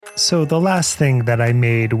So the last thing that I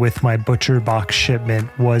made with my Butcher Box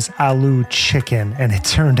shipment was aloo chicken, and it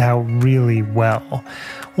turned out really well.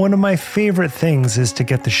 One of my favorite things is to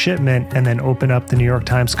get the shipment and then open up the New York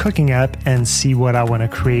Times cooking app and see what I want to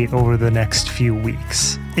create over the next few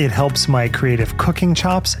weeks. It helps my creative cooking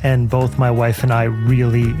chops, and both my wife and I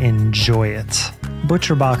really enjoy it.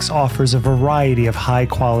 ButcherBox offers a variety of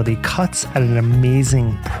high-quality cuts at an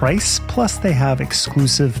amazing price, plus they have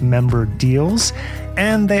exclusive member deals,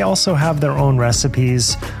 and they also have their own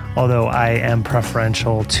recipes, although I am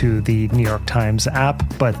preferential to the New York Times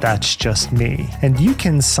app, but that's just me. And you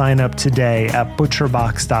can sign up today at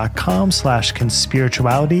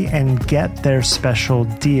butcherbox.com/conspirituality and get their special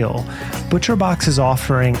deal. ButcherBox is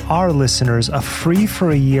offering our listeners a free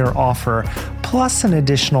for a year offer plus an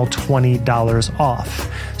additional $20 off.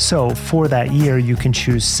 So for that year, you can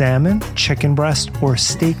choose salmon, chicken breast, or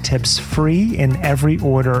steak tips free in every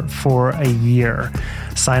order for a year.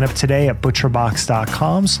 Sign up today at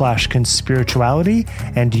butcherbox.com/conspirituality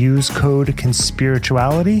and use code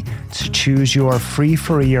conspirituality to choose your free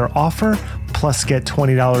for a year offer, plus get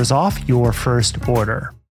 $20 off your first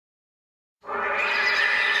order.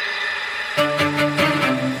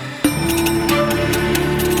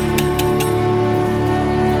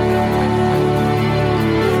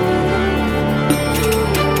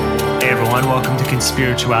 Welcome to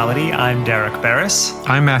Conspirituality. I'm Derek Barris.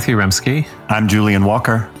 I'm Matthew Remski. I'm Julian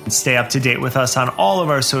Walker. Stay up to date with us on all of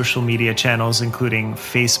our social media channels, including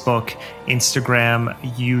Facebook, Instagram,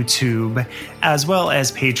 YouTube, as well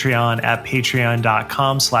as Patreon at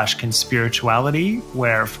patreon.com/conspirituality,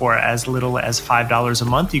 where for as little as $5 a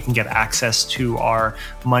month, you can get access to our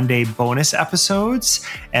Monday bonus episodes.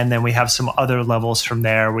 And then we have some other levels from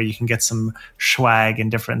there where you can get some swag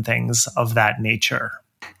and different things of that nature.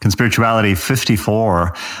 Conspirituality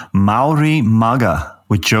 54, Māori MAGA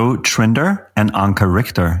with Joe Trinder and Anke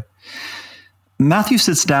Richter. Matthew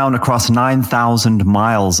sits down across 9,000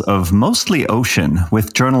 miles of mostly ocean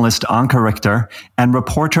with journalist Anke Richter and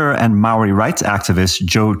reporter and Maori rights activist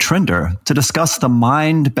Joe Trinder to discuss the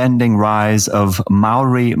mind-bending rise of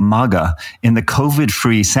Māori MAGA in the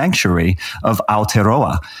COVID-free sanctuary of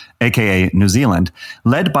Aotearoa, aka New Zealand,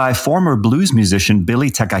 led by former blues musician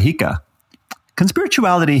Billy Tekahika.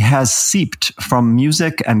 Conspirituality has seeped from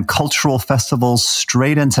music and cultural festivals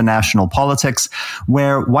straight into national politics,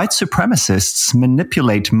 where white supremacists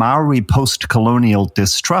manipulate Maori post-colonial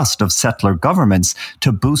distrust of settler governments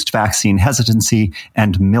to boost vaccine hesitancy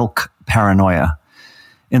and milk paranoia.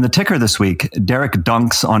 In the ticker this week, Derek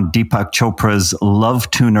dunks on Deepak Chopra's love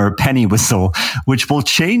tuner penny whistle, which will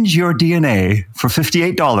change your DNA for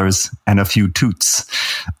 $58 and a few toots.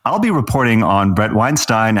 I'll be reporting on Brett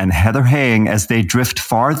Weinstein and Heather Haying as they drift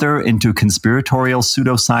farther into conspiratorial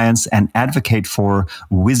pseudoscience and advocate for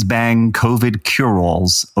whiz-bang COVID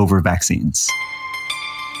cure-alls over vaccines.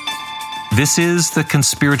 This is the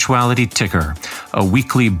Conspirituality Ticker, a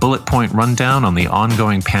weekly bullet point rundown on the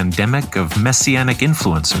ongoing pandemic of messianic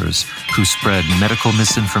influencers who spread medical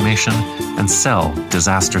misinformation and sell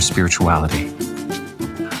disaster spirituality.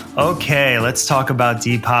 Okay, let's talk about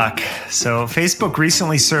Deepak. So Facebook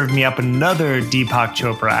recently served me up another Deepak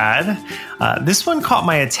Chopra ad. This one caught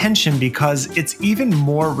my attention because it's even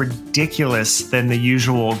more ridiculous than the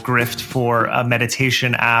usual grift for a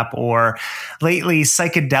meditation app or lately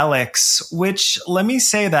psychedelics, which let me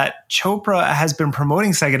say that Chopra has been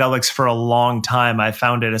promoting psychedelics for a long time. I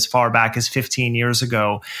found it as far back as 15 years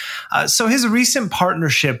ago. So his recent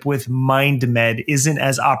partnership with MindMed isn't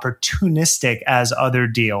as opportunistic as other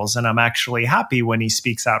deals, and I'm actually happy when he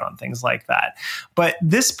speaks out on things like that. But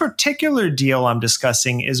this particular deal I'm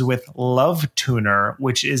discussing is with Love Tuner,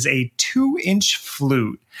 which is a 2-inch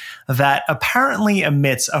flute that apparently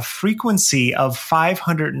emits a frequency of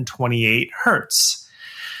 528 hertz.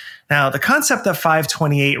 Now, the concept that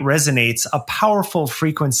 528 resonates, a powerful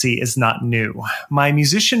frequency, is not new. My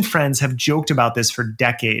musician friends have joked about this for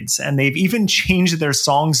decades, and they've even changed their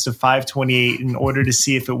songs to 528 in order to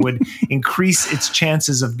see if it would increase its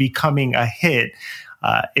chances of becoming a hit.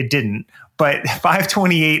 It didn't. But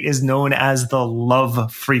 528 is known as the love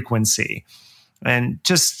frequency. And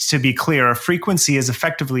just to be clear, a frequency is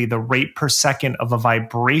effectively the rate per second of a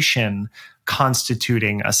vibration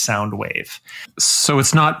constituting a sound wave. So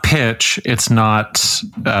it's not pitch, it's not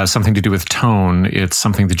something to do with tone, it's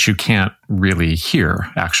something that you can't really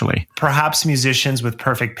hear, actually. Perhaps musicians with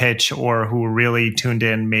perfect pitch or who are really tuned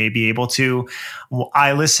in may be able to.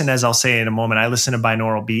 I listen, as I'll say in a moment, I listen to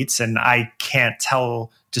binaural beats and I can't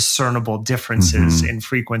tell discernible differences in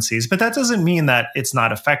frequencies, but that doesn't mean that it's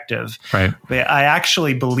not effective. Right. But I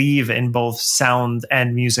actually believe in both sound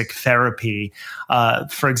and music therapy.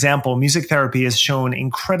 For example, music therapy has shown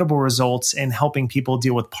incredible results in helping people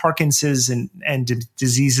deal with Parkinson's and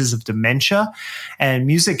diseases of dementia. And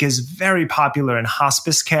music is very popular in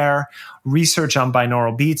hospice care. Research on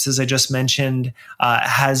binaural beats, as I just mentioned,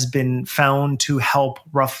 has been found to help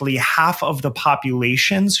roughly half of the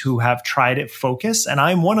populations who have tried it focus. And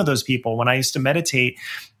I'm one of those people. When I used to meditate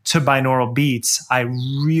to binaural beats, I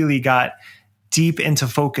really got deep into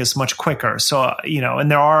focus much quicker. So,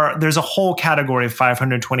 and there's a whole category of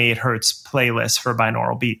 528 hertz playlists for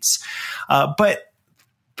binaural beats. But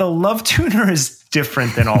the Love Tuner is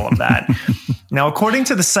different than all of that. Now, according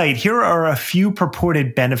to the site, here are a few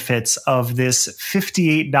purported benefits of this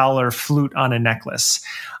 $58 flute on a necklace.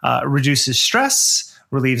 Reduces stress,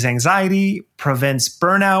 relieves anxiety, prevents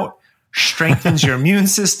burnout, strengthens your immune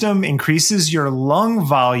system, increases your lung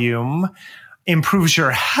volume, improves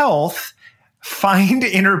your health, find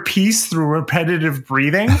inner peace through repetitive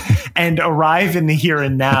breathing, and arrive in the here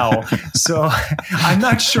and now. So I'm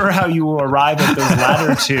not sure how you will arrive at those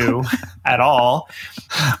latter two at all.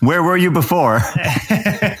 Where were you before?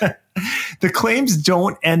 The claims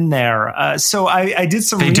don't end there. So I did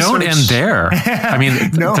some research. They don't end there. I mean,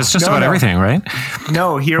 that's just about everything, right?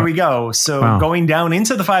 No, here we go. So going down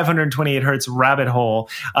into the 528 hertz rabbit hole,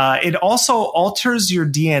 it also alters your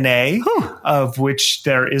DNA, of which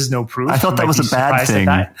there is no proof. I thought that was a bad thing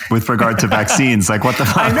with regard to vaccines. Like, what the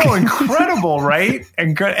fuck? I know, incredible, right?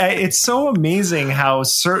 And it's so amazing how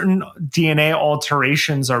certain DNA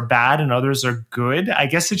alterations are bad and others are good. I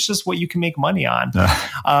guess it's just what you can make money on.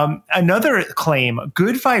 Another claim,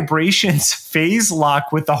 good vibrations phase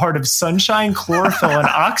lock with the heart of sunshine, chlorophyll, and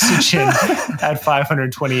oxygen at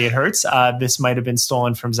 528 hertz. This might have been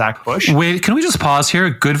stolen from Zach Bush. Wait, can we just pause here?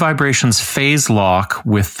 Good vibrations phase lock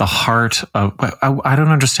with the heart of... I don't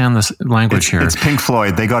understand this language here. It's Pink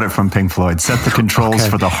Floyd. They got it from Pink Floyd. Set the controls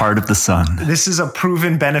for the heart of the sun. This is a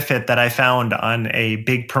proven benefit that I found on a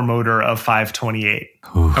big promoter of 528.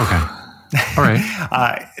 Oof. Okay. All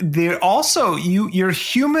right. There also, your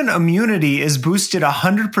human immunity is boosted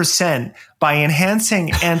 100% by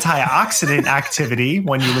enhancing antioxidant activity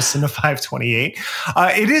when you listen to 528.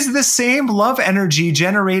 It is the same love energy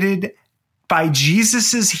generated by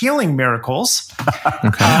Jesus's healing miracles.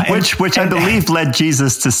 Okay. Which I believe led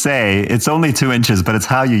Jesus to say, it's only 2 inches, but it's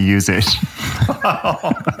how you use it.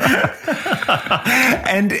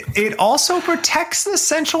 And it also protects the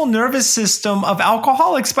central nervous system of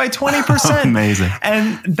alcoholics by 20%. Amazing.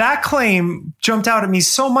 And that claim jumped out at me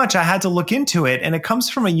so much, I had to look into it. And it comes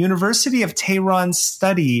from a University of Tehran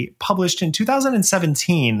study published in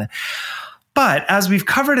 2017. But as we've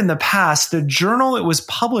covered in the past, the journal it was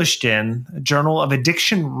published in, Journal of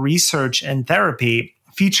Addiction Research and Therapy,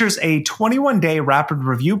 features a 21-day rapid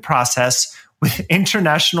review process with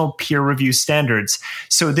international peer review standards.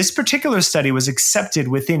 So this particular study was accepted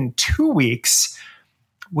within 2 weeks,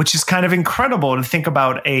 which is kind of incredible to think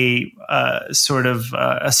about a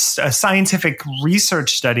scientific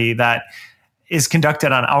research study that is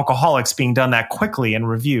conducted on alcoholics being done that quickly and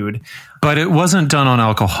reviewed. But it wasn't done on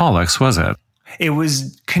alcoholics, was it? It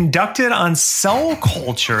was conducted on cell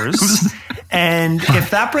cultures. And if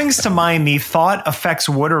that brings to mind the thought affects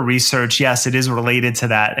water research, yes, it is related to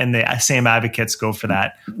that. And the same advocates go for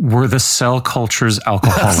that. Were the cell cultures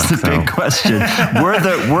alcoholic? That's the big question.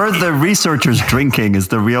 Were the researchers drinking is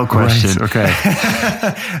the real question. Right,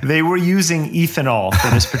 okay. They were using ethanol for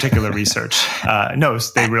this particular research. No,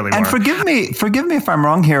 they really weren't. And forgive me if I'm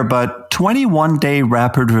wrong here, but 21-day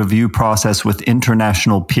rapid review process with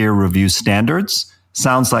international peer review standards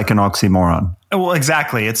sounds like an oxymoron. Well,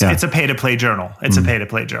 exactly. It's a pay-to-play journal. It's a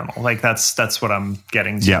pay-to-play journal. Like that's what I'm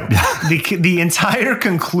getting to. Yeah. The entire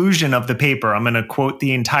conclusion of the paper, I'm going to quote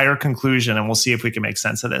the entire conclusion and we'll see if we can make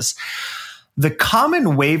sense of this. The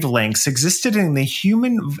common wavelengths existed in the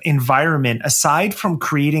human environment aside from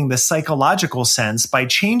creating the psychological sense by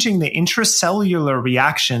changing the intracellular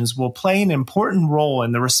reactions will play an important role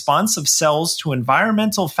in the response of cells to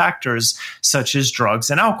environmental factors such as drugs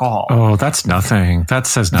and alcohol. Oh, that's nothing. That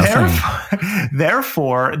says nothing.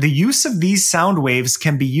 Therefore, the use of these sound waves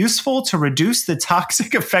can be useful to reduce the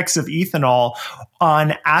toxic effects of ethanol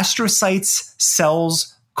on astrocytes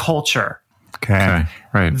cells culture. Okay,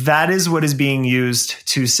 right. That is what is being used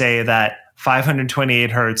to say that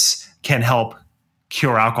 528 hertz can help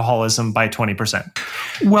cure alcoholism by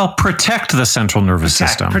 20%. Well, protect the central nervous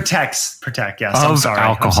system. Protect. Yes. Of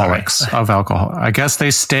alcoholics. Of alcohol. I guess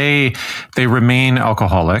they remain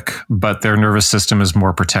alcoholic, but their nervous system is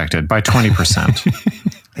more protected by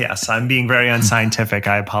 20%. Yes, I'm being very unscientific.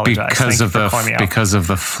 I apologize. Because of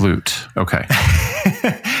the flute. Okay.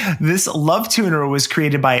 This love tuner was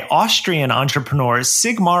created by Austrian entrepreneur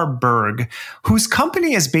Sigmar Berg, whose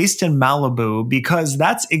company is based in Malibu because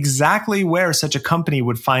that's exactly where such a company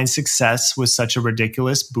would find success with such a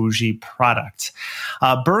ridiculous bougie product.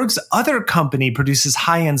 Berg's other company produces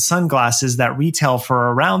high-end sunglasses that retail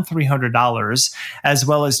for around $300, as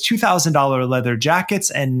well as $2,000 leather jackets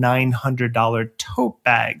and $900 tote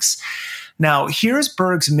bags. Now, here's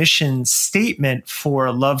Berg's mission statement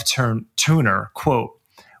for Love Tuner, quote,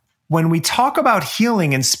 "When we talk about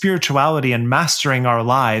healing and spirituality and mastering our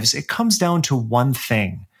lives, it comes down to one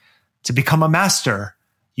thing. To become a master,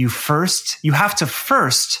 you have to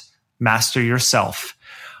first master yourself.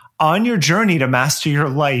 On your journey to master your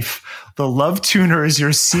life, the Love Tuner is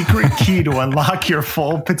your secret key to unlock your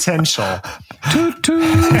full potential." Toot, toot.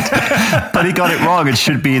 But he got it wrong. It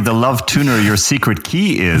should be the Love Tuner, your secret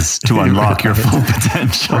key is to unlock your full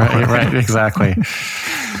potential. Right, exactly.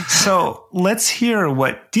 So let's hear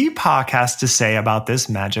what Deepak has to say about this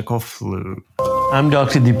magical flute. I'm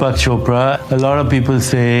Dr. Deepak Chopra. A lot of people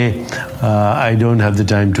say, I don't have the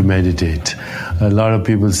time to meditate. A lot of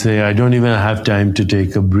people say, I don't even have time to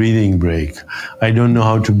take a breathing break. I don't know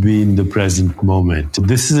how to be in the present moment.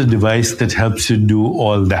 This is a device that helps you do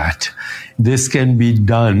all that. This can be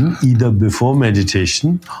done either before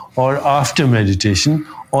meditation or after meditation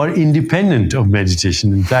or independent of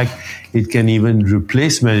meditation. In fact, it can even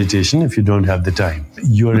replace meditation if you don't have the time.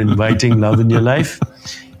 You're inviting love in your life.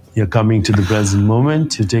 You're coming to the present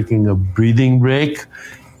moment. You're taking a breathing break.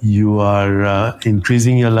 You are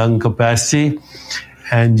increasing your lung capacity,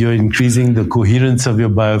 and you're increasing the coherence of your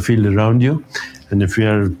biofield around you. And if we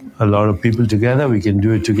are a lot of people together, we can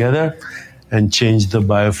do it together and change the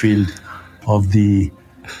biofield of the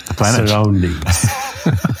surroundings.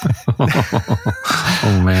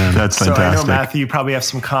 Oh man, that's So fantastic. I know, Matthew, you probably have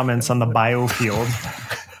some comments on the biofield.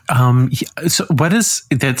 So what is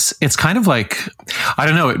that's? It's kind of like, I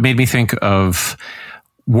don't know. It made me think of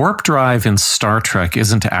warp drive in Star Trek.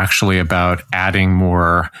 Isn't actually about adding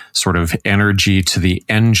more sort of energy to the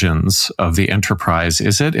engines of the Enterprise,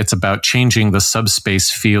 is it? It's about changing the subspace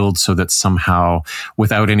field so that somehow,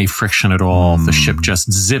 without any friction at all, the ship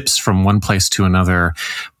just zips from one place to another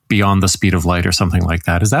beyond the speed of light or something like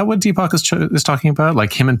that. Is that what Deepak is talking about?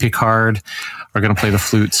 Like him and Picard are going to play the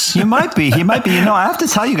flutes? He might be. You know, I have to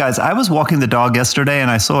tell you guys, I was walking the dog yesterday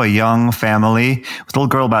and I saw a young family with a little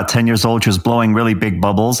girl about 10 years old. She was blowing really big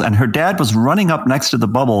bubbles and her dad was running up next to the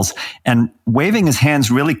bubbles and waving his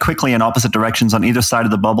hands really quickly in opposite directions on either side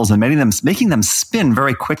of the bubbles and making them spin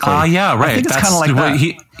very quickly. Yeah, right. I think it's kind of like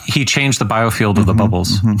that. He changed the biofield of the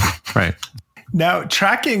bubbles. Right. Now,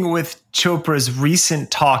 tracking with Chopra's recent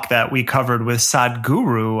talk that we covered with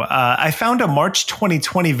Sadhguru, I found a March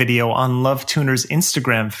 2020 video on Love Tuner's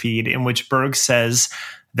Instagram feed in which Berg says,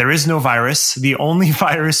 "There is no virus. The only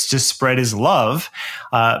virus to spread is love."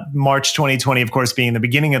 March 2020, of course, being the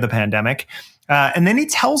beginning of the pandemic. And then he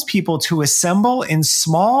tells people to assemble in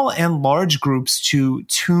small and large groups to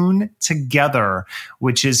tune together,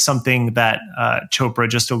 which is something that Chopra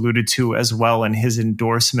just alluded to as well in his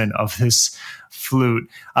endorsement of this flute.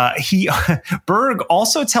 Berg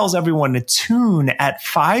also tells everyone to tune at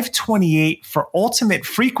 528 for ultimate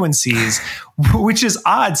frequencies, which is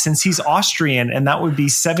odd since he's Austrian and that would be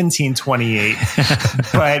 1728.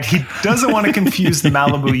 But he doesn't want to confuse the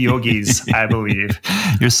Malibu yogis, I believe.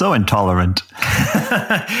 You're so intolerant.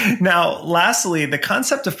 Now, lastly, the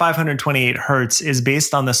concept of 528 hertz is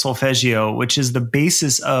based on the solfeggio, which is the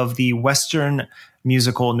basis of the Western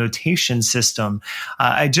musical notation system.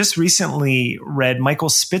 I just recently read Michael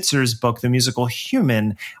Spitzer's book, The Musical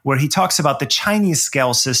Human, where he talks about the Chinese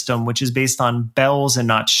scale system, which is based on bells and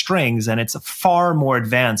not strings, and it's a far more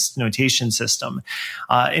advanced notation system.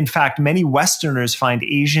 In fact, many Westerners find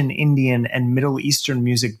Asian, Indian, and Middle Eastern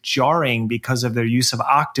music jarring because of their use of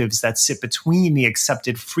octaves that sit between the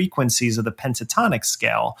accepted frequencies of the pentatonic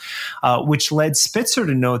scale, which led Spitzer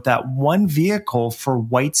to note that one vehicle for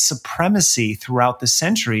white supremacy throughout the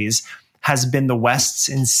centuries has been the West's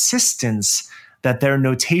insistence that their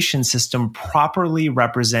notation system properly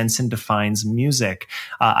represents and defines music.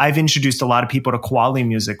 I've introduced a lot of people to Qawwali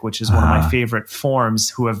music, which is one of my favorite forms,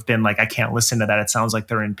 who have been like, I can't listen to that. It sounds like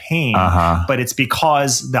they're in pain. But it's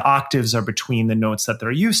because the octaves are between the notes that they're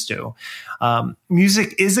used to.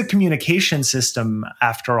 Music is a communication system,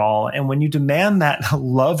 after all. And when you demand that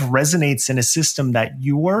love resonates in a system that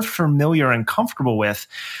you're familiar and comfortable with,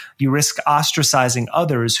 you risk ostracizing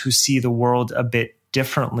others who see the world a bit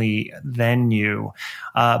differently than you.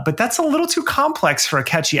 But that's a little too complex for a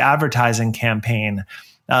catchy advertising campaign.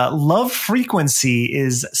 love frequency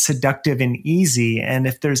is seductive and easy. And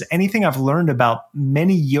if there's anything I've learned about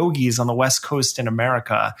many yogis on the West Coast in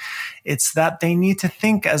America, it's that they need to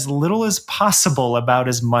think as little as possible about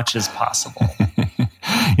as much as possible.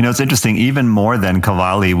 It's interesting. Even more than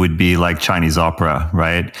Qawwali would be like Chinese opera,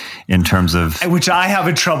 right? In terms of... Which I have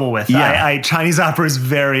a trouble with. Yeah. Chinese opera is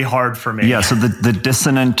very hard for me. Yeah, so the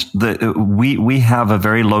dissonant... we have a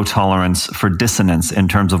very low tolerance for dissonance in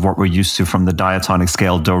terms of what we're used to from the diatonic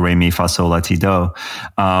scale, do, re, mi, fa, sol, la, ti, do.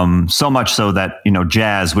 So much so that,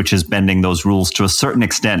 jazz, which is bending those rules to a certain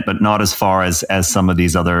extent, but not as far as some of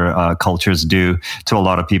these other cultures do, to a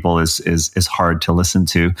lot of people is hard to listen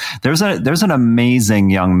to. There's an amazing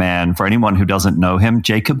young man, for anyone who doesn't know him,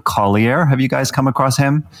 Jacob Collier. Have you guys come across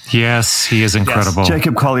him? Yes, he is incredible. Yes.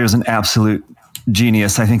 Jacob Collier is an absolute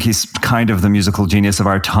genius. I think he's kind of the musical genius of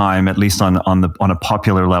our time, at least on a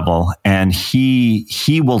popular level. And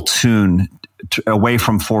he will tune away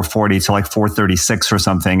from 440 to like 436 or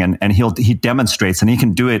something, and he demonstrates, and he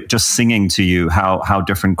can do it just singing to you how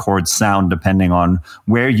different chords sound depending on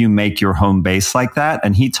where you make your home base like that.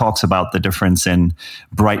 And he talks about the difference in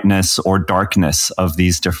brightness or darkness of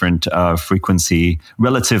these different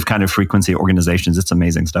relative kind of frequency organizations. It's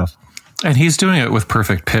amazing stuff. And he's doing it with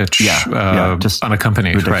perfect pitch, just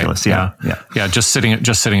unaccompanied, ridiculous, right? Yeah. Just sitting at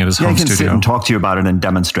his home studio. He can sit and talk to you about it and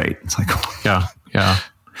demonstrate. It's like, yeah.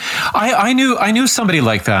 I knew somebody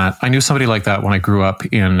like that. I knew somebody like that when I grew up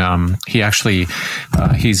in, he actually,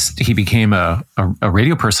 he became a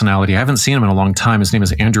radio personality. I haven't seen him in a long time. His name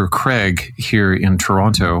is Andrew Craig here in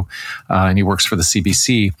Toronto, and he works for the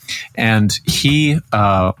CBC. And he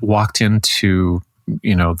walked into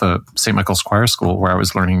the St. Michael's Choir School, where I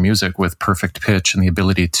was learning music with perfect pitch and the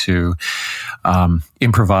ability to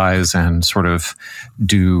improvise and sort of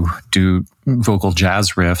do vocal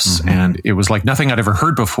jazz riffs. Mm-hmm. And it was like nothing I'd ever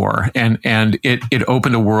heard before. And it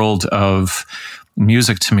opened a world of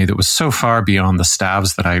music to me that was so far beyond the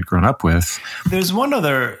staves that I had grown up with. There's one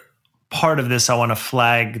other part of this I want to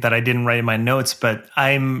flag that I didn't write in my notes, but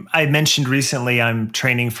I mentioned recently I'm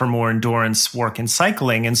training for more endurance work in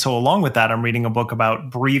cycling. And so along with that, I'm reading a book about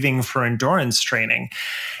breathing for endurance training.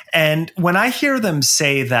 And when I hear them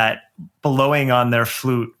say that blowing on their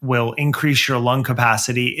flute will increase your lung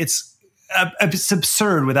capacity, it's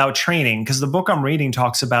absurd without training, because the book I'm reading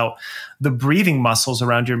talks about the breathing muscles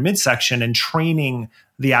around your midsection and training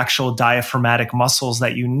the actual diaphragmatic muscles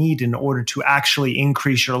that you need in order to actually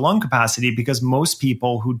increase your lung capacity, because most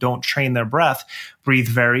people who don't train their breath breathe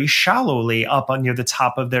very shallowly up near the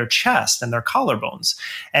top of their chest and their collarbones.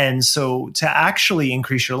 And so to actually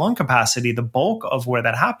increase your lung capacity, the bulk of where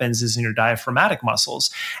that happens is in your diaphragmatic muscles.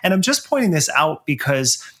 And I'm just pointing this out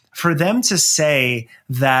because for them to say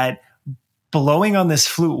that blowing on this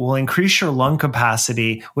flute will increase your lung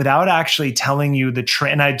capacity without actually telling you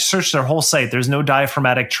and I searched their whole site. There's no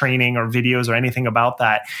diaphragmatic training or videos or anything about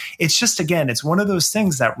that. It's just, again, it's one of those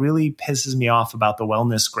things that really pisses me off about the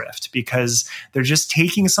wellness grift, because they're just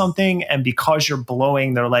taking something, and because you're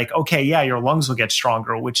blowing, they're like, okay, yeah, your lungs will get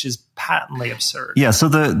stronger, which is patently absurd. Yeah. So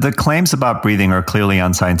the claims about breathing are clearly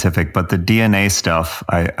unscientific, but the DNA stuff,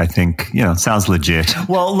 I think, sounds legit.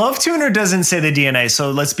 Well, Love Tuner doesn't say the DNA.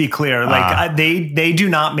 So let's be clear. They do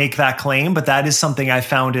not make that claim, but that is something I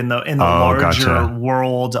found in the larger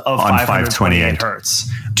world of 528 hertz.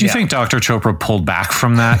 Do you think Dr. Chopra pulled back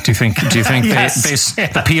from that? Do you think yes.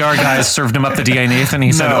 The PR guys served him up the DNA and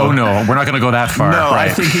he said, "Oh no, we're not going to go that far"? No, right?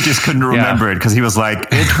 I think he just couldn't remember it because he was like,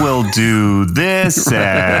 "It will do this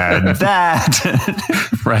and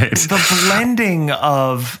that." Right. The blending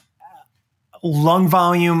of lung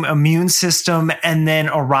volume, immune system, and then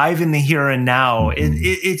arrive in the here and now.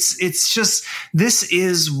 It's just, this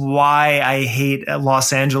is why I hate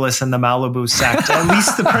Los Angeles and the Malibu sect, at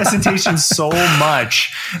least the presentation, so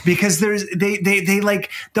much, because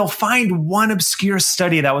they'll find one obscure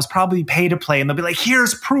study that was probably pay to play, and they'll be like,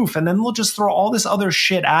 here's proof. And then they'll just throw all this other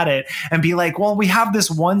shit at it and be like, well, we have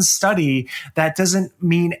this one study that doesn't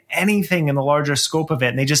mean anything in the larger scope of it.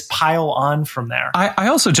 And they just pile on from there. I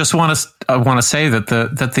also just want to say that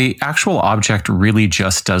the actual object really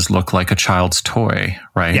just does look like a child's toy,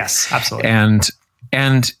 right? Yes, absolutely.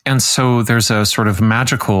 And so there's a sort of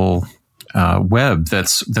magical web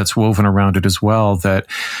that's woven around it as well, that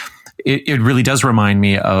it really does remind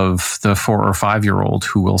me of the 4 or 5 year old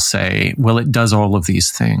who will say, well, it does all of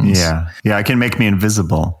these things. Yeah, it can make me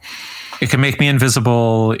invisible. It can make me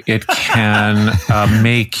invisible. It can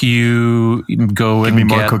make you go and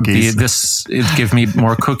get cookies. Give me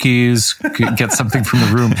more cookies. Get something from the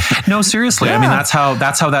room. No, seriously. Yeah. I mean, that's how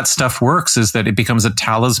that stuff works. Is that it becomes a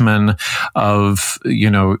talisman of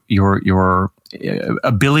your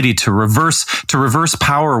ability to reverse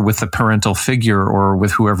power with the parental figure or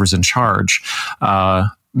with whoever's in charge,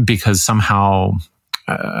 because somehow,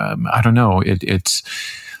 I don't know, it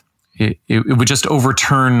would just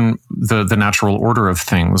overturn the natural order of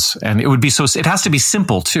things, and it would be it has to be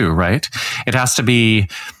simple too, right? It has to be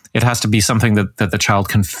something that the child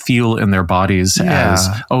can feel in their bodies as,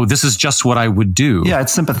 oh, this is just what I would do. Yeah,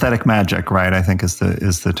 it's sympathetic magic, right? I think is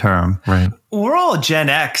the term. Right. We're all Gen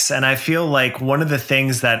X, and I feel like one of the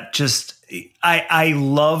things that just I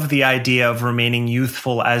love the idea of remaining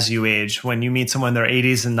youthful as you age. When you meet someone in their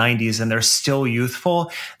 80s and 90s and they're still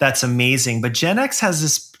youthful, that's amazing. But Gen X has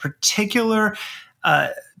this particular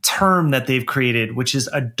term that they've created, which is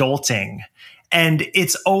adulting. And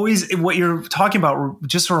it's always what you're talking about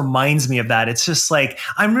just reminds me of that. It's just like,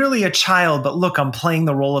 I'm really a child, but look, I'm playing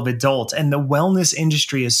the role of adult. And the wellness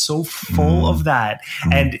industry is so full of that.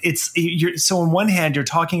 And so on one hand, you're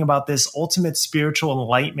talking about this ultimate spiritual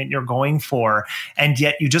enlightenment you're going for, and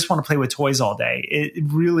yet you just want to play with toys all day. It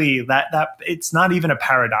really, it's not even a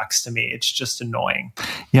paradox to me. It's just annoying.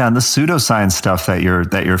 Yeah. And the pseudoscience stuff that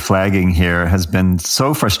you're flagging here has been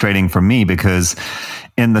so frustrating for me, because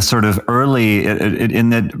in the sort of early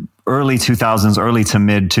 2000s, early to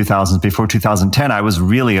mid 2000s, before 2010, I was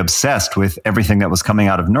really obsessed with everything that was coming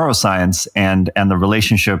out of neuroscience and the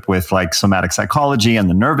relationship with like somatic psychology and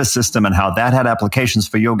the nervous system and how that had applications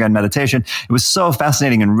for yoga and meditation. It was so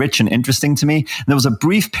fascinating and rich and interesting to me. And there was a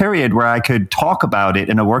brief period where I could talk about it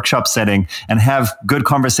in a workshop setting and have good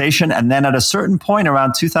conversation. And then at a certain point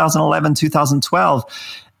around 2011, 2012,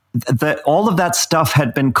 that all of that stuff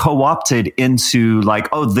had been co-opted into like,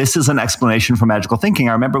 oh, this is an explanation for magical thinking.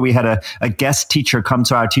 I remember we had a guest teacher come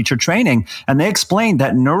to our teacher training, and they explained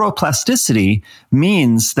that neuroplasticity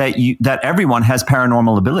means that everyone has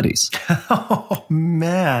paranormal abilities. Oh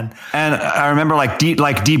man! And I remember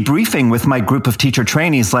debriefing with my group of teacher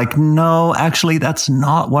trainees, like, no, actually, that's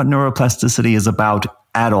not what neuroplasticity is about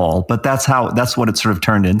at all. But that's what it sort of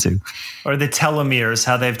turned into. Or the telomeres,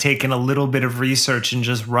 how they've taken a little bit of research and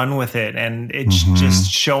just run with it. And it's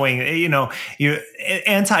just showing,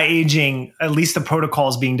 anti-aging, at least the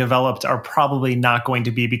protocols being developed are probably not going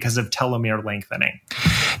to be because of telomere lengthening.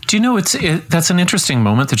 Do you know, that's an interesting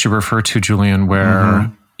moment that you refer to, Julian,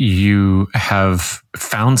 where you have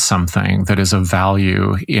found something that is of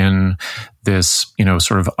value in this,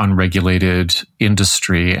 sort of unregulated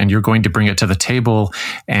industry, and you're going to bring it to the table,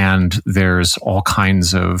 and there's all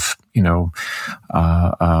kinds of,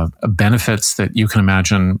 benefits that you can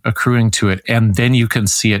imagine accruing to it. And then you can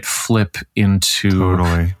see it flip into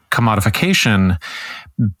commodification,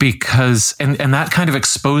 because, and that kind of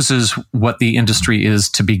exposes what the industry is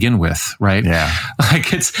to begin with, right? Yeah.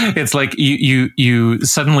 Like it's like you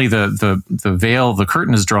suddenly the veil, the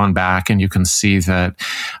curtain is drawn back, and you can see that,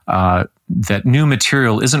 that new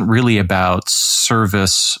material isn't really about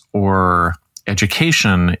service or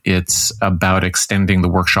education. It's about extending the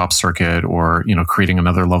workshop circuit, or, creating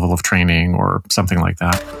another level of training or something like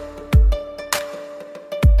that.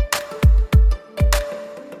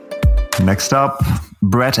 Next up,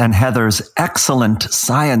 Brett and Heather's excellent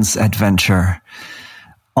science adventure.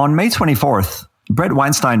 On May 24th, Brett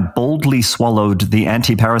Weinstein boldly swallowed the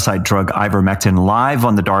anti-parasite drug ivermectin live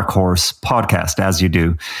on the Dark Horse podcast, as you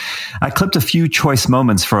do. I clipped a few choice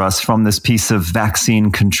moments for us from this piece of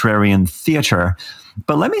vaccine contrarian theater.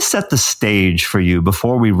 But let me set the stage for you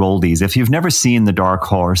before we roll these. If you've never seen the Dark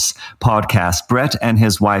Horse podcast, Brett and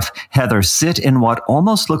his wife, Heather, sit in what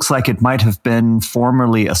almost looks like it might have been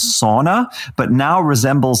formerly a sauna, but now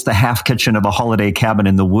resembles the half kitchen of a holiday cabin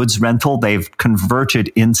in the woods rental they've converted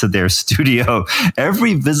into their studio.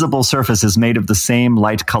 Every visible surface is made of the same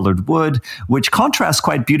light-colored wood, which contrasts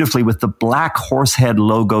quite beautifully with the black horsehead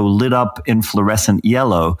logo lit up in fluorescent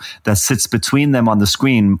yellow that sits between them on the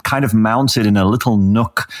screen, kind of mounted in a little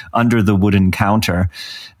nook under the wooden counter.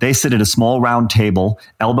 They sit at a small round table,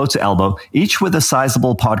 elbow to elbow, each with a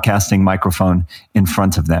sizable podcasting microphone in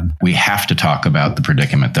front of them. We have to talk about the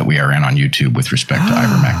predicament that we are in on YouTube with respect to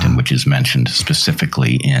ivermectin, which is mentioned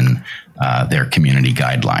specifically in their community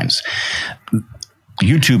guidelines.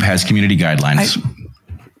 YouTube has community guidelines.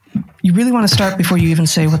 You really want to start before you even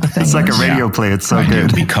say what the thing is? It's like a radio play. It's so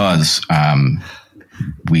good. Because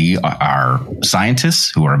we are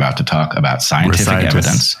scientists who are about to talk about scientific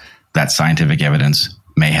evidence. That scientific evidence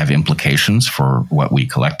may have implications for what we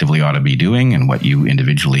collectively ought to be doing and what you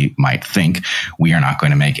individually might think. We are not going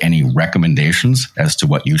to make any recommendations as to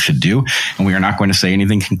what you should do, and we are not going to say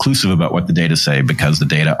anything conclusive about what the data say, because the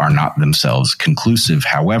data are not themselves conclusive.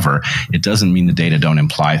 However, it doesn't mean the data don't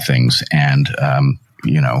imply things, and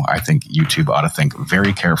I think YouTube ought to think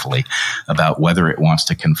very carefully about whether it wants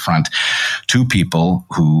to confront two people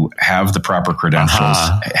who have the proper credentials,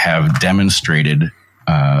 have demonstrated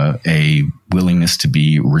a willingness to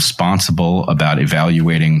be responsible about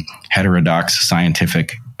evaluating heterodox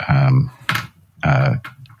scientific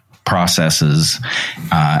processes,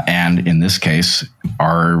 and in this case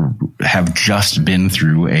have just been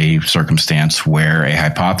through a circumstance where a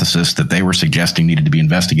hypothesis that they were suggesting needed to be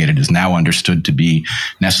investigated is now understood to be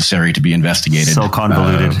necessary to be investigated. So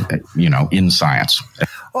convoluted, in science.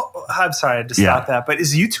 Oh, I'm sorry to stop that, but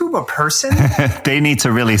is YouTube a person? They need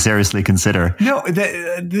to really seriously consider. No,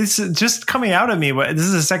 this is just coming out of me. This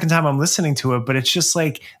is the second time I'm listening to it, but it's just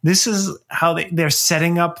like, this is how they're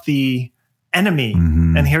setting up the enemy,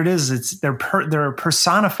 and here it is. They're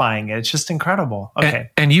personifying it. It's just incredible. Okay,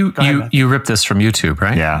 and you ripped this from YouTube,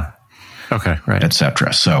 right? Yeah. Okay, right.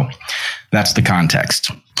 Etc. So that's the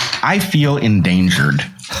context. I feel endangered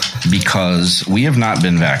because we have not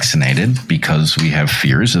been vaccinated, because we have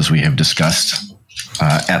fears, as we have discussed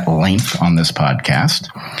at length on this podcast.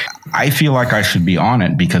 I feel like I should be on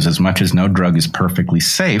it because as much as no drug is perfectly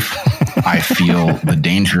safe, I feel the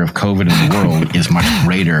danger of COVID in the world is much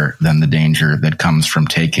greater than the danger that comes from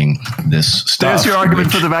taking this stuff. There's your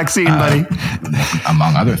argument for the vaccine, buddy.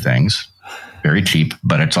 Among other things, very cheap,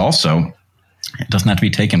 but it doesn't have to be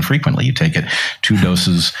taken frequently. You take it 2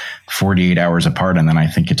 doses, 48 hours apart, and then I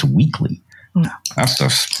think it's weekly. No. That's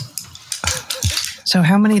just... So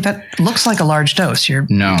how many? That looks like a large dose.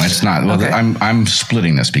 No, it's not. Well, okay. I'm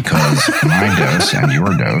splitting this because my dose and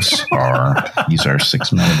your dose these are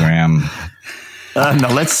 6 milligram.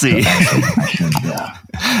 Now let's see.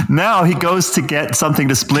 Now he goes to get something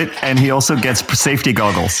to split, and he also gets safety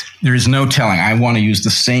goggles. There is no telling. I want to use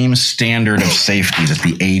the same standard of safety that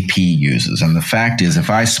the AP uses. And the fact is, if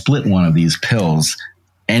I split one of these pills,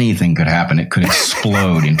 anything could happen. It could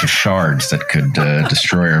explode into shards that could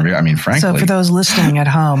destroy frankly. So for those listening at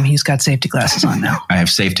home, he's got safety glasses on now. I have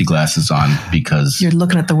safety glasses on because... You're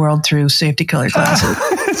looking at the world through safety color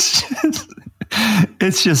glasses.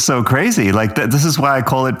 It's just so crazy. Like, this is why I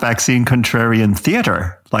call it vaccine contrarian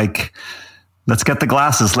theater. Like, let's get the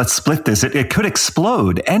glasses. Let's split this. It could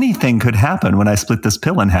explode. Anything could happen when I split this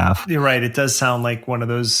pill in half. You're right. It does sound like one of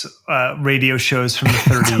those radio shows from the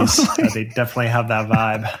 30s. Totally. They definitely have that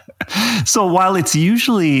vibe. So while it's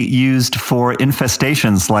usually used for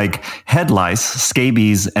infestations like head lice,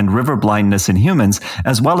 scabies, and river blindness in humans,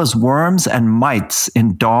 as well as worms and mites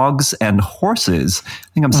in dogs and horses, I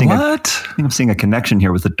think I'm seeing a connection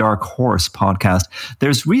here with the Dark Horse podcast.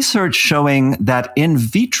 There's research showing that in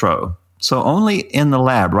vitro, so only in the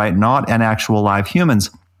lab, right? Not in actual live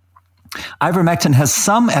humans, ivermectin has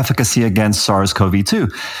some efficacy against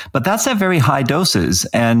SARS-CoV-2, but that's at very high doses.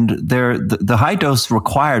 And the high dose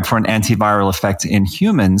required for an antiviral effect in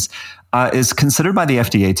humans is considered by the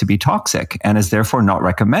FDA to be toxic and is therefore not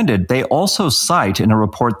recommended. They also cite in a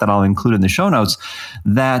report that I'll include in the show notes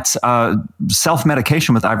that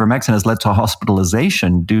self-medication with ivermectin has led to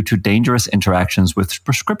hospitalization due to dangerous interactions with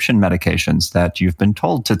prescription medications that you've been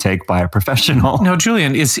told to take by a professional. Now,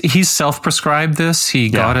 Julian, he self-prescribed this? He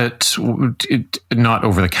got it not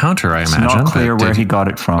over the counter, I imagine. It's not clear where he got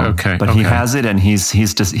it from. Okay, but he has it, and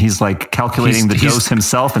he's like calculating the dose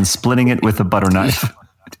himself and splitting it with a butter knife.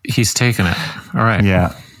 He's taken it. All right.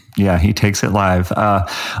 Yeah, he takes it live.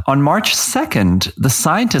 On March 2nd, The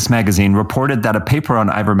Scientist magazine reported that a paper on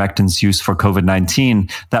ivermectin's use for COVID-19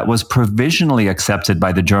 that was provisionally accepted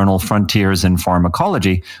by the journal Frontiers in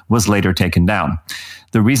Pharmacology was later taken down.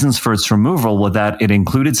 The reasons for its removal were that it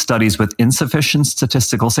included studies with insufficient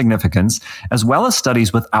statistical significance, as well as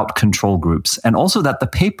studies without control groups, and also that the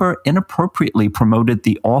paper inappropriately promoted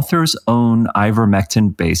the author's own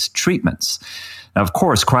ivermectin-based treatments. Now, of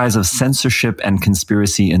course, cries of censorship and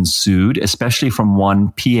conspiracy ensued, especially from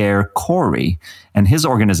one Pierre Corey and his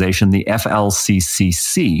organization, the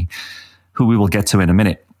FLCCC, who we will get to in a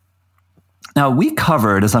minute. Now, we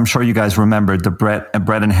covered, as I'm sure you guys remembered, the Brett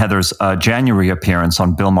and Heather's January appearance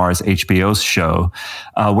on Bill Maher's HBO show,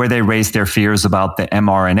 where they raised their fears about the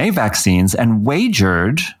mRNA vaccines and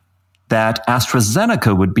wagered that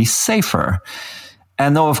AstraZeneca would be safer.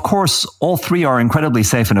 And though, of course, all three are incredibly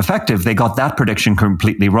safe and effective, they got that prediction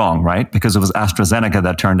completely wrong, right? Because it was AstraZeneca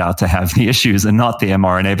that turned out to have the issues and not the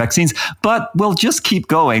mRNA vaccines. But we'll just keep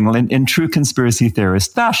going in true conspiracy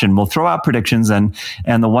theorist fashion. We'll throw out predictions, and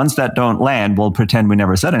the ones that don't land, we'll pretend we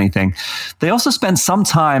never said anything. They also spent some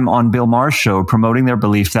time on Bill Maher's show promoting their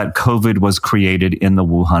belief that COVID was created in the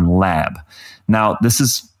Wuhan lab. Now, this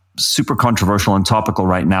is super controversial and topical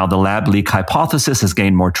right now. The lab leak hypothesis has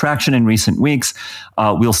gained more traction in recent weeks.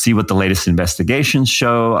 We'll see what the latest investigations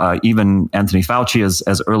show. Even Anthony Fauci,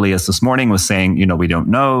 as early as this morning, was saying, we don't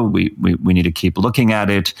know. We need to keep looking at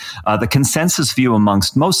it. The consensus view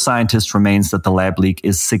amongst most scientists remains that the lab leak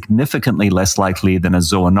is significantly less likely than a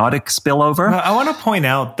zoonotic spillover. I want to point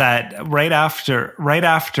out that right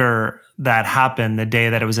after that happened, the day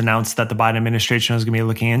that it was announced that the Biden administration was going to be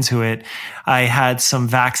looking into it, I had some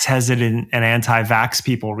vax hesitant and anti-vax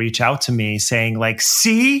people reach out to me saying like,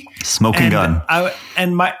 see, smoking gun.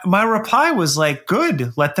 My reply was like,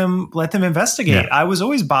 good, let them investigate. Yeah. I was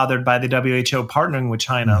always bothered by the WHO partnering with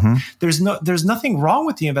China. Mm-hmm. There's nothing wrong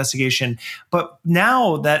with the investigation, but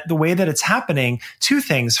now that the way that it's happening, two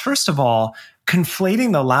things. First of all,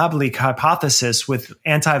 conflating the lab leak hypothesis with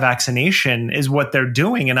anti-vaccination is what they're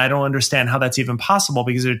doing. And I don't understand how that's even possible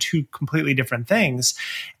because they're two completely different things.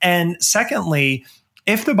 And secondly,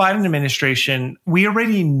 if the Biden administration, we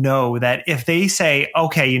already know that if they say,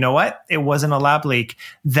 okay, you know what, it wasn't a lab leak,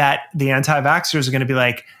 that the anti-vaxxers are going to be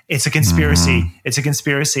like, it's a conspiracy. Mm-hmm. It's a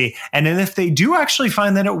conspiracy. And then if they do actually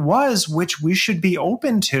find that it was, which we should be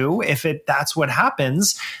open to, if that's what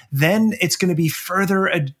happens, then it's going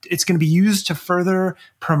to be used to further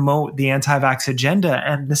promote the anti-vax agenda.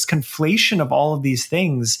 And this conflation of all of these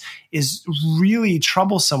things is really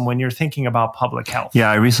troublesome when you're thinking about public health.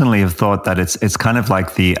 Yeah, I recently have thought that it's kind of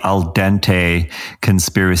like the al dente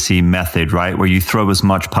conspiracy method, right? Where you throw as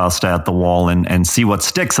much pasta at the wall and see what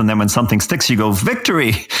sticks. And then when something sticks, you go,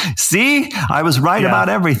 victory. See, I was right about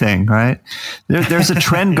everything, right? There's a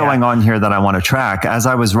trend going on here that I want to track. As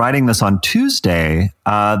I was writing this on Tuesday,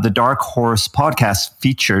 the Dark Horse podcast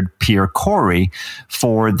featured Pierre Corey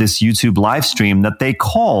for this YouTube live stream that they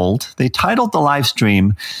titled the live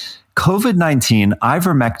stream, COVID-19,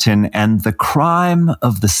 Ivermectin, and the Crime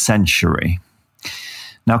of the Century.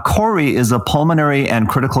 Now, Corey is a pulmonary and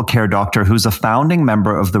critical care doctor who's a founding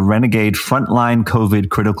member of the renegade Frontline COVID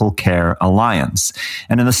Critical Care Alliance.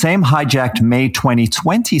 And in the same hijacked May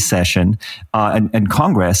 2020 session in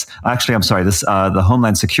Congress, the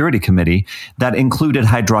Homeland Security Committee, that included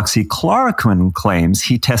hydroxychloroquine claims,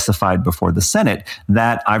 he testified before the Senate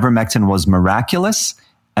that ivermectin was miraculous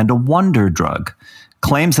and a wonder drug.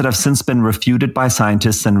 Claims that have since been refuted by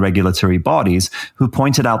scientists and regulatory bodies who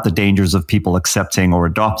pointed out the dangers of people accepting or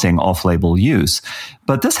adopting off-label use.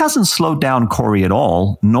 But this hasn't slowed down Corey at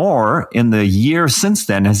all, nor in the year since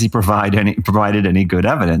then has he provided any good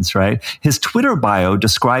evidence, right? His Twitter bio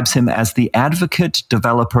describes him as the advocate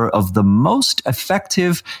developer of the most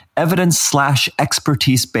effective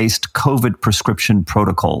evidence/expertise-based COVID prescription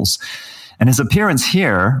protocols. And his appearance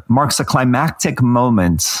here marks a climactic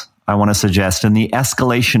moment, I want to suggest, in the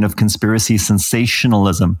escalation of conspiracy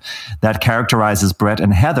sensationalism that characterizes Brett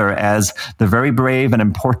and Heather as the very brave and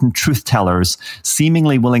important truth tellers,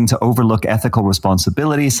 seemingly willing to overlook ethical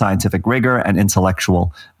responsibility, scientific rigor, and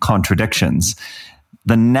intellectual contradictions.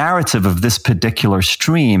 The narrative of this particular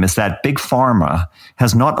stream is that Big Pharma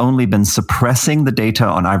has not only been suppressing the data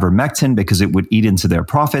on ivermectin because it would eat into their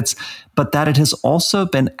profits, but that it has also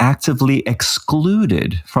been actively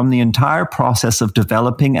excluded from the entire process of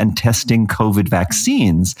developing and testing COVID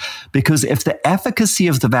vaccines. Because if the efficacy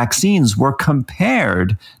of the vaccines were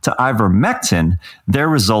compared to ivermectin, their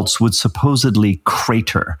results would supposedly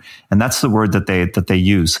crater. And that's the word that they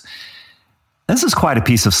use. This is quite a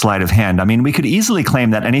piece of sleight of hand. I mean, we could easily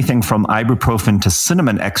claim that anything from ibuprofen to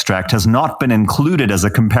cinnamon extract has not been included as a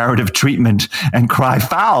comparative treatment and cry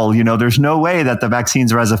foul. There's no way that the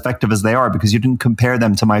vaccines are as effective as they are because you didn't compare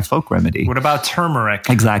them to my folk remedy. What about turmeric?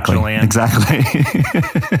 Exactly. Julian? Exactly.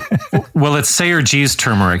 Well, it's Sayer G's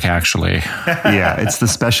turmeric, actually. Yeah, it's the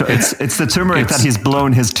special. It's the turmeric that he's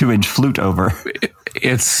blown his 2-inch flute over.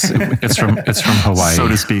 It's from Hawaii, so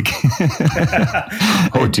to speak.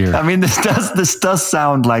 Oh dear. I mean, this does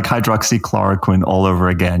sound like hydroxychloroquine all over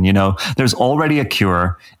again. There's already a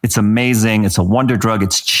cure. It's amazing. It's a wonder drug.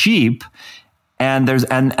 It's cheap. And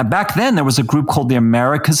back then there was a group called the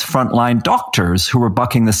America's Frontline Doctors who were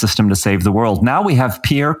bucking the system to save the world. Now we have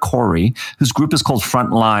Pierre Corey, whose group is called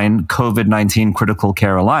Frontline COVID-19 Critical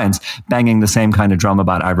Care Alliance, banging the same kind of drum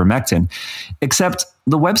about ivermectin. Except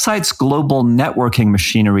the website's global networking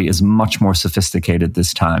machinery is much more sophisticated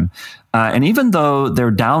this time. And even though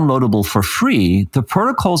they're downloadable for free, the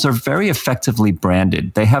protocols are very effectively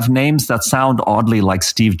branded. They have names that sound oddly like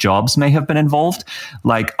Steve Jobs may have been involved,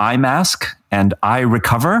 like iMask and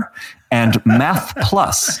iRecover and Math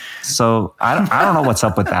Plus. So I don't know what's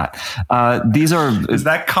up with that. Is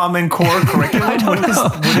that Common Core curriculum? What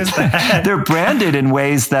is that? They're branded in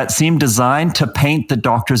ways that seem designed to paint the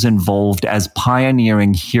doctors involved as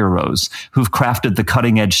pioneering heroes who've crafted the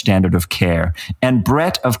cutting edge standard of care. And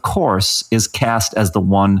Brett, of course, is cast as the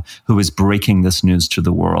one who is breaking this news to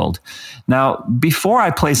the world. Now, before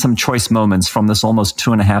I play some choice moments from this almost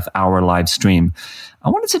 2.5-hour live stream, I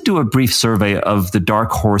wanted to do a brief survey of the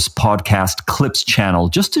Dark Horse Podcast Clips channel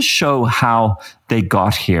just to show how they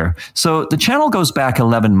got here. So the channel goes back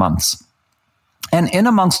 11 months. And in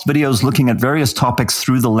amongst videos looking at various topics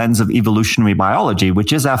through the lens of evolutionary biology,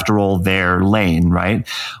 which is, after all, their lane, right?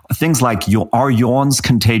 Things like, are yawns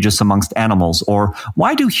contagious amongst animals? Or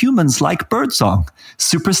why do humans like birdsong?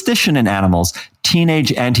 Superstition in animals, teenage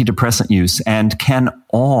antidepressant use, and can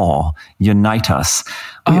awe unite us?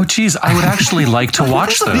 Oh, geez, I would actually like to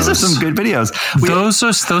watch those. These are some good videos.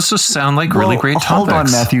 Those sound like really great topics. Hold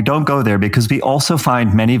on, Matthew, don't go there, because we also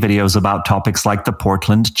find many videos about topics like the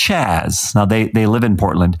Portland Chaz. Now, they live in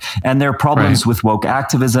Portland, and their problems with woke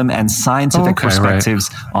activism and scientific perspectives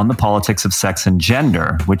on the politics of sex and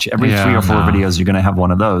gender, which every 3 or 4 videos, you're going to have one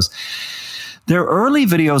of those. Their early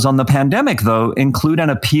videos on the pandemic, though, include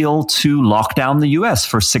an appeal to lock down the U.S.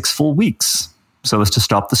 for 6 full weeks so as to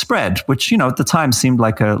stop the spread, which, at the time seemed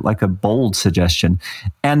like a bold suggestion.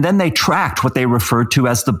 And then they tracked what they referred to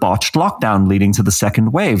as the botched lockdown leading to the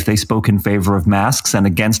second wave. They spoke in favor of masks and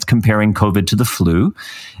against comparing COVID to the flu.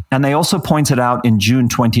 And they also pointed out in June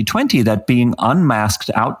 2020 that being unmasked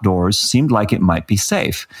outdoors seemed like it might be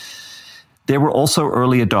safe. They were also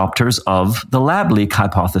early adopters of the lab leak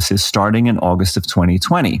hypothesis starting in August of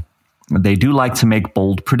 2020. They do like to make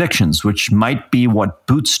bold predictions, which might be what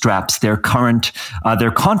bootstraps their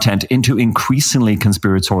content into increasingly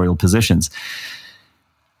conspiratorial positions.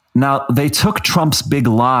 Now, they took Trump's big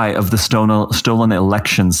lie of the stolen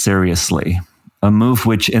election seriously, a move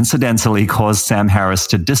which incidentally caused Sam Harris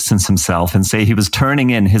to distance himself and say he was turning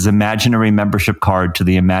in his imaginary membership card to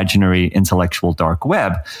the imaginary intellectual dark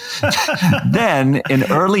web. Then, in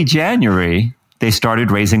early January, they started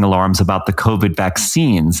raising alarms about the COVID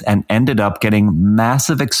vaccines and ended up getting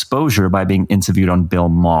massive exposure by being interviewed on Bill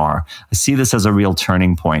Maher. I see this as a real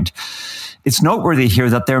turning point. It's noteworthy here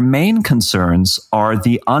that their main concerns are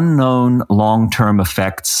the unknown long-term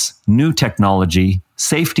effects, new technology,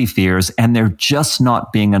 safety fears, and there just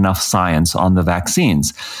not being enough science on the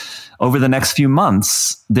vaccines. Over the next few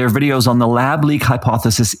months, their videos on the lab leak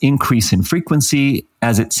hypothesis increase in frequency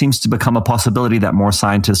as it seems to become a possibility that more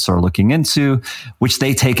scientists are looking into, which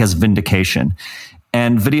they take as vindication.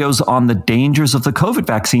 And videos on the dangers of the COVID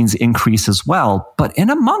vaccines increase as well. But in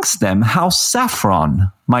amongst them, how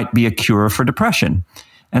saffron might be a cure for depression,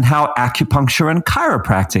 and how acupuncture and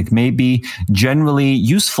chiropractic may be generally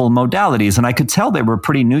useful modalities. And I could tell they were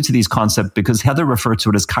pretty new to these concepts because Heather referred to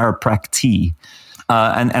it as chiropractic.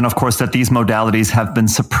 And of course, that these modalities have been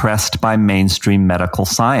suppressed by mainstream medical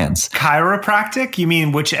science. Chiropractic? You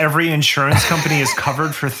mean which every insurance company has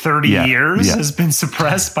covered for 30 years has been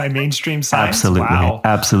suppressed by mainstream science? Absolutely. Wow.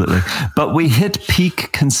 Absolutely. But we hit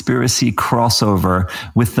peak conspiracy crossover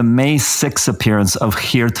with the May 6th appearance of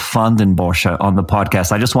Geert Vandenbosche on the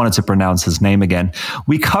podcast. I just wanted to pronounce his name again.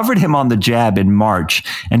 We covered him on The Jab in March,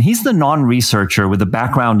 and he's the non-researcher with a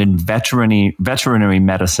background in veterinary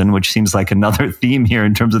medicine, which seems like another theme here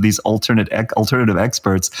in terms of these alternative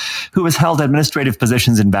experts, who has held administrative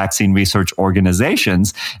positions in vaccine research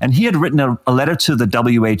organizations. And he had written a letter to the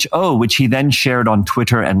WHO, which he then shared on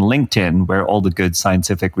Twitter and LinkedIn, where all the good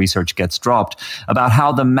scientific research gets dropped, about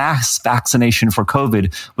how the mass vaccination for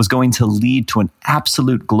COVID was going to lead to an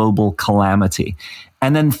absolute global calamity.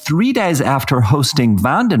 And then 3 days after hosting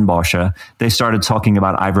Vandenbosche, they started talking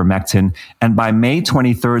about ivermectin. And by May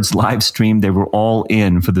 23rd's live stream, they were all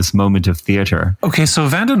in for this moment of theater. Okay, so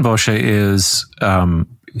Vandenbosche is,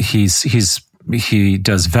 he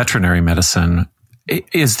does veterinary medicine.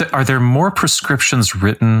 Are there more prescriptions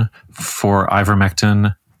written for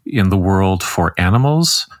ivermectin in the world for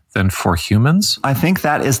animals than for humans? I think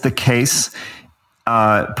that is the case.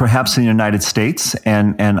 Perhaps in the United States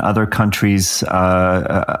and other countries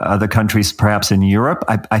perhaps in Europe.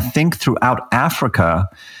 I think throughout Africa,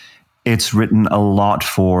 it's written a lot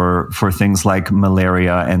for things like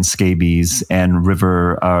malaria and scabies and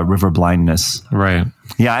river blindness. Right.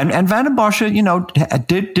 Yeah, and Vandenbosche,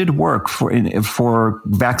 did work for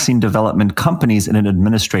vaccine development companies in an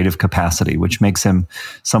administrative capacity, which makes him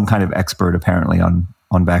some kind of expert apparently on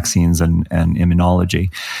vaccines and immunology.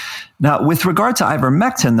 Now, with regard to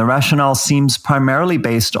ivermectin, the rationale seems primarily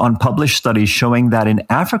based on published studies showing that in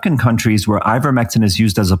African countries where ivermectin is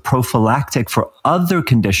used as a prophylactic for other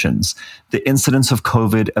conditions, the incidence of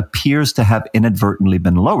COVID appears to have inadvertently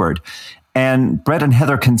been lowered. And Brett and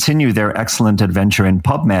Heather continue their excellent adventure in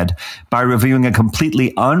PubMed by reviewing a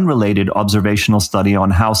completely unrelated observational study on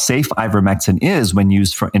how safe ivermectin is when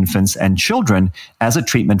used for infants and children as a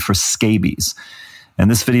treatment for scabies. And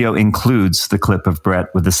this video includes the clip of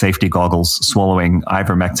Brett with the safety goggles swallowing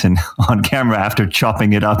ivermectin on camera after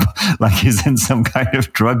chopping it up like he's in some kind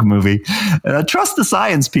of drug movie. Trust the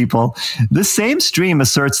science, people. This same stream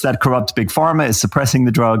asserts that corrupt Big Pharma is suppressing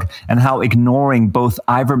the drug and how ignoring both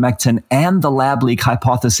ivermectin and the lab leak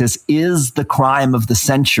hypothesis is the crime of the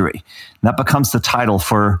century. That becomes the title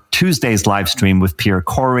for Tuesday's live stream with Pierre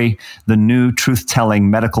Corey, the new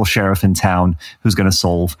truth-telling medical sheriff in town who's going to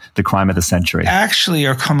solve the crime of the century. Actually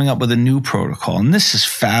are coming up with a new protocol, and this is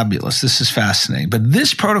fabulous. This is fascinating. But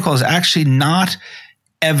this protocol is actually not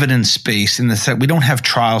evidence-based in the sense we don't have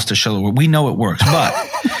trials to show it. We know it works, but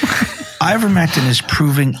ivermectin is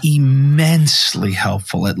proving immensely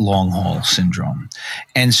helpful at long haul syndrome.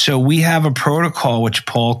 And so we have a protocol which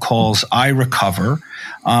Paul calls iRecover.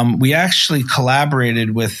 We actually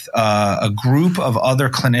collaborated with a group of other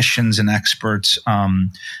clinicians and experts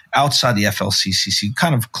outside the FLCCC,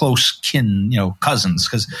 kind of close kin, cousins,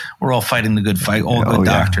 because we're all fighting the good fight, all good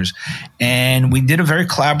doctors. And we did a very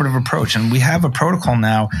collaborative approach. And we have a protocol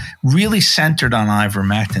now really centered on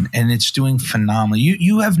ivermectin, and it's doing phenomenal.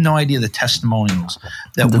 You have no idea the testimonials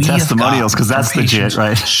that we have testimonials, because that's legit,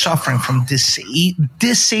 right? Suffering from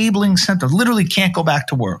disabling symptoms, literally can't go back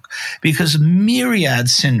to work because myriad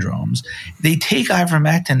syndromes. They take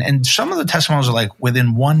ivermectin, and some of the testimonials are like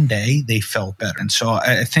within one day they felt better. And so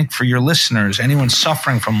I think for your listeners, anyone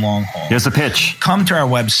suffering from long haul, here's a pitch. Come to our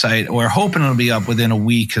website. We're hoping it'll be up within a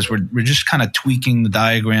week because we're just kind of tweaking the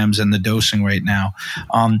diagrams and the dosing right now.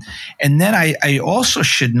 And then I also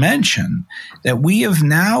should mention that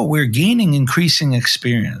we're gaining increasing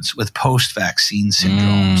experience with post-vaccine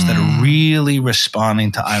syndromes that are really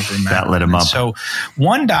responding to ivermectin. That lit him up. So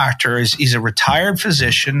one doctor he's a retired physician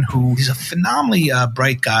he's a phenomenally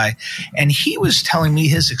bright guy, and he was telling me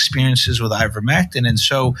his experiences with ivermectin. And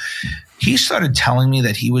so he started telling me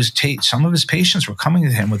that he was some of his patients were coming to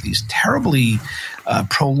him with these terribly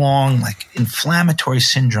prolonged, like inflammatory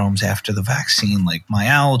syndromes after the vaccine, like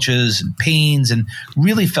myalgias and pains, and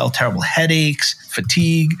really felt terrible headaches,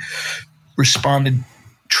 fatigue, responded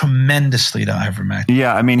tremendously to ivermectin.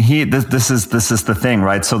 Yeah, I mean, this is the thing,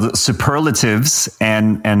 right? So the superlatives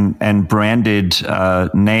and branded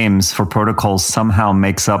names for protocols somehow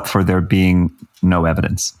makes up for there being no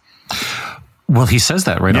evidence. Well, he says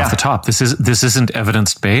that right off the top. This isn't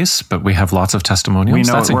evidence-based, but we have lots of testimonials. We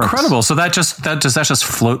know that's incredible. Works. So does that just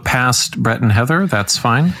float past Brett and Heather? That's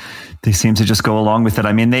fine. They seem to just go along with it.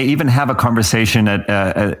 I mean, they even have a conversation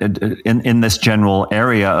in this general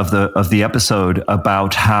area of the episode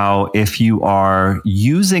about how if you are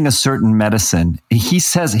using a certain medicine, he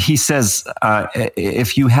says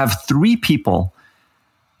if you have 3 people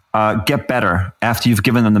get better after you've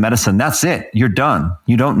given them the medicine, that's it. You're done.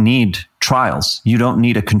 You don't need trials. You don't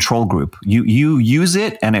need a control group. You use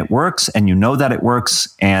it and it works, and you know that it works,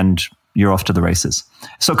 and you're off to the races.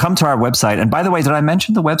 So come to our website. And by the way, did I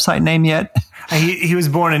mention the website name yet? He was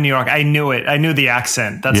born in New York. I knew it. I knew the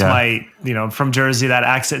accent. That's my, from Jersey, that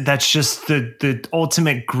accent. That's just the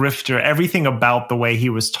ultimate grifter. Everything about the way he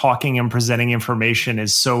was talking and presenting information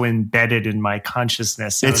is so embedded in my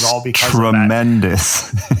consciousness. It was all because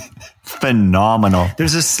tremendous. of that. Phenomenal.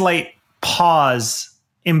 There's a slight pause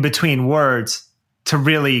in between words to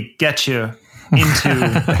really get you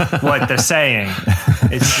into what they're saying.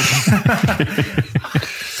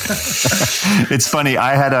 It's funny.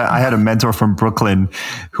 I had a mentor from Brooklyn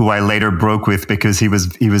who I later broke with because he was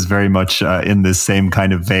very much in this same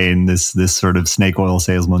kind of vein, this sort of snake oil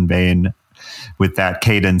salesman vein, with that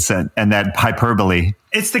cadence and that hyperbole.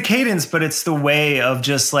 It's the cadence, but it's the way of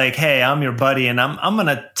just like, hey, I'm your buddy, and I'm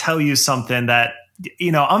gonna tell you something that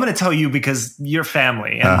I'm going to tell you because you're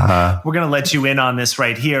family, and we're going to let you in on this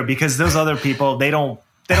right here because those other people, they don't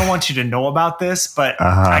want you to know about this, but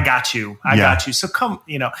I got you. I got you. So come,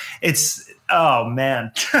 it's, oh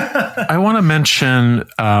man. I want to mention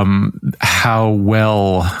how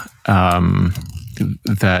well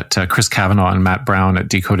that Chris Kavanaugh and Matt Brown at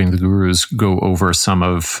Decoding the Gurus go over some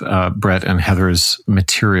of Brett and Heather's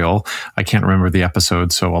material. I can't remember the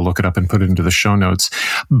episode, so I'll look it up and put it into the show notes.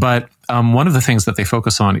 But one of the things that they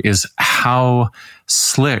focus on is how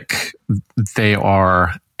slick they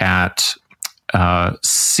are at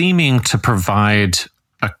seeming to provide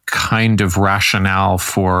a kind of rationale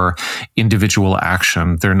for individual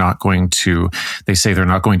action. They say they're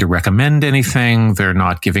not going to recommend anything. They're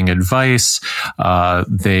not giving advice.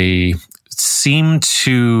 They seem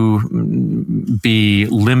to be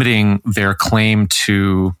limiting their claim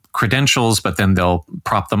to credentials, but then they'll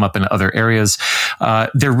prop them up in other areas.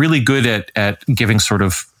 They're really good at giving sort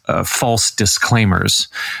of false disclaimers,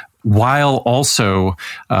 while also,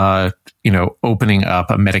 opening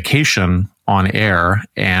up a medication on air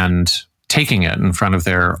and taking it in front of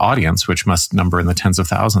their audience, which must number in the tens of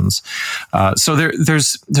thousands. So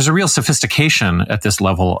there's a real sophistication at this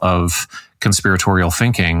level of conspiratorial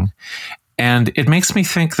thinking. And it makes me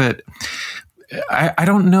think that I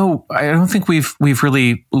don't know. I don't think we've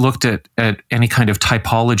really looked at any kind of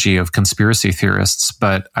typology of conspiracy theorists,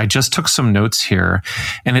 but I just took some notes here,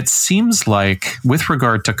 and it seems like with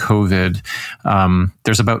regard to COVID,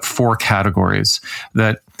 there's about 4 categories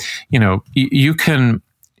that, you can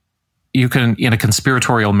in a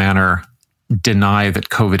conspiratorial manner deny that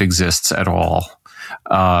COVID exists at all.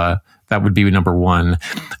 That would be number 1.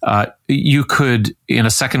 You could, in a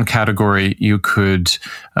second category, you could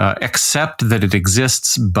accept that it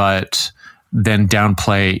exists, but then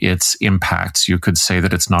downplay its impacts. You could say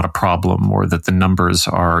that it's not a problem, or that the numbers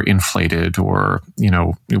are inflated, or,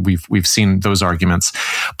 we've seen those arguments.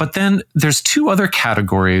 But then there's 2 other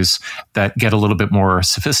categories that get a little bit more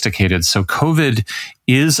sophisticated. So COVID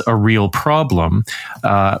is a real problem,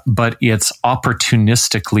 but it's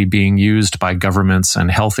opportunistically being used by governments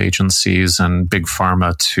and health agencies and big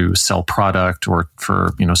pharma to sell product or for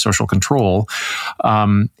social control.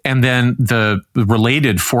 And then the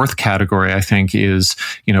related 4th category, I think, is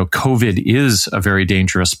COVID is a very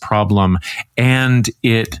dangerous problem, and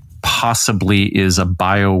it possibly is a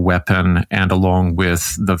bioweapon, and along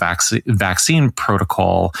with the vaccine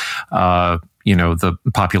protocol, the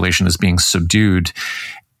population is being subdued.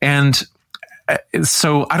 And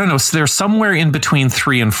so I don't know. So they're somewhere in between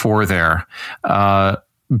 3 and 4 there,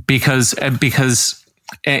 because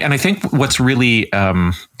I think what's really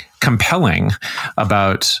compelling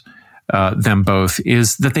about them both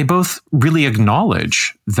is that they both really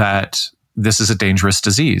acknowledge that this is a dangerous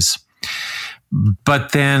disease.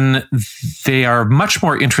 But then they are much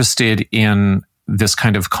more interested in this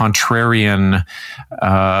kind of contrarian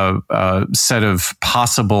set of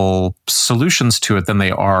possible solutions to it than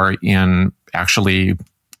they are in actually,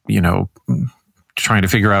 trying to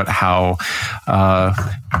figure out how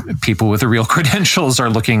people with the real credentials are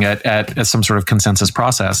looking at some sort of consensus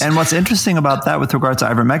process. And what's interesting about that with regards to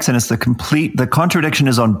ivermectin is the contradiction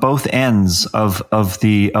is on both ends of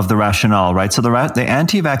the rationale, right? So the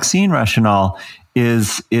anti-vaccine rationale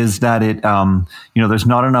is that it, there's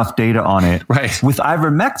not enough data on it. Right. With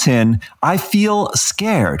ivermectin, I feel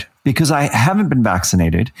scared because I haven't been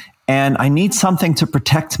vaccinated, and I need something to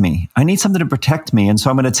protect me. And so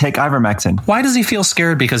I'm going to take ivermectin. Why does he feel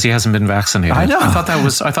scared because he hasn't been vaccinated? I know. I thought that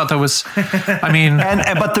was, I mean.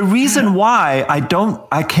 But the reason why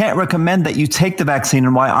I can't recommend that you take the vaccine,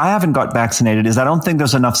 and why I haven't got vaccinated, is I don't think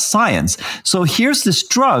there's enough science. So here's this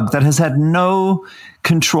drug that has had no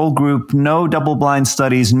control group, no double-blind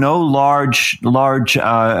studies, no large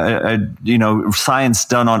science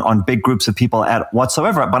done on big groups of people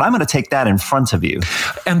whatsoever. But I'm going to take that in front of you.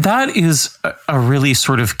 And that is a really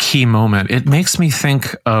sort of key moment. It makes me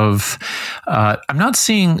think of, I'm not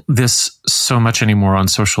seeing this so much anymore on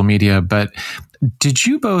social media, but did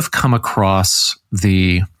you both come across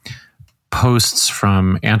the posts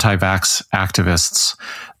from anti-vax activists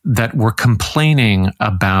that were complaining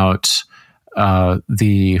about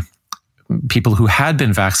the people who had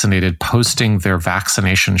been vaccinated posting their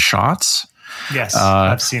vaccination shots? Yes,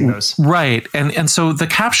 I've seen those. Right. And so the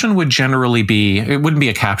caption would generally be, it wouldn't be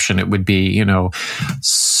a caption. It would be,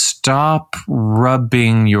 stop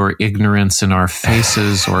rubbing your ignorance in our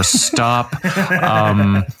faces, or stop, what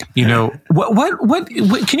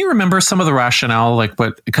can you remember some of the rationale?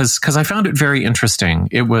 Because I found it very interesting.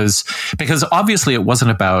 It was because obviously it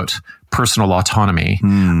wasn't about personal autonomy.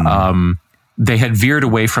 They had veered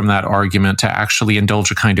away from that argument to actually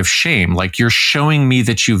indulge a kind of shame. Like, you're showing me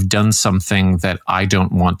that you've done something that I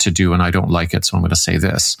don't want to do, and I don't like it, so I'm going to say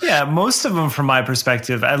this. Yeah, most of them, from my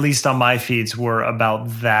perspective, at least on my feeds, were about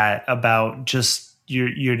that, about just,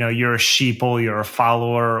 you're a sheeple, you're a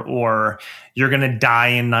follower, or you're going to die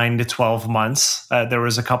in 9 to 12 months. There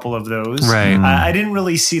was a couple of those. Right. I didn't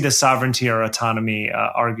really see the sovereignty or autonomy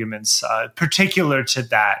arguments particular to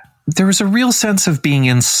that. There was a real sense of being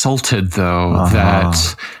insulted, though,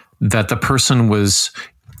 that the person was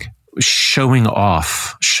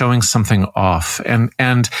showing something off.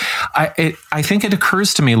 And I think it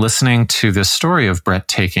occurs to me listening to this story of Brett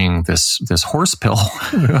taking this horse pill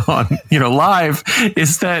on, live,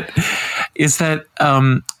 is that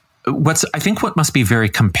what must be very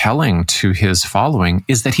compelling to his following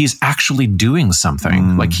is that he's actually doing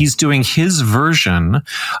something. Like he's doing his version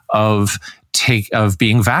of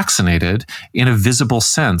being vaccinated in a visible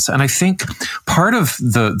sense. And I think part of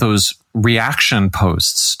those reaction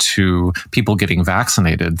posts to people getting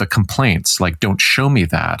vaccinated, the complaints like, don't show me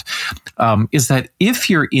that, is that if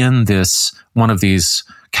you're in one of these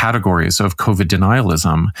categories of COVID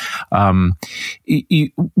denialism,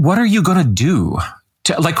 what are you going to do?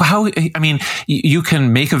 You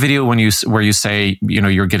can make a video where you say,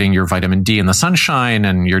 you're getting your vitamin D in the sunshine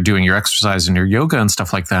and you're doing your exercise and your yoga and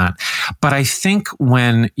stuff like that. But I think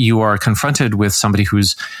when you are confronted with somebody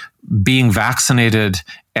who's being vaccinated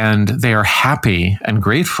and they are happy and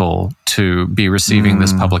grateful to be receiving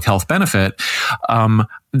this public health benefit,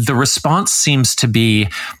 the response seems to be,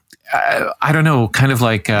 I don't know, kind of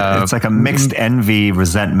like it's like a mixed envy,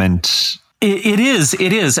 resentment. It is,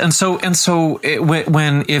 and so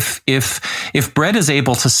if Brett is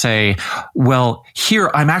able to say, well, here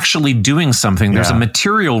I'm actually doing something, there's a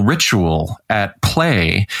material ritual at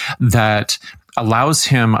play that allows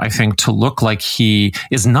him, I think, to look like he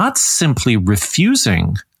is not simply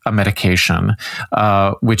refusing a medication,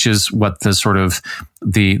 which is what the sort of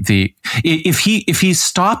if he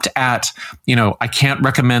stopped at, I can't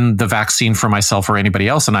recommend the vaccine for myself or anybody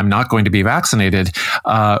else, and I'm not going to be vaccinated,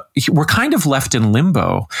 we're kind of left in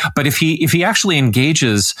limbo. But if he actually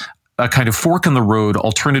engages a kind of fork in the road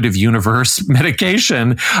alternative universe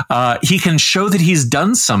medication, he can show that he's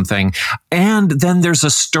done something. And then there's a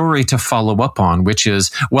story to follow up on, which is,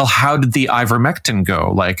 well, how did the ivermectin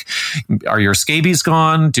go? Like, are your scabies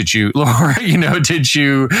gone? Did you, Laura, did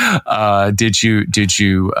you stop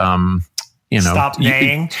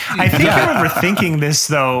naying? I think I remember thinking this,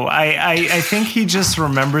 though. I think he just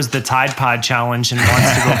remembers the Tide Pod challenge and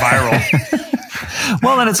wants to go viral.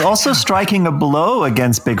 Well, and it's also striking a blow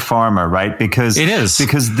against Big Pharma, right? Because it is,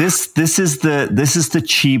 because this is the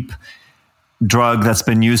cheap drug that's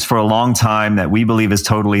been used for a long time that we believe is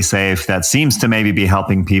totally safe, that seems to maybe be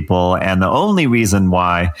helping people. And the only reason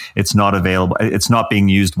why it's not available, it's not being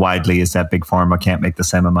used widely, is that Big Pharma can't make the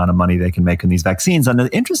same amount of money they can make in these vaccines. And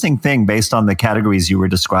the interesting thing, based on the categories you were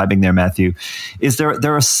describing there, Matthew, is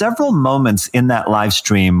there are several moments in that live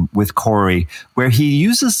stream with Corey where he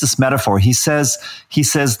uses this metaphor. He says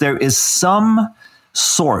there is some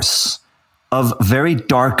source of very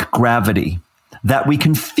dark gravity that we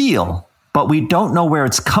can feel, but we don't know where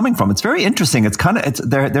it's coming from. It's very interesting.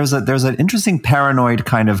 There's an interesting paranoid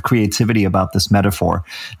kind of creativity about this metaphor,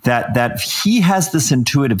 that he has this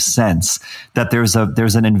intuitive sense that there's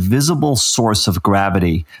an invisible source of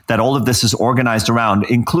gravity that all of this is organized around,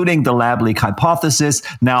 including the lab leak hypothesis,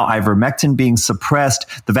 now ivermectin being suppressed,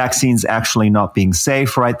 the vaccines actually not being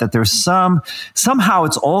safe, right? That there's somehow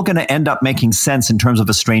it's all going to end up making sense in terms of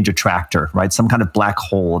a strange attractor, right? Some kind of black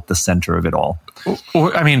hole at the center of it all.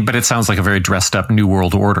 But it sounds like a very dressed up New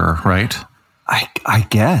World Order, right? I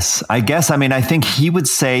guess. I mean, I think he would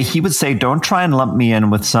say, don't try and lump me in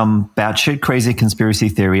with some batshit crazy conspiracy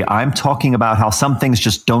theory. I'm talking about how some things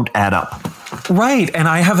just don't add up. Right. And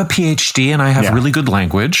I have a PhD and I have really good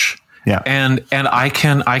language. Yeah. And I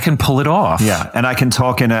can pull it off. Yeah. And I can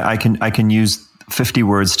talk I can use 50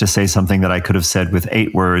 words to say something that I could have said with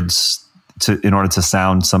 8 words in order to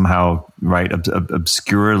sound somehow right,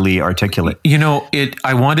 obscurely articulate.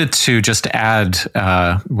 I wanted to just add,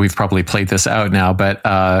 we've probably played this out now, but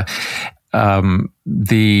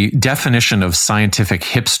the definition of scientific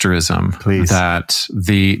hipsterism that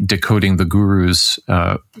the Decoding the Gurus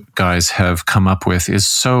guys have come up with is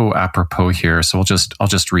so apropos here. So I'll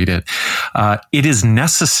just read it. It is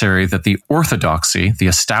necessary that the orthodoxy, the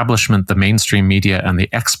establishment, the mainstream media, and the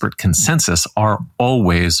expert consensus are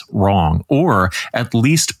always wrong, or at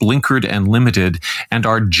least blinkered and limited, and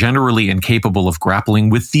are generally incapable of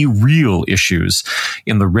grappling with the real issues.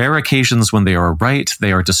 In the rare occasions when they are right,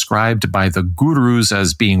 they are described by the gurus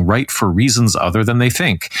as being right for reasons other than they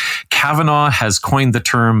think. Kavanaugh has coined the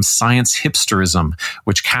term science hipsterism,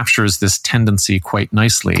 which captures this tendency quite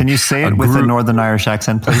nicely. Can you say it with a Northern Irish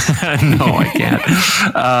accent, please? No, I can't.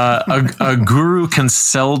 A guru can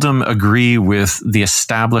seldom agree with the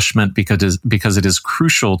establishment because it is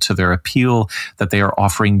crucial to their appeal that they are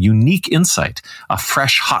offering unique insight, a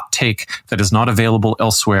fresh hot take that is not available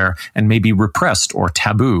elsewhere and may be repressed or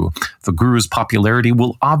taboo. The guru's popularity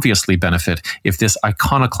will obviously benefit if this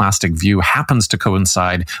iconoclastic view happens to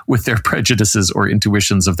coincide with their their prejudices or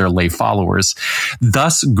intuitions of their lay followers.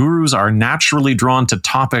 Thus, gurus are naturally drawn to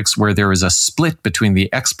topics where there is a split between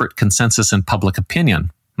the expert consensus and public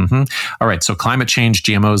opinion. All right, so climate change,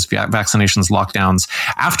 GMOs, vaccinations, lockdowns.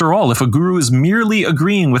 After all, if a guru is merely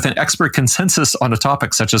agreeing with an expert consensus on a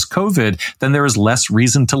topic such as COVID, then there is less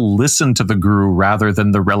reason to listen to the guru rather than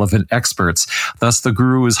the relevant experts. Thus, the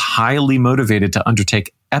guru is highly motivated to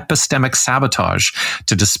undertake epistemic sabotage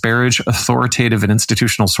to disparage authoritative and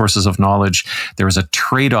institutional sources of knowledge. There is a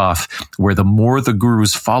trade-off where the more the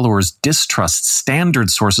guru's followers distrust standard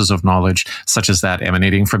sources of knowledge, such as that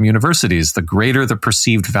emanating from universities, the greater the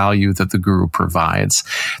perceived value that the guru provides.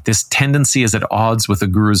 This tendency is at odds with the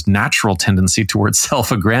guru's natural tendency towards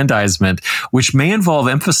self-aggrandizement, which may involve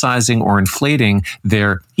emphasizing or inflating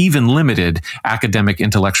their even limited academic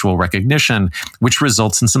intellectual recognition, which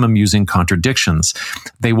results in some amusing contradictions.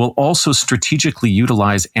 They will also strategically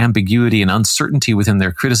utilize ambiguity and uncertainty within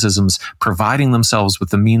their criticisms, providing themselves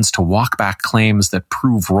with the means to walk back claims that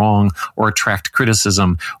prove wrong or attract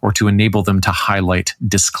criticism, or to enable them to highlight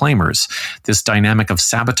disclaimers. This dynamic of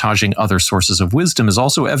sabotaging other sources of wisdom is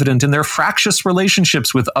also evident in their fractious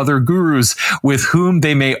relationships with other gurus, with whom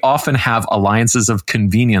they may often have alliances of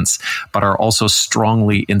convenience, but are also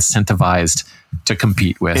strongly incentivized to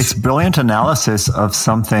compete with. It's brilliant analysis of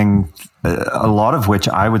something, a lot of which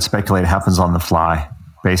I would speculate happens on the fly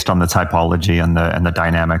based on the typology and the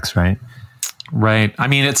dynamics, right? Right. I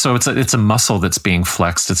mean, it's a muscle that's being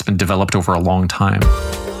flexed. It's been developed over a long time.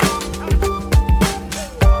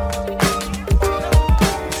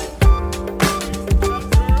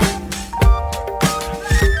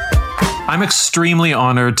 I'm extremely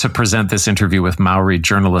honored to present this interview with Maori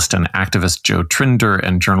journalist and activist Joe Trinder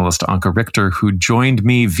and journalist Anke Richter, who joined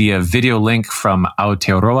me via video link from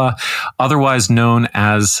Aotearoa, otherwise known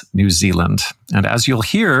as New Zealand. And as you'll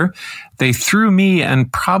hear, they threw me,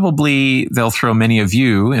 and probably they'll throw many of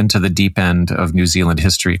you, into the deep end of New Zealand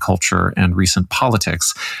history, culture, and recent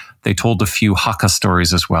politics. They told a few haka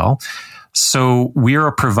stories as well. So we are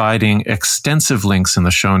providing extensive links in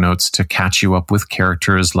the show notes to catch you up with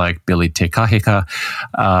characters like Billy Te Kahika,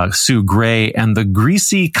 Sue Gray, and the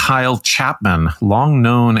greasy Kyle Chapman, long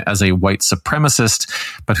known as a white supremacist,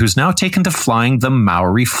 but who's now taken to flying the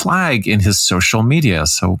Maori flag in his social media.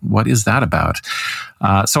 So what is that about?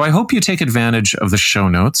 So I hope you take advantage of the show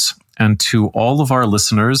notes. And to all of our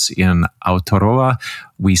listeners in Aotearoa,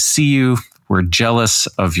 we see you. We're jealous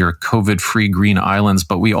of your COVID-free green islands,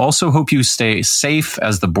 but we also hope you stay safe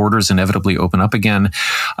as the borders inevitably open up again,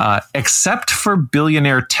 except for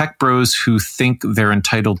billionaire tech bros who think they're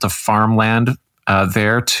entitled to farmland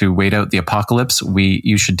there to wait out the apocalypse.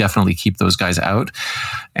 You should definitely keep those guys out.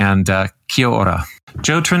 And kia ora.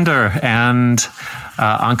 Joe Trinder and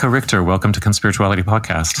Anke Richter, welcome to Conspirituality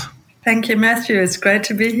Podcast. Thank you, Matthew. It's great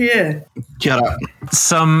to be here. Kia ora.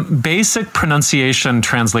 Some basic pronunciation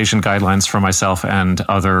translation guidelines for myself and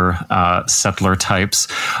other settler types.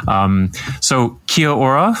 So, kia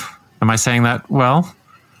ora, am I saying that well?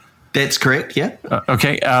 That's correct, yeah.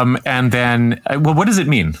 Okay, and then, well, what does it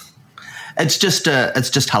mean? It's just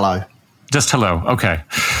hello. Just hello, okay.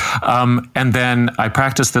 And then I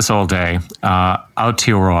practiced this all day.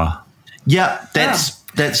 Aotearoa. Yeah,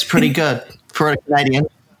 that's pretty good for a Canadian.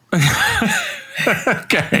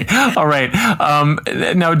 Okay. All right.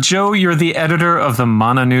 Now, Joe, you're the editor of the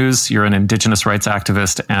Mana News. You're an Indigenous rights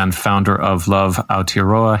activist and founder of Love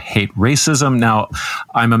Aotearoa, Hate Racism. Now,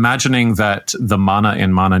 I'm imagining that the Mana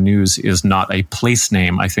in Mana News is not a place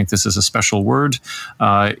name. I think this is a special word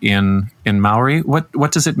in Maori.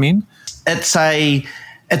 What does it mean? It's a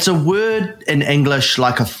word in English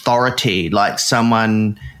like authority, like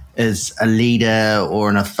someone is a leader or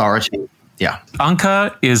an authority. Yeah.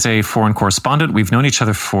 Anke is a foreign correspondent. We've known each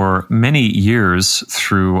other for many years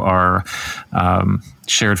through our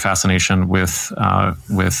shared fascination with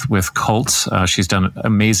cults. She's done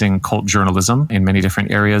amazing cult journalism in many different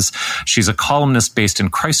areas. She's a columnist based in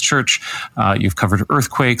Christchurch. You've covered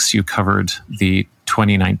earthquakes. You covered the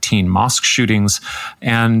 2019 mosque shootings,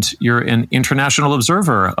 and you're an international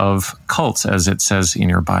observer of cults, as it says in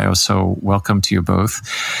your bio. So welcome to you both.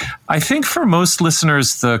 I think for most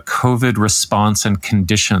listeners, the COVID response and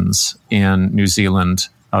conditions in New Zealand,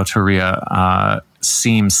 Aotearoa,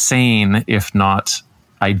 seem sane, if not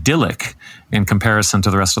idyllic, in comparison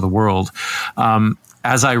to the rest of the world.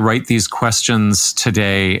 As I write these questions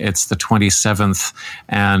today, it's the 27th,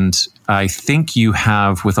 and I think you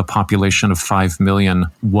have, with a population of 5 million,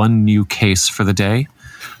 one new case for the day.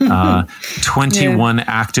 21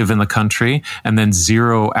 active in the country, and then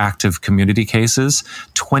 0 active community cases,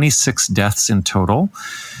 26 deaths in total.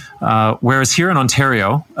 Whereas here in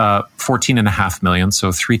Ontario, 14.5 million,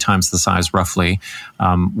 so 3 times the size roughly,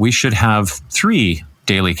 we should have 3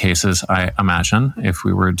 daily cases, I imagine, if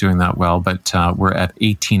we were doing that well. But we're at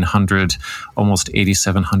 1,800, almost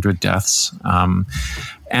 8,700 deaths.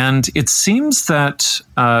 And it seems that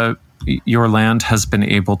your land has been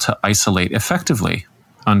able to isolate effectively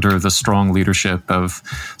under the strong leadership of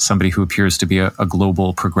somebody who appears to be a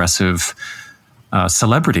global progressive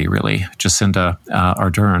celebrity, really, Jacinda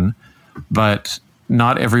Ardern. But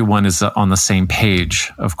not everyone is on the same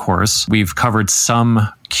page, of course. We've covered some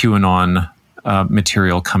QAnon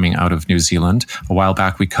material coming out of New Zealand. A while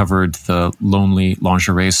back, we covered the Lonely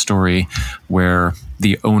Lingerie story, where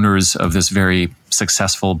the owners of this very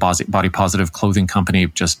successful body positive clothing company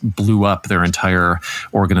just blew up their entire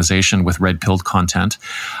organization with red-pilled content.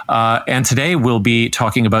 And today we'll be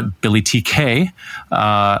talking about Billy TK,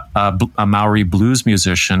 a Maori blues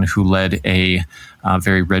musician who led a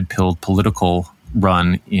very red-pilled political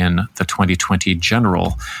run in the 2020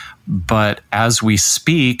 general. But as we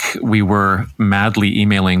speak, we were madly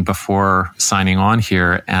emailing before signing on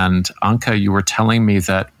here. And Anke, you were telling me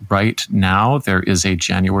that right now there is a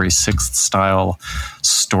January 6th style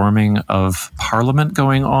storming of Parliament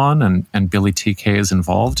going on, and Billy TK is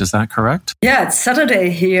involved. Is that correct? Yeah, it's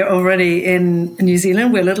Saturday here already in New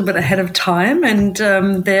Zealand. We're a little bit ahead of time, and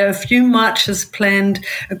there are a few marches planned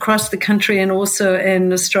across the country and also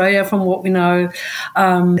in Australia, from what we know.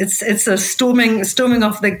 It's a storming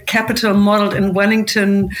of the Capitol modelled in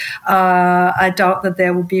Wellington. I doubt that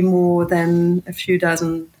there will be more than a few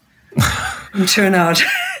dozen in turnout.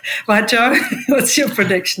 Right, Joe? What's your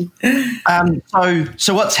prediction?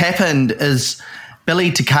 So what's happened is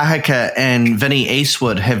Billy Takahika and Vinnie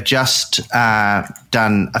Eastwood have just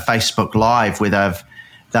done a Facebook Live where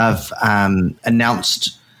they've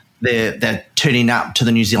announced they're turning up to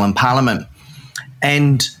the New Zealand Parliament.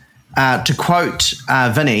 And to quote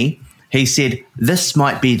Vinnie, he said, "This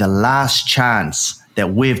might be the last chance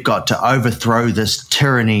that we've got to overthrow this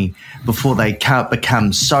tyranny before they can't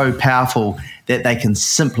become so powerful that they can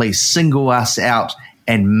simply single us out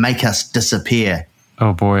and make us disappear."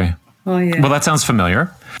 Oh, boy. Oh, yeah. Well, that sounds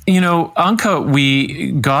familiar. You know, Anke,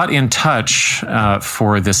 we got in touch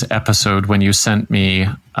for this episode when you sent me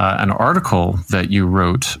an article that you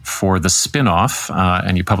wrote for the spin-off,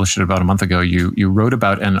 and you published it about a month ago. You wrote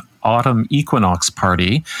about an autumn equinox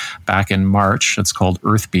party back in March. It's called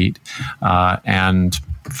Earthbeat, and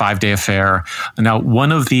 5-day affair. Now,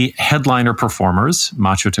 one of the headliner performers,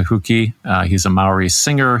 Macho Tahuki, he's a Maori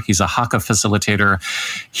singer. He's a haka facilitator.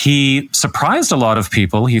 He surprised a lot of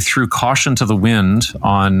people. He threw caution to the wind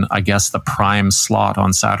on, I guess, the prime slot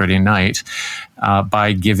on Saturday night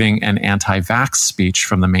by giving an anti-vax speech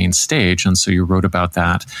from the main stage. And so you wrote about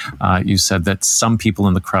that. You said that some people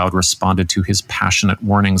in the crowd responded to his passionate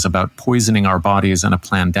warnings about poisoning our bodies in a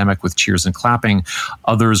pandemic with cheers and clapping.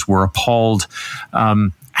 Others were appalled.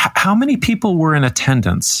 How many people were in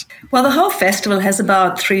attendance? Well, the whole festival has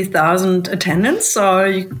about 3,000 attendants,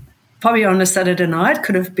 so probably on a Saturday night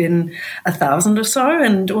could have been 1,000 or so.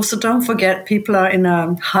 And also don't forget, people are in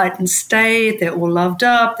a heightened state. They're all loved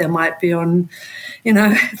up. They might be on,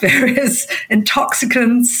 various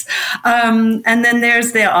intoxicants. And then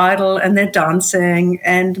there's their idol and they're dancing.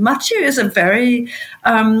 And Machu is a very,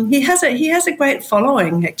 he has a great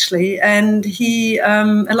following, actually. And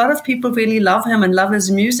a lot of people really love him and love his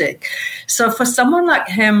music. So for someone like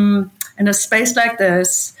him in a space like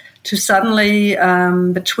this, to suddenly,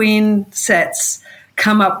 between sets,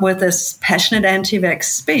 come up with this passionate anti-vax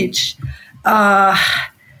speech, I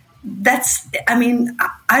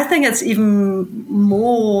think it's even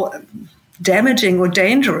more damaging or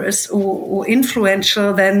dangerous or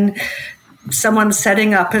influential than someone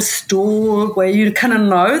setting up a stall where you kind of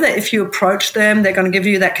know that if you approach them, they're going to give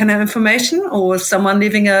you that kind of information, or someone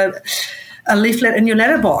leaving a leaflet in your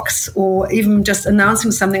letterbox, or even just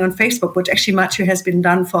announcing something on Facebook, which actually Machu has been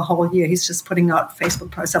done for a whole year. He's just putting out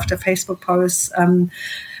Facebook post after Facebook post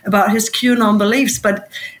about his QAnon beliefs. But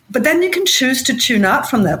then you can choose to tune out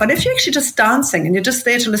from that. But if you're actually just dancing and you're just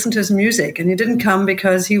there to listen to his music and you didn't come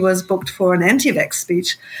because he was booked for an anti-vax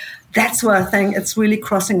speech, that's where I think it's really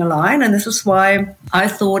crossing a line. And this is why I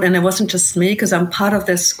thought, and it wasn't just me, because I'm part of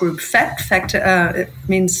this group FACT, it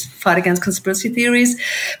means Fight Against Conspiracy Theories,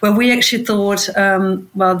 where we actually thought,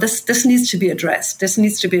 this needs to be addressed. This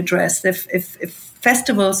needs to be addressed. If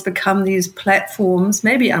festivals become these platforms,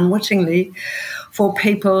 maybe unwittingly, for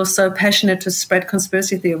people so passionate to spread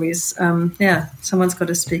conspiracy theories. Someone's got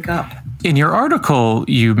to speak up. In your article,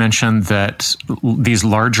 you mentioned that these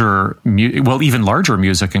even larger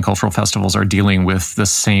music and cultural festivals are dealing with the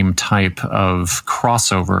same type of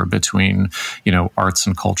crossover between, arts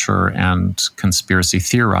and culture and conspiracy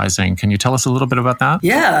theorizing. Can you tell us a little bit about that?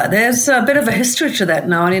 Yeah, there's a bit of a history to that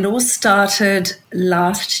now, and it all started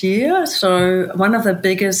last year. So one of the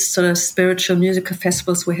biggest sort of spiritual musical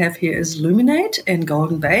festivals we have here is Luminate in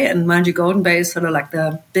Golden Bay. And mind you, Golden Bay is sort of like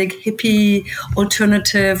the big hippie,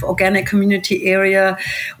 alternative, organic community area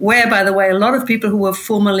where, by the way, a lot of people who were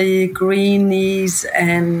formerly greenies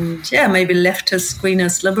and, maybe leftist,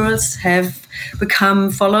 greenist liberals have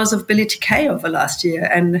become followers of Billy TK over last year,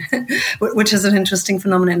 and which is an interesting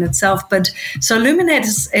phenomenon in itself. But so Luminate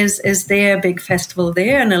is their big festival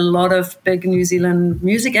there, and a lot of big New Zealand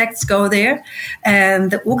music acts go there.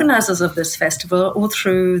 And the organizers of this festival, all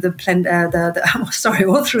through that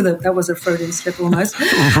was a Freudian slip almost.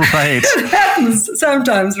 Right. It happens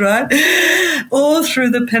sometimes, right? All through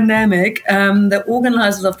the pandemic, the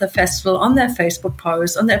organizers of the festival on their Facebook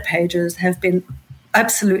posts, on their pages, have been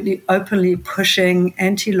absolutely openly pushing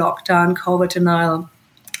anti-lockdown, COVID denial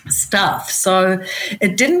stuff. So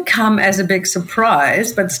it didn't come as a big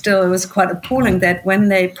surprise, but still it was quite appalling that when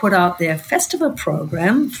they put out their festival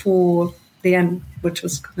program for the end, which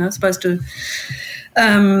was supposed to,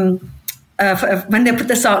 when they put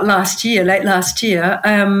this out late last year,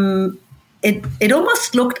 it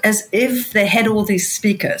almost looked as if they had all these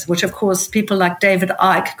speakers, which of course people like David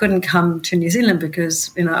Icke couldn't come to New Zealand because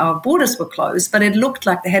our borders were closed. But it looked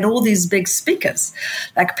like they had all these big speakers,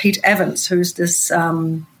 like Pete Evans, who's this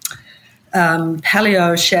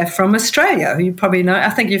paleo chef from Australia, who you probably know. I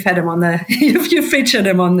think you've had him on the you've featured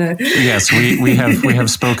him on the. Yes, we have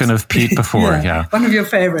spoken of Pete before. Yeah, one of your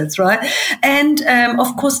favorites, right? And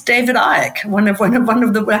of course David Icke, one of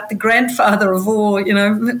the grandfather of all,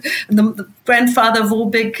 the grandfather of all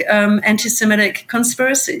big anti-Semitic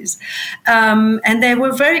conspiracies. And they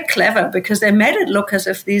were very clever because they made it look as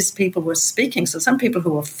if these people were speaking. So some people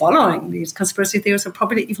who were following these conspiracy theories were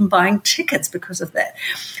probably even buying tickets because of that.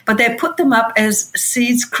 But they put them up as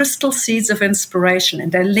seeds, crystal seeds of inspiration,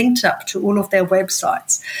 and they linked up to all of their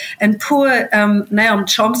websites. And poor Noam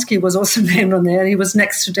Chomsky was also named on there, and he was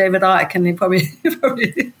next to David Icke, and he probably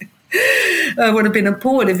would have been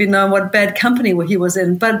appalled if you know what bad company he was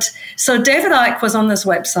in. But so David Icke was on this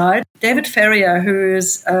website. David Ferrier, who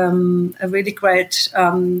is a really great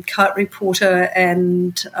cult reporter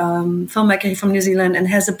and filmmaker from New Zealand and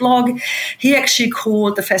has a blog, he actually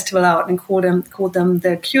called the festival out and called them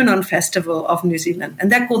the QAnon Festival of New Zealand. And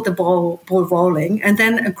that got the ball rolling. And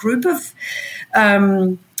then a group of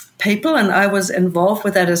people, and I was involved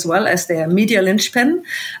with that as well as their media linchpin,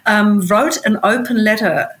 wrote an open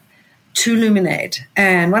letter to Luminate.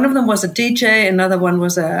 And one of them was a DJ, another one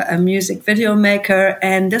was a music video maker.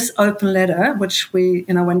 And this open letter, which we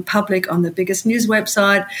went public on the biggest news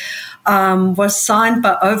website, was signed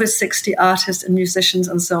by over 60 artists and musicians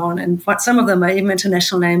and so on. And some of them are even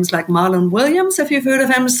international names like Marlon Williams, if you've heard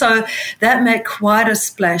of him. So that made quite a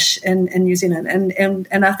splash in New Zealand.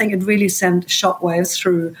 And I think it really sent shockwaves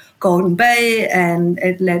through Golden Bay, and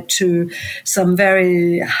it led to some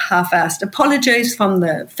very half-assed apologies from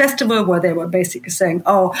the festival where they were basically saying,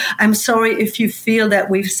 "Oh, I'm sorry if you feel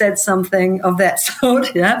that we've said something of that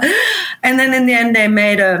sort." Yeah. And then in the end, they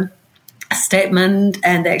made a statement,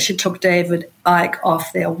 and they actually took David Icke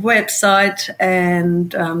off their website,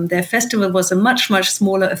 and their festival was a much, much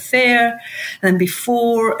smaller affair than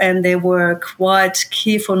before, and they were quite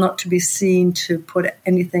careful not to be seen to put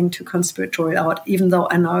anything too conspiratorial out, even though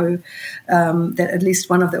I know that at least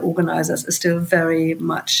one of the organizers is still very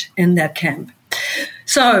much in that camp.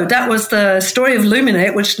 So that was the story of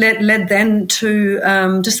Luminate, which led then to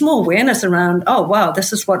just more awareness around, oh, wow,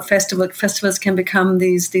 this is what festivals can become,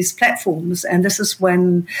 these platforms. And this is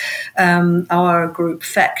when our group,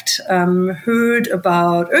 FACT, heard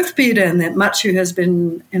about Earthbeater, and that Matthew has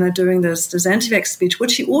been doing this anti-vax speech,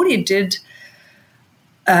 which he already did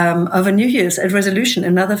over New Year's at Resolution,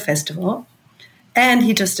 another festival. And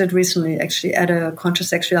he just did recently, actually, at a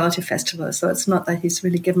contrasexuality festival. So it's not that he's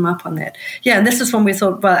really given up on that. Yeah, and this is when we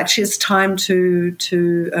thought, well, actually, it's time to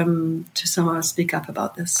somehow speak up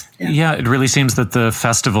about this. Yeah, it really seems that the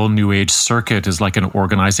festival New Age circuit is like an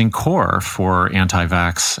organizing core for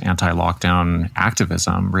anti-vax, anti-lockdown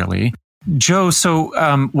activism, really. Joe, so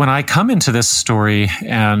when I come into this story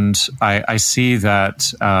and I see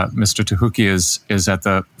that Mr. Tahuki is at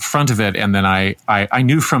the front of it, and then I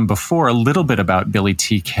knew from before a little bit about Billy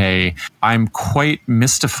TK, I'm quite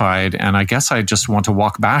mystified, and I guess I just want to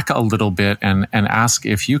walk back a little bit and ask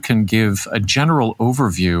if you can give a general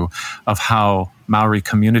overview of how Maori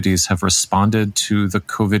communities have responded to the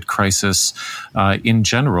COVID crisis in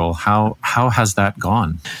general. How has that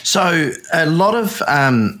gone? So a lot of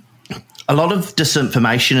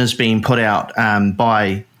disinformation is being put out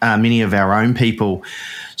by many of our own people.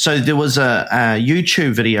 So there was a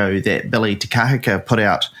YouTube video that Billy Takahika put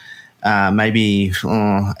out maybe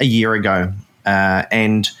a year ago,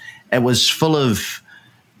 and it was full of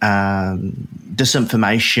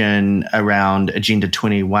disinformation around Agenda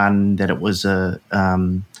 21, that it was a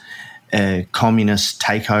communist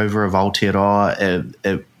takeover of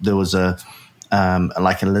Aotearoa. There was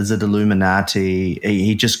like a lizard Illuminati.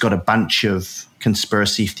 He just got a bunch of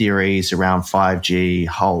conspiracy theories around 5G,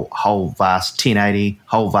 whole vast 1080,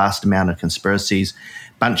 whole vast amount of conspiracies,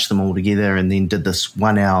 bunched them all together, and then did this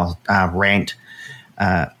 1 hour rant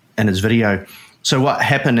in his video. So what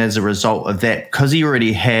happened as a result of that, because he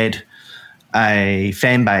already had a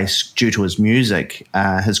fan base due to his music,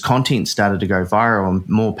 his content started to go viral, and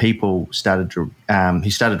more people started to, he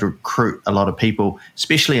started to recruit a lot of people,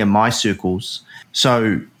 especially in my circles.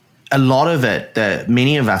 So a lot of it,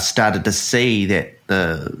 many of us started to see that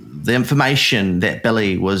the information that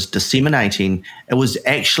Billy was disseminating, it was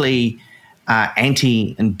actually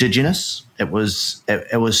anti-Indigenous. It was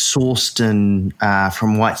sourced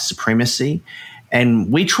from white supremacy.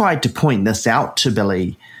 And we tried to point this out to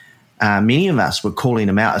Billy. Many of us were calling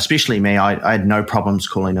him out, especially me. I had no problems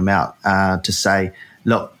calling him out to say,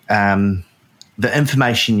 look, the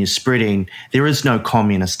information you're spreading, there is no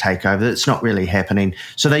communist takeover. It's not really happening.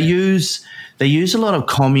 So they use a lot of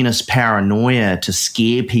communist paranoia to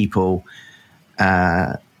scare people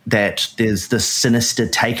that there's this sinister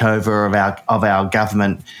takeover of our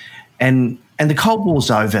government, and the Cold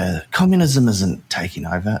War's over. Communism isn't taking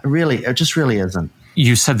over. It just really isn't.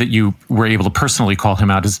 You said that you were able to personally call him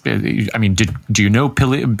out. Do you know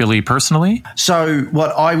Billy personally? So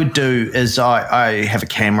what I would do is I have a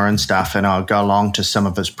camera and stuff, and I'd go along to some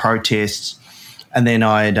of his protests, and then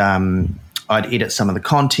I'd edit some of the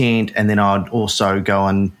content, and then I'd also go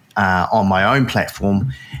on my own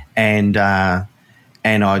platform, and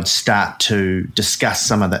I'd start to discuss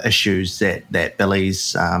some of the issues that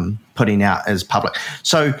Billy's putting out as public.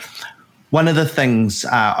 So one of the things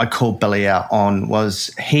I called Billy out on was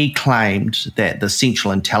he claimed that the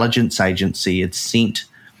Central Intelligence Agency had sent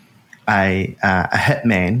a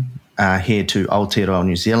hitman here to Aotearoa,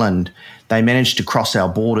 New Zealand. They managed to cross our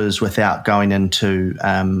borders without going into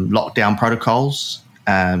lockdown protocols,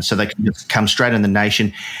 so they could just come straight in the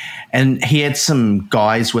nation. And he had some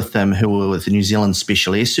guys with them who were with the New Zealand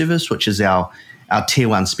Special Air Service, which is our Tier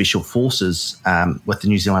 1 Special Forces with the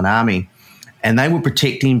New Zealand Army. And they were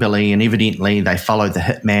protecting Billy, and evidently they followed the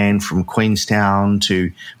hitman from Queenstown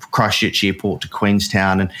to Christchurch Airport to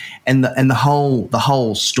Queenstown, and the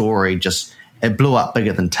whole story just, it blew up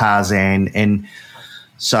bigger than Tarzan. And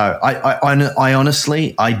so I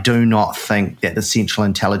honestly do not think that the Central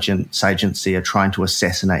Intelligence Agency are trying to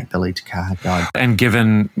assassinate Billy Takahika. And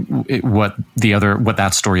given what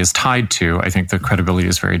that story is tied to, I think the credibility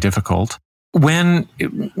is very difficult. When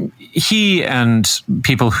he and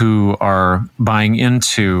people who are buying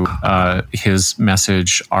into his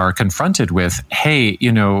message are confronted with, hey,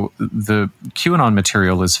 the QAnon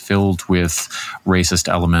material is filled with racist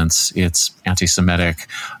elements, it's anti-Semitic,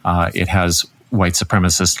 it has white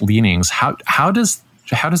supremacist leanings. How does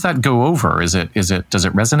that go over? Does it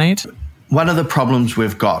resonate? One of the problems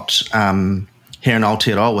we've got here in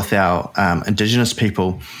Aotearoa with our Indigenous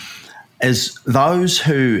people is those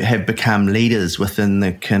who have become leaders within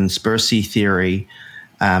the conspiracy theory,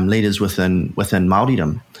 leaders within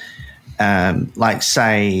Māoridom, like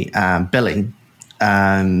say Billy,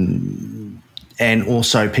 and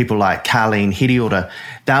also people like Carleen Heriora.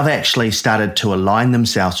 They've actually started to align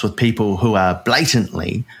themselves with people who are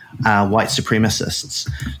blatantly white supremacists.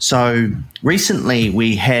 So recently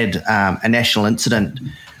we had a national incident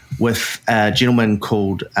with a gentleman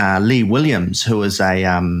called Lee Williams, who is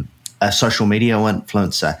a social media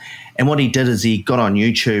influencer. And what he did is he got on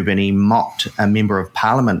YouTube and he mocked a member of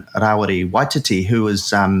Parliament, Rawiri Waititi, who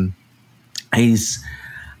is he's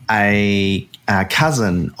a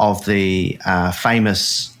cousin of the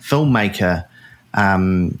famous filmmaker,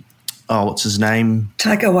 what's his name?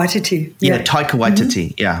 Taika Waititi. Yeah, Taika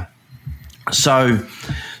Waititi, yeah. So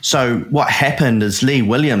what happened is Lee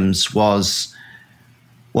Williams was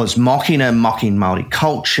was mocking him, mocking Māori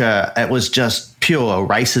culture. It was just pure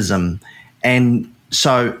racism. And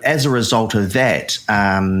so as a result of that,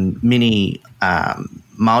 many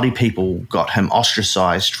Māori people got him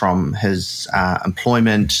ostracized from his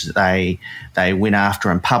employment. They went after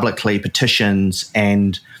him publicly, petitions,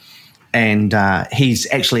 and he's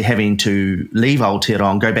actually having to leave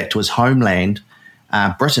Aotearoa and go back to his homeland,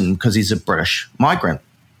 Britain, because he's a British migrant.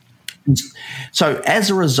 So as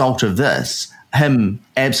a result of this, him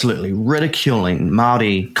absolutely ridiculing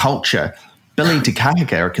Māori culture, Billy Te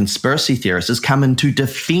Kahaka, a conspiracy theorist, has come in to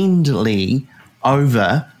defend Lee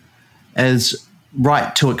over his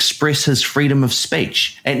right to express his freedom of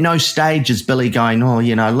speech. At no stage is Billy going, oh,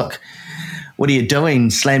 look, what are you doing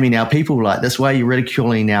slamming our people like this? Why are you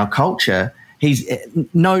ridiculing our culture? He's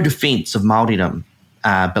no defense of Māoridom,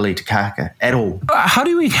 Billy Te Kahaka, at all. How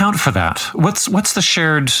do we account for that? What's the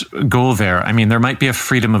shared goal there? I mean, there might be a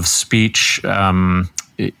freedom of speech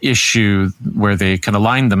issue where they can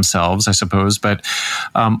align themselves, I suppose, but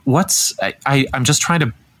I'm just trying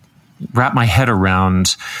to wrap my head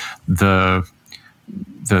around the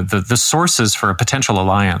sources for a potential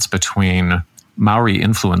alliance between Maori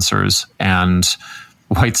influencers and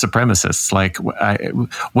white supremacists. Like,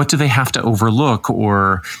 what do they have to overlook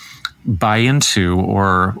or buy into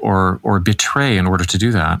or betray in order to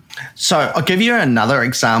do that? So I'll give you another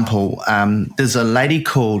example. There's a lady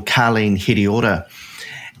called Carleen Hiriora,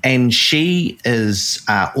 and she is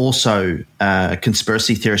also a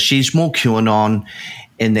conspiracy theorist. She's more QAnon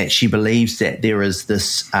in that she believes that there is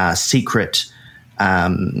this secret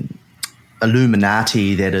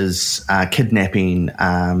Illuminati that is kidnapping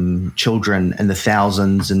children in the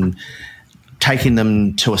thousands and taking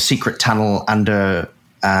them to a secret tunnel under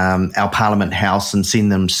our Parliament House and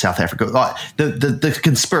send them to South Africa. Like the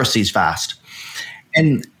conspiracy is vast.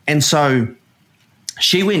 And so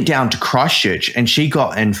she went down to Christchurch and she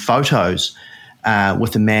got in photos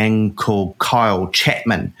with a man called Kyle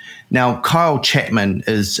Chapman. Now, Kyle Chapman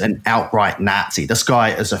is an outright Nazi. This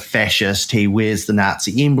guy is a fascist. He wears the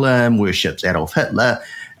Nazi emblem, worships Adolf Hitler,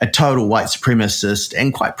 a total white supremacist,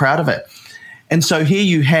 and quite proud of it. And so here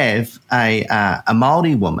you have a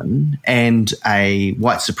Māori woman and a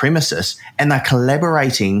white supremacist, and they're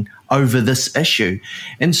collaborating over this issue.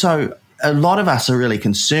 And so a lot of us are really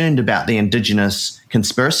concerned about the Indigenous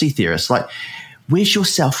conspiracy theorists. Like, where's your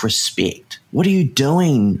self-respect? What are you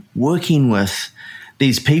doing working with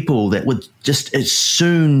these people that would just as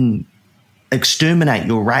soon exterminate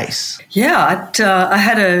your race? Yeah, I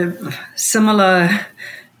had a similar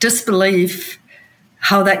disbelief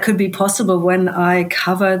how that could be possible when I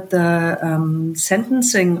covered the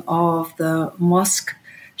sentencing of the mosque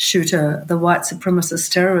shooter, the white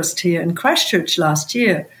supremacist terrorist here in Christchurch last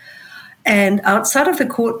year. And outside of the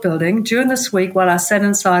court building, during this week, while I sat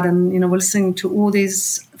inside and, we're listening to all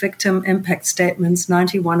these victim impact statements,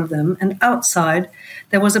 91 of them, and outside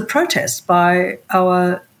there was a protest by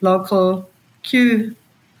our local Q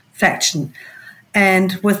faction,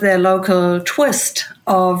 and with their local twist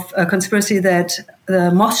of a conspiracy that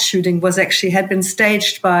the mosque shooting had been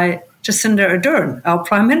staged by Jacinda Ardern, our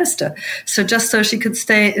Prime Minister, just so she could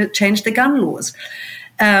change the gun laws.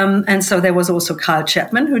 And so there was also Kyle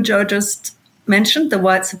Chapman, who Joe just mentioned, the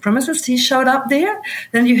white supremacist. He showed up there.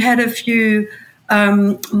 Then you had a few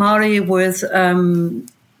Māori with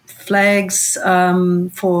flags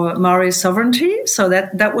for Māori sovereignty. So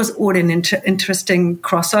that was all an interesting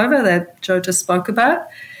crossover that Joe just spoke about.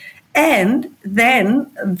 And then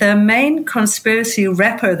the main conspiracy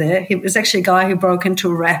rapper there, he was actually a guy who broke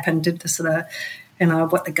into rap and did this sort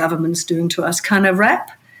of, what the government's doing to us kind of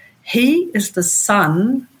rap. He is the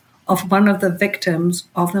son of one of the victims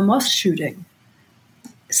of the mosque shooting.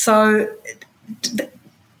 So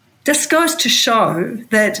this goes to show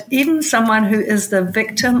that even someone who is the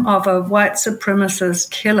victim of a white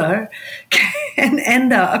supremacist killer can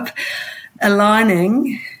end up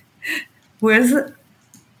aligning with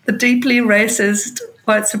the deeply racist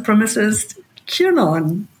white supremacist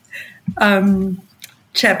QAnon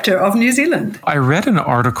chapter of New Zealand. I read an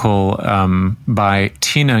article by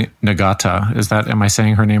Tina Nagata. Am I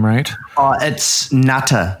saying her name right? It's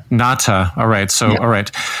Nata. Nata. All right. So, All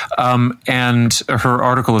right. And her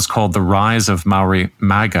article is called The Rise of Maori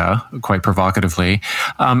MAGA, quite provocatively.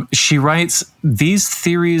 She writes, these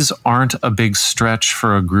theories aren't a big stretch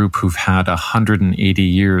for a group who've had 180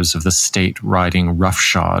 years of the state riding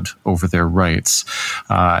roughshod over their rights.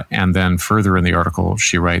 And then further in the article,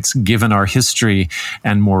 she writes, given our history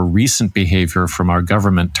and more recent behavior from our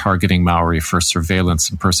government targeting Maori for surveillance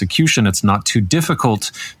and persecution, it's not too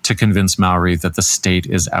difficult to convince Maori that the state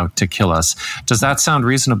is out to kill us. Does that sound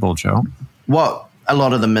reasonable, Joe? Well, a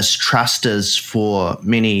lot of the mistrust is for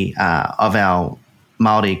many of our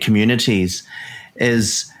Māori communities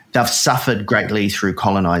is they've suffered greatly through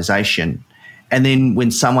colonisation. And then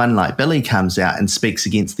when someone like Billy comes out and speaks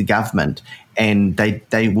against the government, and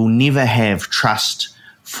they will never have trust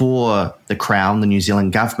for the Crown, the New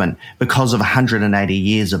Zealand government, because of 180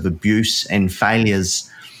 years of abuse and failures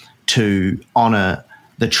to honour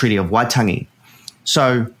the Treaty of Waitangi.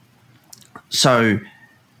 So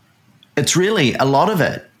it's really, a lot of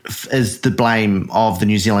it is the blame of the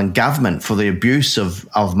New Zealand government for the abuse of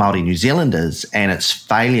Māori New Zealanders and its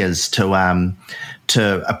failures to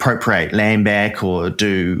appropriate land back or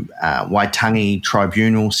do Waitangi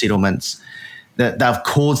tribunal settlements. That they've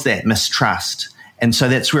caused that mistrust. And so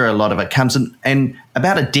that's where a lot of it comes in. And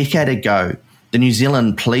about a decade ago, the New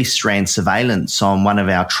Zealand police ran surveillance on one of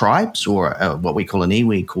our tribes, or what we call an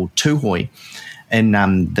iwi called Tuhoi, in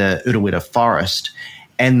the Urewera forest.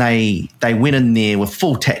 And they went in there with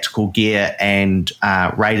full tactical gear and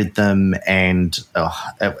raided them, and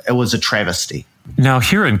it was a travesty. Now,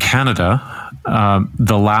 here in Canada,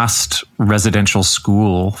 the last residential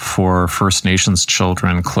school for First Nations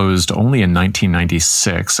children closed only in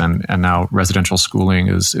 1996, and now residential schooling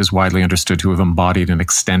is widely understood to have embodied an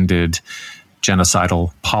extended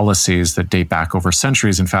genocidal policies that date back over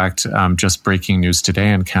centuries. In fact, just breaking news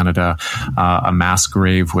today in Canada, a mass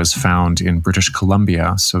grave was found in British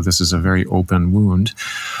Columbia. So this is a very open wound.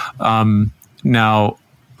 Now,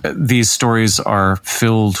 these stories are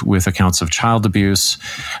filled with accounts of child abuse,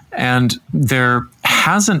 and there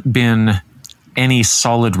hasn't been any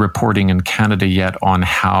solid reporting in Canada yet on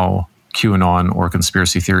how QAnon or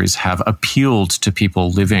conspiracy theories have appealed to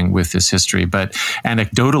people living with this history. But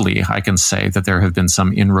anecdotally, I can say that there have been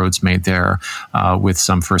some inroads made there with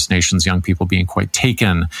some First Nations young people being quite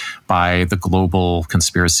taken by the global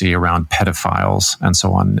conspiracy around pedophiles and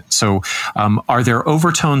so on. So are there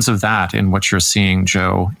overtones of that in what you're seeing,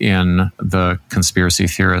 Joe, in the conspiracy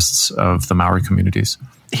theorists of the Māori communities?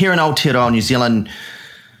 Here in Aotearoa,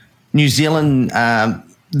 New Zealand,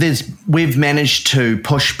 we've managed to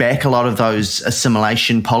push back a lot of those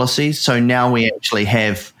assimilation policies. So now we actually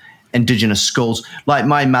have Indigenous schools. Like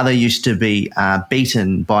my mother used to be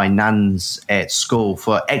beaten by nuns at school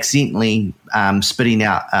for accidentally spitting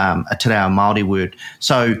out a te reo Māori word.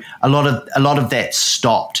 So a lot of that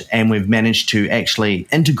stopped, and we've managed to actually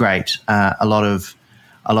integrate a lot of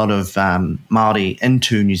Māori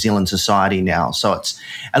into New Zealand society now. So it's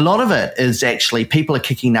a lot of it is actually people are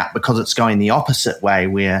kicking up because it's going the opposite way,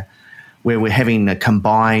 where we're having a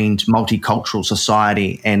combined multicultural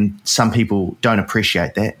society, and some people don't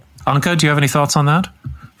appreciate that. Anke, do you have any thoughts on that?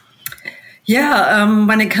 Yeah,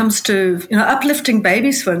 when it comes to uplifting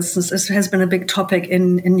babies, for instance, this has been a big topic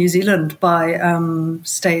in New Zealand by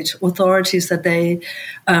state authorities, that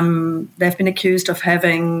they've been accused of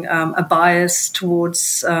having a bias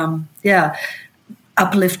towards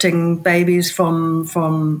uplifting babies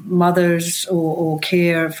from mothers or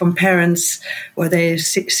care from parents where they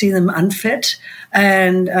see them unfit,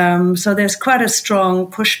 and so there's quite a strong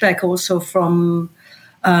pushback also from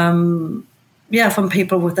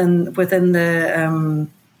people within the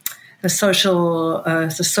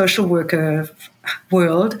social worker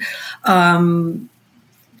world,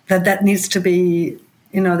 that needs to be,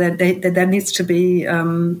 that needs to be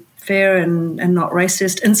fair and not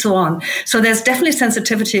racist and so on. So there's definitely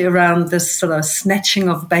sensitivity around this sort of snatching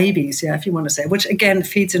of babies, if you want to say, which again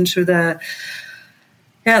feeds into the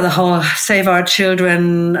whole Save Our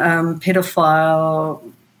Children, pedophile,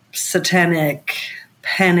 satanic,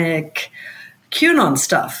 panic, QAnon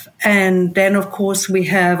stuff. And then, of course, we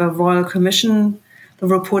have a Royal Commission. The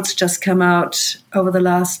reports just come out over the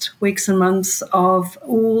last weeks and months of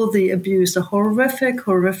all the abuse, the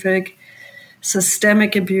horrific,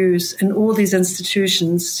 systemic abuse in all these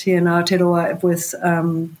institutions here in Aotearoa with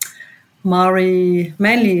Māori,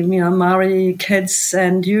 mainly, Māori kids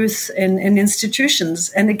and youth in institutions.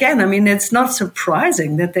 And again, I mean, it's not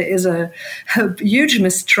surprising that there is a huge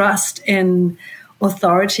mistrust in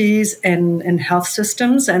authorities and health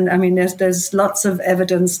systems. And I mean, there's lots of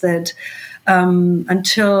evidence that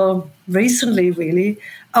until recently, really,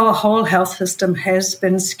 our whole health system has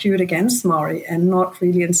been skewed against Māori and not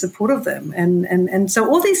really in support of them. And so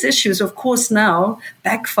all these issues, of course, now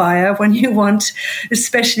backfire when you want,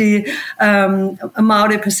 especially a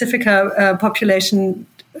Māori Pacifica population,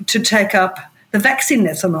 to take up the vaccine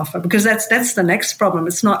that's on offer, because that's the next problem.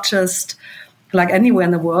 It's not just like anywhere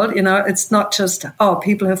in the world, it's not just,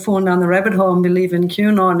 people have fallen down the rabbit hole and believe in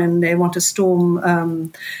QAnon and they want to storm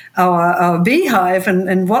our beehive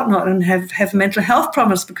and whatnot and have mental health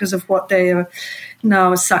problems because of what they are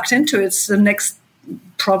now sucked into. It's the next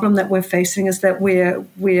problem that we're facing is that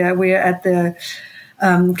we're at the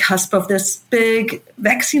cusp of this big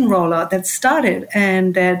vaccine rollout that started,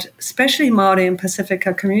 and that especially Māori and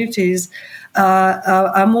Pacifica communities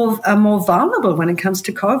are more vulnerable when it comes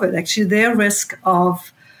to COVID. Actually, their risk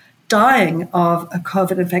of dying of a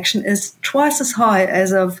COVID infection is twice as high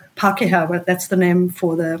as of Pākehā, but that's the name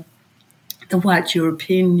for the white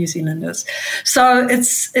European New Zealanders. So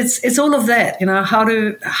it's all of that,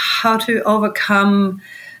 how to overcome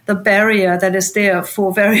the barrier that is there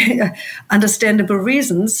for very understandable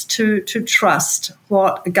reasons to trust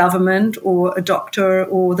what a government or a doctor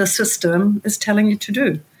or the system is telling you to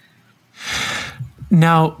do.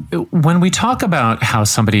 Now, when we talk about how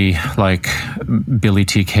somebody like Billy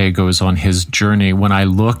TK goes on his journey, when I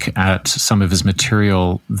look at some of his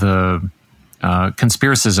material, the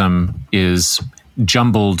conspiracism is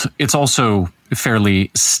jumbled. It's also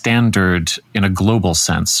fairly standard in a global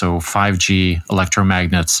sense. So 5G,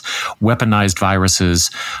 electromagnets, weaponized viruses,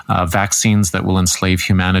 vaccines that will enslave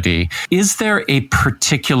humanity. Is there a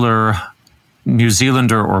particular New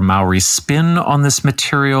Zealander or Maori spin on this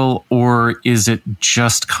material, or is it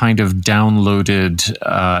just kind of downloaded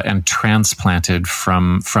and transplanted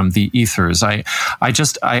from the ethers? I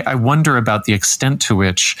wonder about the extent to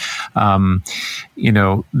which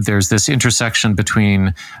there's this intersection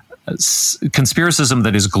between conspiracism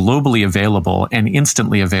that is globally available and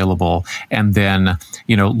instantly available, and then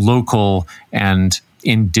local and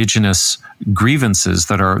indigenous grievances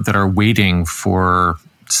that are waiting for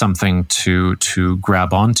something to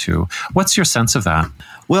grab onto. What's your sense of that?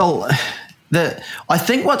 Well, I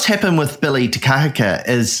think what's happened with Billy Takahika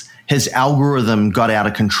is his algorithm got out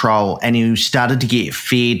of control, and he started to get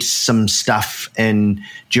fed some stuff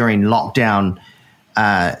during lockdown,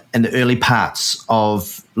 in the early parts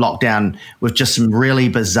of lockdown, with just some really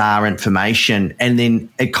bizarre information, and then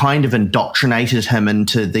it kind of indoctrinated him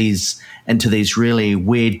into these really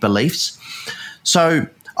weird beliefs. So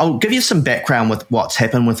I'll give you some background with what's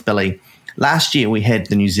happened with Billy. Last year, we had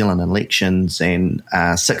the New Zealand elections, and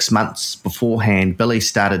 6 months beforehand, Billy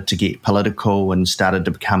started to get political and started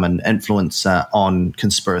to become an influencer on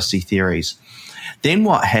conspiracy theories. Then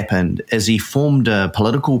what happened is he formed a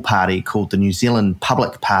political party called the New Zealand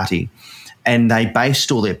Public Party, and they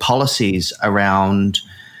based all their policies around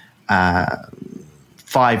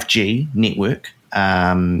 5G network,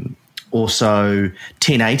 also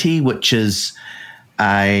 1080, which is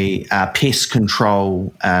a pest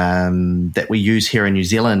control that we use here in New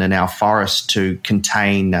Zealand in our forests to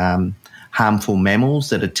contain harmful mammals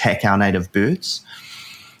that attack our native birds.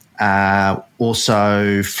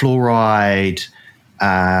 Also fluoride,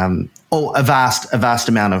 a vast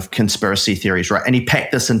amount of conspiracy theories, right? And he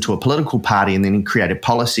packed this into a political party and then he created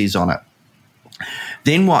policies on it.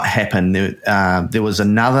 Then what happened, there was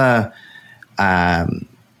another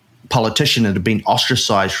politician that had been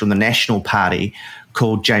ostracized from the National Party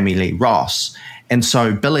called Jamie Lee Ross. And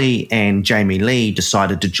so Billy and Jamie Lee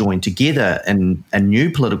decided to join together in a new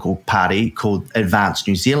political party called Advance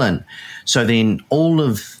New Zealand. So then all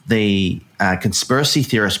of the conspiracy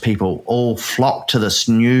theorist people all flocked to this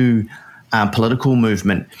new political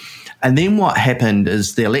movement. And then what happened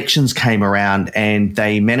is the elections came around, and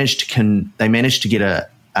they managed to get a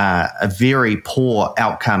very poor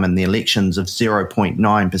outcome in the elections of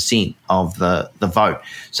 0.9% of the vote.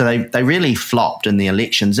 So they really flopped in the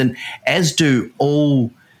elections, and as do all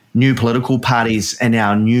new political parties in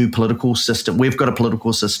our new political system. We've got a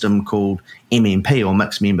political system called MMP, or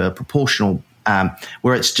mixed member proportional,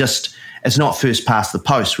 where it's not first past the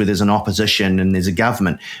post, where there's an opposition and there's a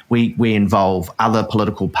government. We involve other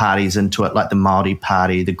political parties into it, like the Māori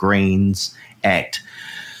Party, the Greens Act.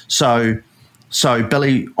 So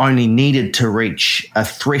Billy only needed to reach a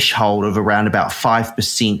threshold of around about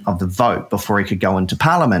 5% of the vote before he could go into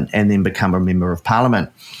Parliament and then become a member of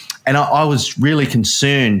Parliament. And I was really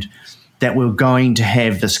concerned that we were going to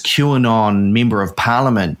have this QAnon member of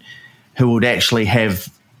Parliament who would actually have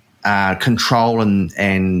control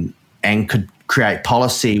and could create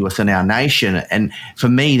policy within our nation. And for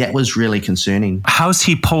me, that was really concerning. How's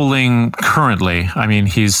he polling currently? I mean,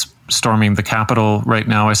 he's storming the Capitol right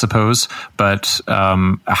now, I suppose, but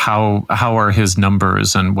how are his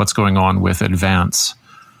numbers, and what's going on with Advance?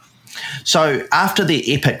 So after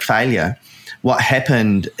the epic failure, what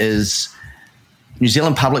happened is New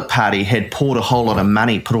Zealand Public Party had poured a whole lot of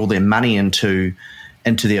money, put all their money into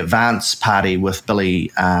the Advance Party with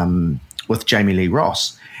Billy, with Jamie Lee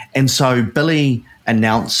Ross. And so Billy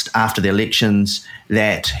announced after the elections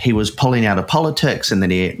that he was pulling out of politics and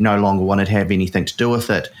that he no longer wanted to have anything to do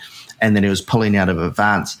with it, and that he was pulling out of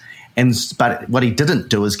Advance. But what he didn't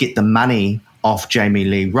do is get the money off Jamie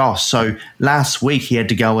Lee Ross. So last week he had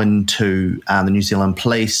to go into the New Zealand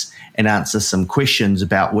Police and answer some questions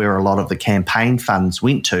about where a lot of the campaign funds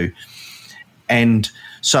went to. And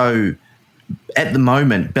so at the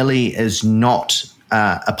moment, Billy is not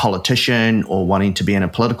a politician or wanting to be in a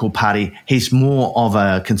political party. He's more of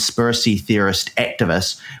a conspiracy theorist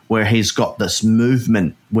activist, where he's got this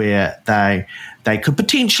movement where they could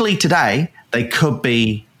potentially today, they could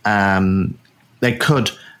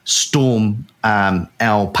storm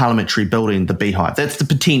our parliamentary building, the Beehive. That's the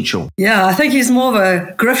potential. Yeah, I think he's more of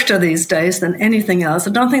a grifter these days than anything else.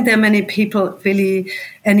 I don't think there are many people really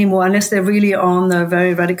anymore, unless they're really on the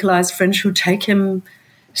very radicalized fringe, who take him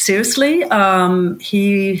seriously.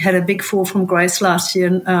 He had a big fall from grace last year,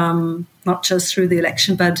 not just through the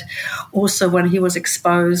election, but also when he was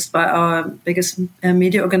exposed by our biggest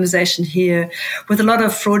media organization here with a lot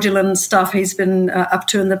of fraudulent stuff he's been up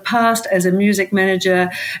to in the past as a music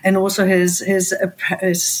manager, and also his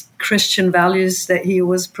Christian values that he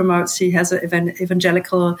always promotes. He has an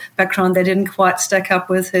evangelical background that didn't quite stack up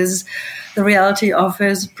with the reality of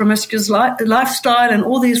his promiscuous lifestyle, and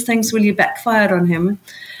all these things really backfired on him.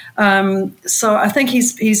 So I think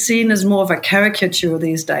he's seen as more of a caricature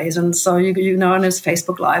these days. And so, you know, on his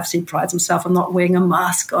Facebook Lives, he prides himself on not wearing a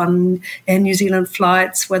mask on Air New Zealand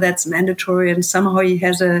flights where that's mandatory. And somehow he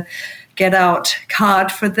has a get out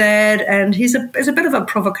card for that. And he's a bit of a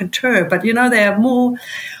provocateur. But, you know, there are more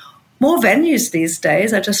venues these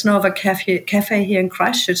days. I just know of a cafe here in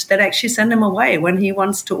Christchurch that actually send him away when he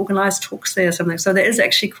wants to organize talks there or something. So there is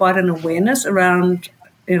actually quite an awareness around,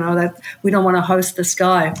 you know, that we don't want to host this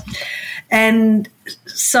guy. And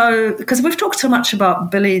so, because we've talked so much about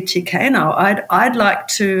Billy TK now, I'd like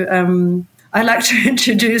to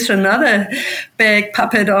introduce another big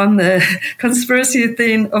puppet on the conspiracy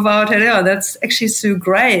theme of Aotearoa. That's actually Sue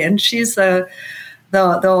Gray, and she's the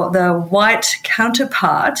white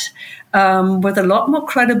counterpart with a lot more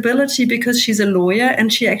credibility because she's a lawyer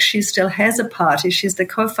and she actually still has a party. She's the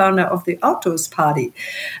co-founder of the Outdoors Party.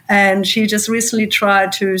 And she just recently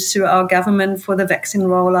tried to sue our government for the vaccine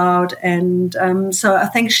rollout. And so I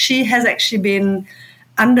think she has actually been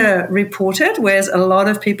underreported, whereas a lot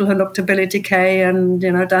of people who looked to Billy TK and,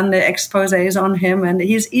 you know, done their exposés on him, and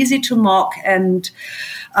he's easy to mock and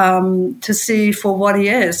to see for what he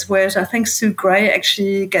is, whereas I think Sue Gray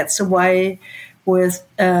actually gets away with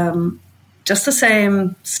just the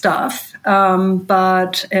same stuff,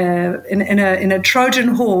 but in a Trojan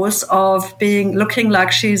horse of looking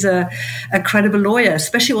like she's a credible lawyer,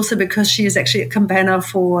 especially also because she is actually a campaigner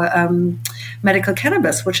for medical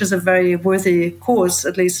cannabis, which is a very worthy cause,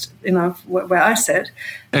 at least, you know, where I sit.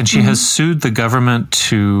 And she has sued the government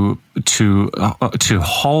to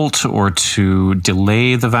halt or to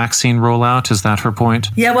delay the vaccine rollout. Is that her point?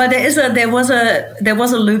 Yeah, well, there was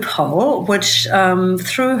a loophole which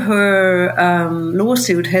through her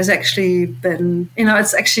lawsuit has actually been, you know,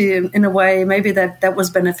 it's actually in a way maybe that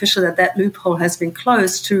was beneficial that loophole has been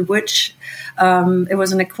closed, to which it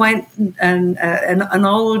was an acquaintance and an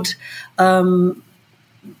old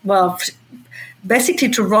basically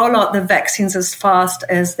to roll out the vaccines as fast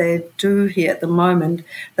as they do here at the moment,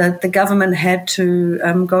 that the government had to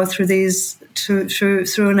go through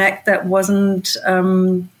through an act that wasn't.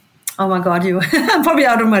 Oh my God, I'm probably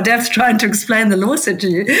out of my depth trying to explain the lawsuit to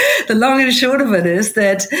you. The long and short of it is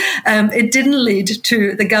that it didn't lead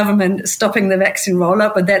to the government stopping the vaccine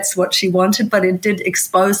rollout, but that's what she wanted. But it did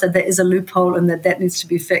expose that there is a loophole and that needs to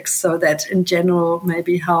be fixed, so that in general,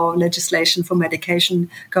 maybe how legislation for medication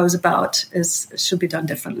goes about should be done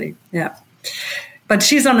differently. Yeah. But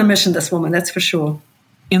she's on a mission, this woman, that's for sure.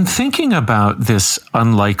 In thinking about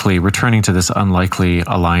returning to this unlikely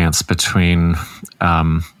alliance between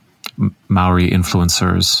Maori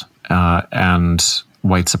influencers and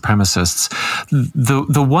white supremacists,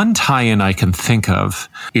 the one tie-in I can think of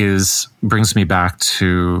brings me back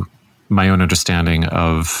to my own understanding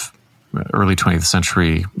of early 20th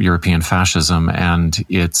century European fascism and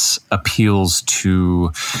its appeals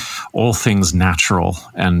to all things natural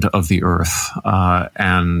and of the earth,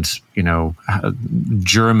 and, you know,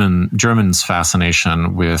 Germans'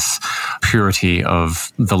 fascination with purity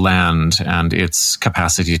of the land and its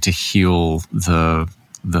capacity to heal the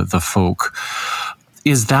folk.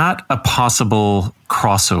 Is that a possible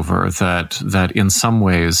crossover that in some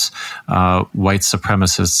ways white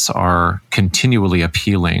supremacists are continually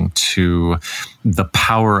appealing to the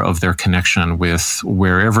power of their connection with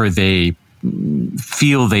wherever they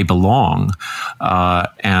feel they belong,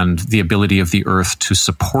 and the ability of the earth to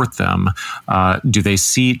support them? Do they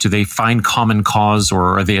find common cause,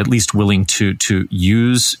 or are they at least willing to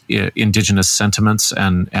use indigenous sentiments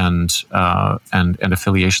and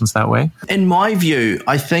affiliations that way? In my view,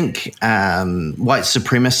 I think white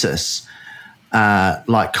supremacists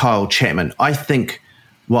like Kyle Chapman, I think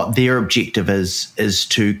what their objective is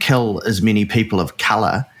to kill as many people of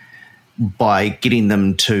colour by getting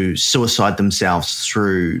them to suicide themselves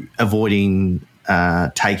through avoiding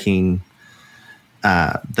taking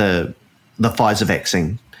the Pfizer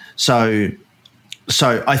vaccine. So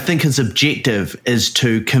I think his objective is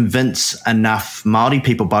to convince enough Māori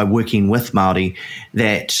people by working with Māori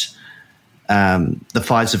that the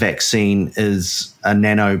Pfizer vaccine is a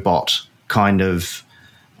nanobot kind of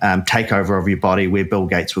takeover of your body where Bill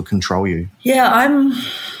Gates will control you. Yeah,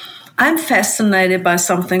 I'm fascinated by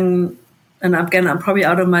something, and again, I'm probably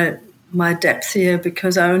out of my depth here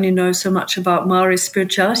because I only know so much about Māori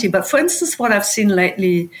spirituality. But for instance, what I've seen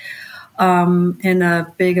lately in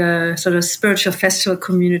a bigger sort of spiritual festival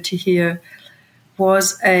community here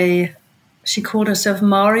was she called herself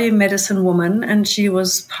Māori medicine woman, and she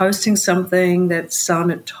was posting something that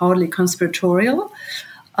sounded totally conspiratorial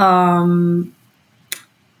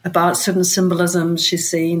about certain symbolisms she's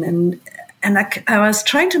seen, and I was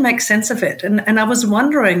trying to make sense of it, and I was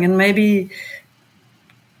wondering, and maybe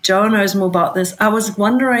Joe knows more about this, I was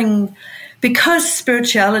wondering, because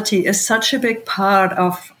spirituality is such a big part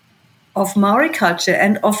of Māori culture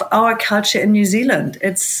and of our culture in New Zealand,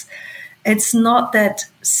 it's not that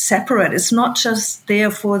separate. It's not just there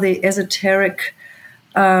for the esoteric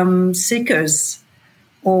seekers,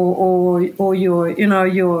 or your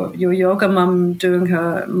yoga mum doing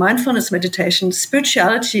her mindfulness meditation.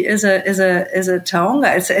 Spirituality is a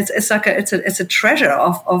taonga. It's a treasure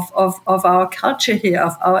of our culture here,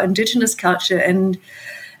 of our indigenous culture, and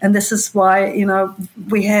this is why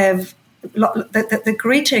we have the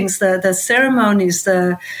greetings, the ceremonies,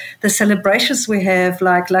 the celebrations we have,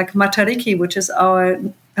 like Matariki, which is our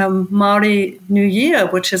Māori New Year,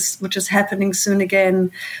 which is happening soon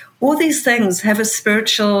again. All these things have a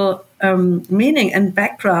spiritual meaning and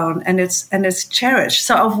background, and it's cherished.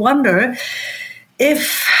 So I wonder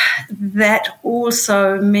if that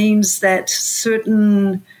also means that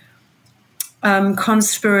certain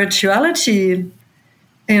conspirituality,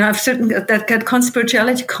 that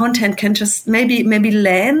conspirituality content can just maybe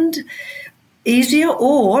land easier,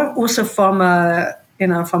 or also from a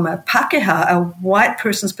Pākehā, a white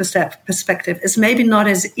person's perspective, is maybe not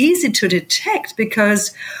as easy to detect,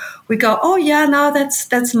 because we go, oh yeah, now that's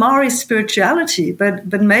Māori spirituality,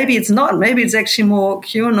 but maybe it's not. Maybe it's actually more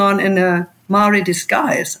QAnon in a Māori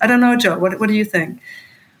disguise. I don't know, Joe. What do you think?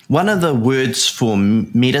 One of the words for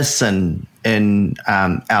medicine in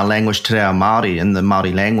our language Te Reo Māori, in the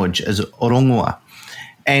Māori language, is orongua.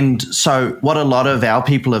 And so what a lot of our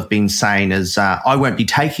people have been saying is, I won't be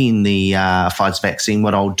taking the Pfizer vaccine.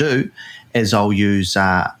 What I'll do is I'll use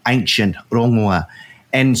ancient orongua.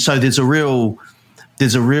 And so there's a real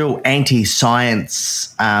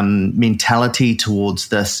anti-science mentality towards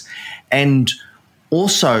this. And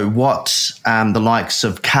also what the likes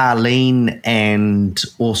of Carleen and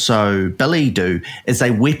also Billy do is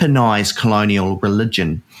they weaponize colonial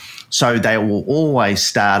religion. So they will always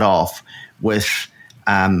start off with,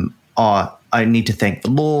 I need to thank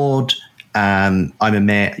the Lord. I'm a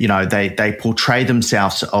man. They portray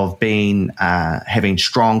themselves of being having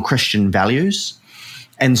strong Christian values,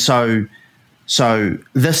 and so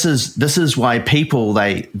this is why people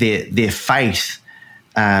their faith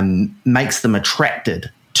makes them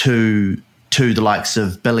attracted to the likes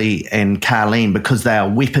of Billy and Carleen, because they are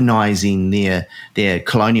weaponizing their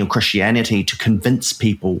colonial Christianity to convince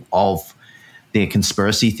people of their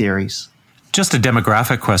conspiracy theories. Just a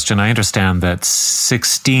demographic question. I understand that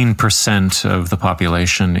 16% of the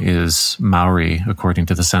population is Maori, according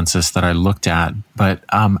to the census that I looked at. But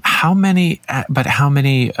how many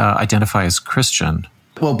identify as Christian?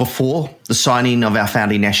 Well, before the signing of our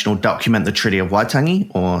founding national document, the Treaty of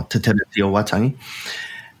Waitangi, or Te Tiriti o Waitangi,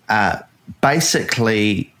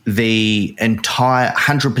 basically the entire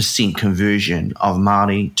 100% conversion of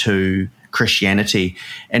Māori to Christianity.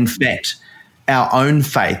 In fact, our own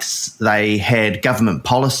faiths, they had government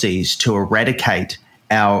policies to eradicate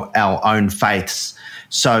our own faiths.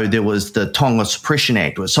 So there was the Tonga Suppression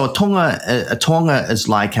Act. So a tonga is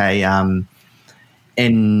like in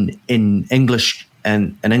English,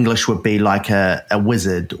 and in English would be like a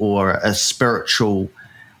wizard or a spiritual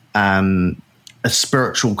kind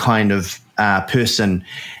of person.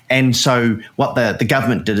 And so what the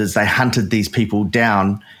government did is they hunted these people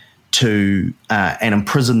down and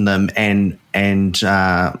imprisoned them and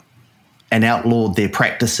outlawed their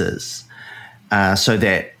practices so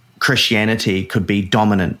that Christianity could be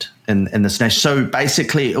dominant in this nation. So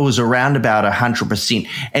basically, it was around about 100%.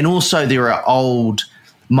 And also, there are old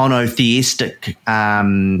monotheistic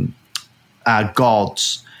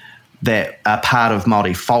gods that are part of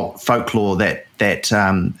Māori folklore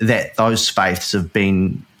that those faiths have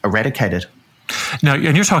been eradicated. Now,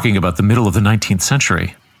 and you're talking about the middle of the 19th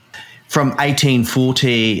century. From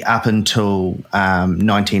 1840 up until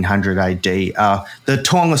 1900 AD. The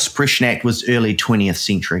Tonga Suppression Act was early 20th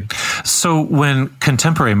century. So when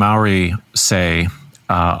contemporary Maori say,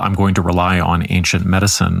 I'm going to rely on ancient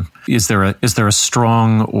medicine, is there a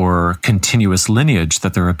strong or continuous lineage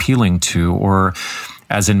that they're appealing to? Or,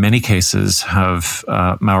 as in many cases, have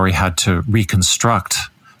Maori had to reconstruct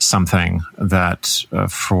something that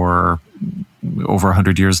for over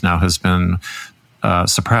 100 years now has been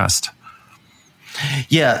suppressed?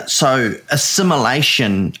 Yeah, so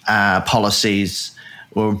assimilation policies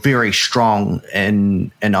were very strong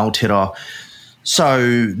in Aotearoa.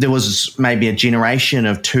 So there was maybe a generation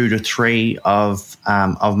of 2 to 3 of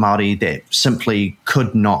Māori that simply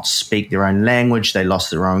could not speak their own language. They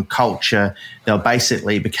lost their own culture. They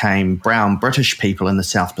basically became brown British people in the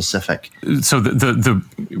South Pacific. So the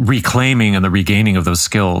reclaiming and the regaining of those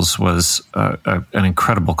skills was an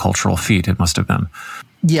incredible cultural feat, it must have been.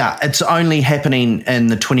 Yeah, it's only happening in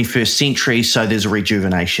the 21st century, so there's a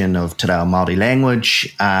rejuvenation of Te Reo Māori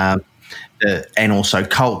language and also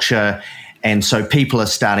culture, and so people are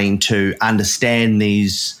starting to understand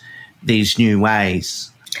these new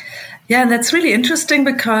ways. Yeah, and that's really interesting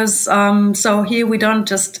because so here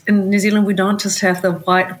in New Zealand, we don't just have the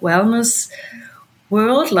white wellness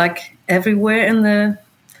world like everywhere in the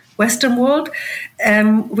Western world.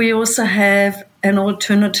 We also have an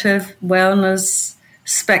alternative wellness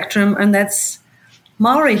spectrum, and that's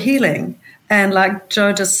Māori healing. And like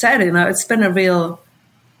Joe just said, it's been a real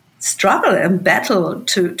struggle and battle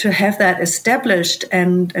to have that established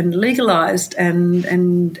and legalized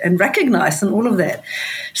and recognized and all of that.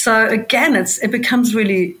 So again, it becomes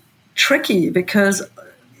really tricky because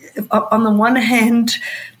on the one hand,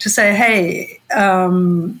 to say, hey,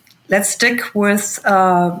 let's stick with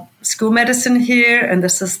school medicine here, and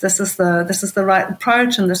this is the right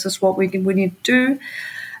approach, and this is what we need to do.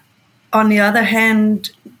 On the other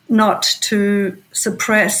hand, not to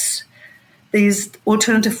suppress these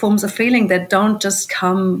alternative forms of feeling that don't just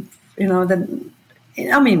come, some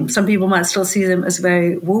people might still see them as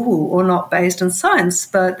very woo-woo or not based in science,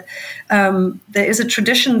 but there is a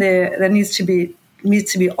tradition there that needs to be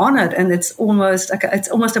honored, and it's almost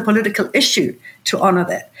a political issue to honor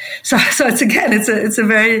that. So it's a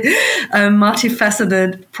very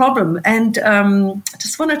multifaceted problem. And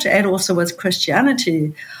just wanted to add also with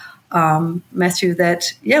Christianity, Matthew,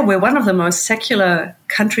 that we're one of the most secular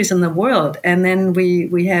countries in the world, and then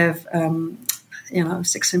we have 16%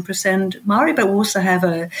 Māori, but we also have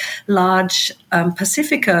a large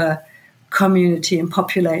Pacifica community and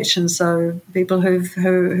population, so people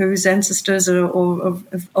whose ancestors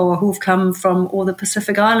or who've come from all the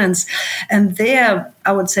Pacific Islands, and they're,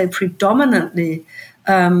 I would say, predominantly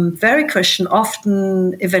very Christian,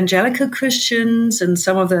 often evangelical Christians, and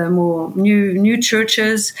some of the more new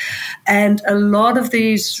churches, and a lot of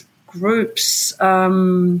these groups.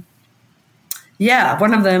 One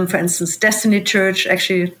of them, for instance, Destiny Church,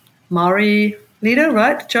 actually Māori leader,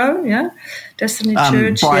 right, Joe? Yeah, Destiny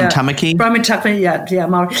Church. Brian Tamaki. Brian Tamaki, yeah,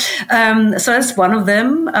 Māori. So that's one of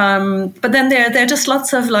them. But then there are just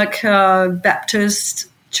lots of Baptist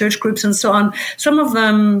church groups and so on. Some of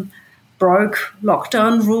them broke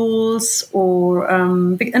lockdown rules,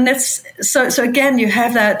 and that's so again you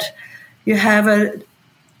have a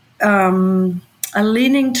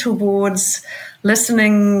leaning towards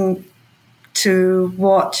listening to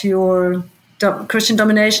what your Christian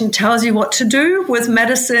domination tells you what to do with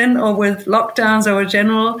medicine or with lockdowns or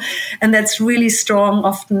general, and that's really strong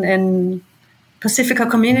often in Pacifica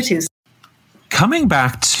communities. Coming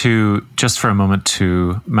back to, just for a moment,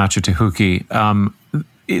 to Machu Te Huki,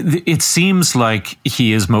 it seems like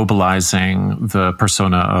he is mobilizing the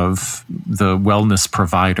persona of the wellness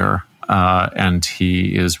provider, and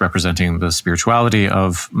he is representing the spirituality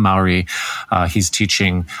of Maori. He's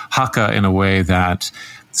teaching haka in a way that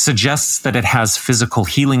suggests that it has physical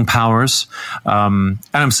healing powers. And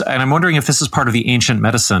I'm wondering if this is part of the ancient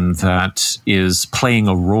medicine that is playing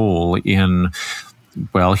a role in,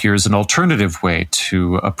 well, here's an alternative way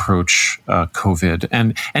to approach COVID.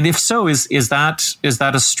 And if so, is that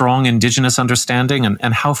a strong indigenous understanding?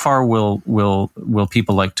 And how far will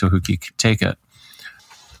people like Te Huki take it?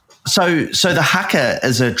 So the haka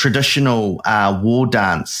is a traditional war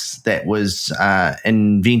dance that was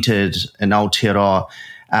invented in Aotearoa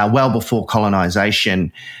well before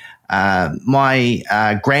colonisation.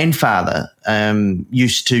 My grandfather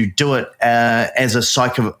used to do it as a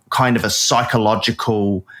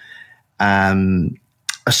psychological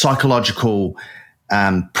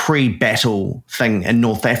pre-battle thing in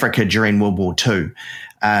North Africa during World War II.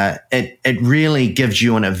 It really gives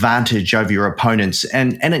you an advantage over your opponents.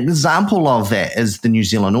 And an example of that is the New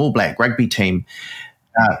Zealand All Black rugby team.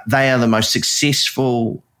 They are the most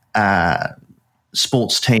successful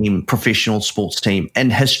professional sports team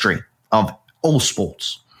in history of all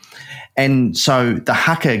sports. And so the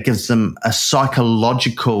haka gives them a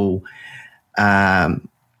psychological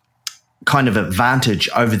kind of advantage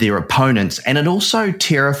over their opponents, and it also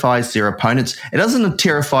terrifies their opponents. It doesn't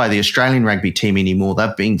terrify the Australian rugby team anymore.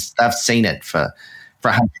 They've seen it for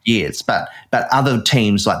 100 years, but other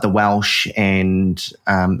teams like the Welsh and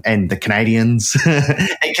the Canadians,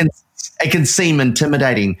 it can seem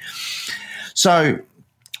intimidating. So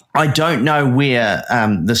I don't know where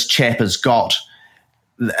this chap has got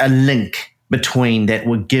a link between that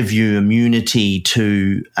would give you immunity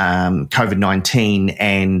to COVID-19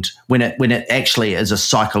 and when it actually is a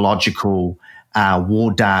psychological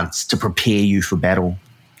war dance to prepare you for battle.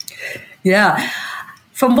 Yeah.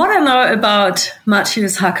 From what I know about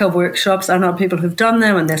Matthew's haka workshops, I know people who've done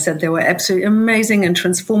them and they said they were absolutely amazing and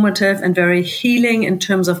transformative and very healing in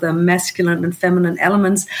terms of the masculine and feminine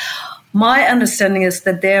elements. My understanding is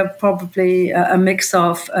that they're probably a mix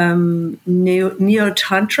of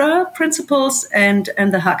neo-tantra principles and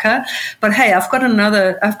the haka. But hey, I've got an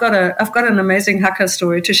amazing haka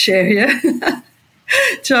story to share here,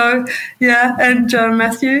 Joe. Yeah, and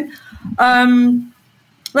Matthew.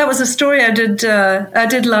 That was a story I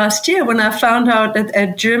did last year when I found out that a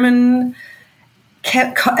German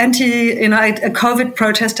a COVID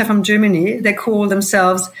protester from Germany, they call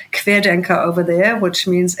themselves Querdenker over there, which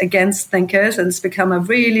means against thinkers, and it's become a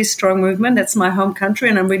really strong movement. That's my home country,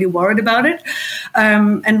 and I'm really worried about it.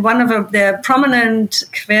 And one of their prominent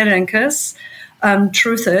Querdenkers,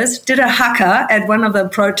 truthers, did a haka at one of the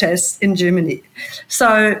protests in Germany.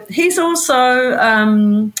 So he's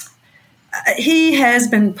also... he has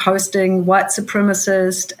been posting white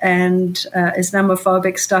supremacist and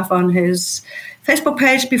Islamophobic stuff on his Facebook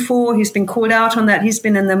page before. He's been called out on that. He's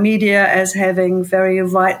been in the media as having very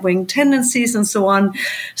right-wing tendencies and so on.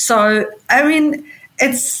 So, I mean,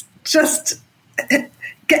 it's just...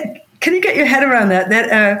 Can you get your head around that?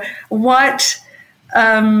 That white,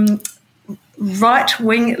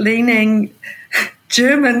 right-wing-leaning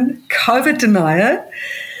German COVID denier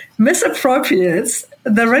misappropriates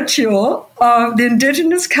the ritual of the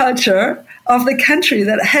indigenous culture of the country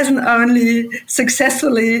that hasn't only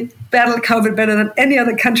successfully battled COVID better than any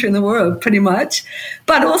other country in the world, pretty much,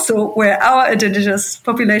 but also where our indigenous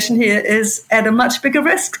population here is at a much bigger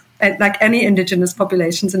risk, like any indigenous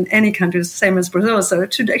populations in any country, same as Brazil. So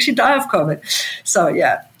it should actually die of COVID. So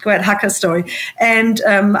yeah, great haka story. And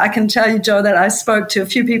I can tell you, Joe, that I spoke to a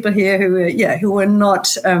few people here who were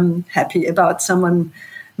not happy about someone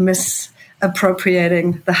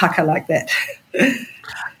misappropriating the haka like that.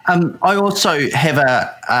 I also have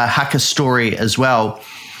a haka story as well.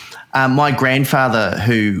 My grandfather,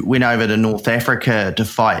 who went over to North Africa to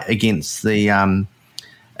fight against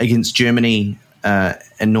Germany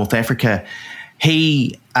in North Africa,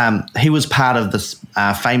 he was part of this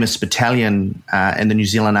famous battalion in the New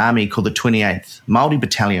Zealand Army called the 28th Māori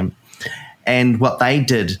Battalion, and what they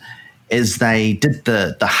did is they did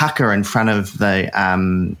the haka in front of the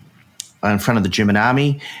German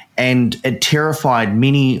army, and it terrified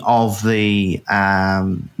many of the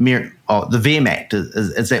Wehrmacht.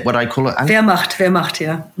 Is that what I call it? Wehrmacht,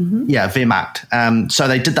 yeah. Mm-hmm. Yeah, Wehrmacht. So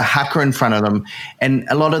they did the haka in front of them, and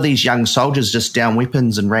a lot of these young soldiers just downed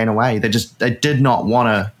weapons and ran away. They did not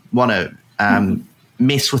want to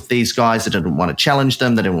mess with these guys. They didn't want to challenge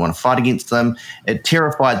them. They didn't want to fight against them. It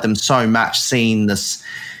terrified them so much seeing this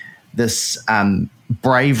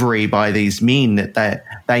bravery by these men that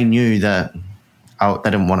they knew that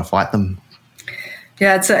they didn't want to fight them.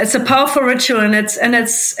 Yeah, it's a powerful ritual, and it's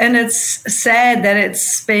sad that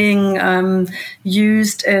it's being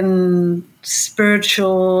used in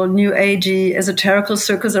spiritual, new agey, esoterical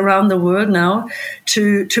circles around the world now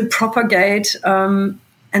to propagate an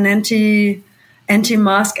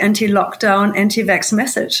anti-mask, anti-lockdown, anti-vax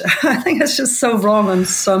message. I think it's just so wrong on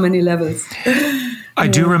so many levels. I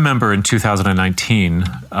do remember in 2019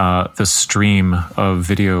 the stream of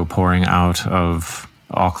video pouring out of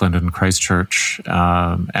Auckland and Christchurch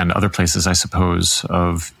and other places, I suppose,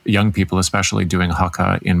 of young people especially doing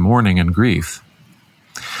haka in mourning and grief.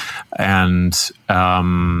 and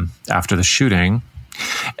after the shooting,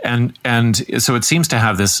 and so it seems to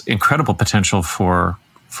have this incredible potential for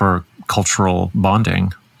cultural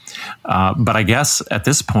bonding. But I guess at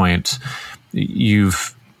this point,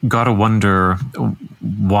 you've got to wonder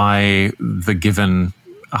why the given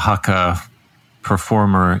haka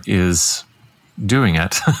performer is doing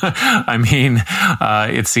it. I mean,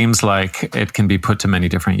 it seems like it can be put to many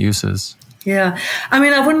different uses. Yeah, I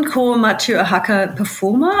mean, I wouldn't call Matthew a haka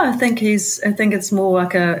performer. I think it's more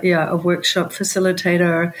like a workshop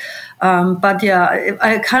facilitator. But yeah,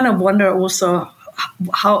 I kind of wonder also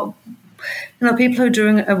how, people who are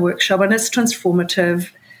doing a workshop and it's transformative.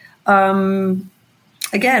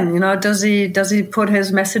 Again, does he put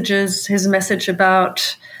his message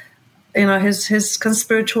about, his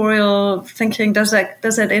conspiratorial thinking, does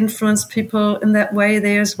that influence people in that way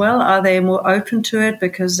there as well? Are they more open to it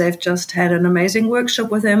because they've just had an amazing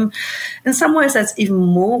workshop with him? In some ways, that's even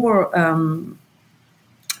more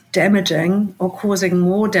damaging or causing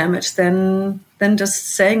more damage than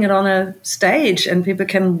just saying it on a stage, and people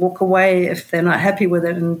can walk away if they're not happy with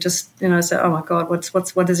it and just say, oh my God,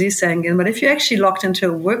 what is he saying again? But if you're actually locked into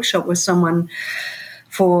a workshop with someone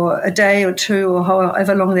for a day or two or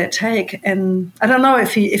however long that take, and I don't know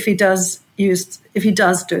if he does do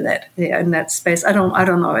that there in that space. I don't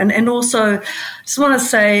know. And also, just want to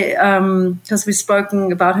say, because we've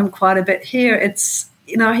spoken about him quite a bit here, it's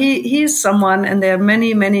he's someone, and there are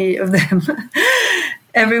many, many of them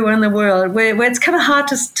everywhere in the world, where it's kind of hard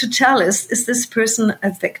to tell, is this person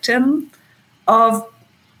a victim of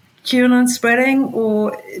QAnon spreading,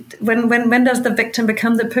 or when does the victim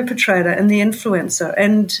become the perpetrator and the influencer?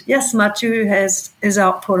 And yes, Matthew has his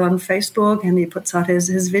output on Facebook and he puts out his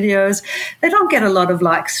videos. They don't get a lot of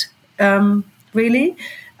likes, really.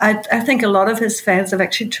 I think a lot of his fans have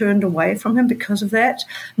actually turned away from him because of that.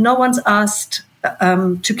 No one's asked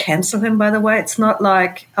to cancel him, by the way. It's not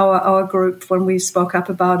like our group, when we spoke up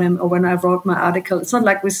about him or when I wrote my article, it's not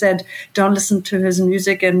like we said, don't listen to his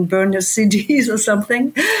music and burn his CDs or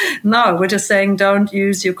something. No, we're just saying don't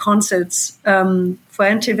use your concerts for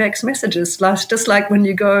anti-vax messages. Just like when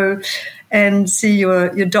you go and see your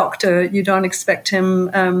doctor, you don't expect him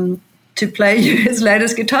to play you his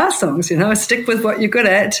latest guitar songs, stick with what you're good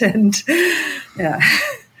at. And yeah.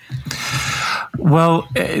 Well,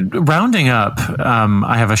 rounding up,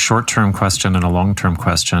 I have a short-term question and a long-term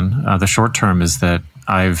question. The short-term is that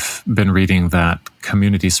I've been reading that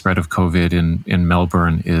community spread of COVID in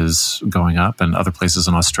Melbourne is going up, and other places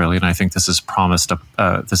in Australia, and I think this has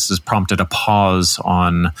prompted a pause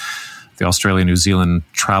on the Australia-New Zealand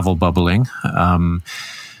travel bubbling.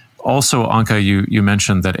 Also, Anke, you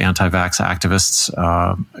mentioned that anti-vax activists,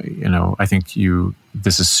 I think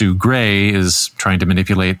this is Sue Gray, is trying to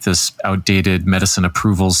manipulate this outdated medicine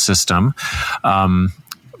approvals system.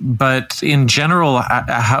 But in general,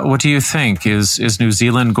 what do you think? Is New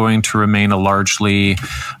Zealand going to remain a largely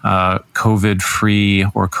COVID-free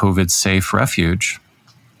or COVID-safe refuge?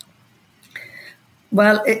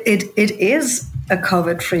 Well, it is a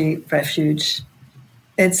COVID-free refuge.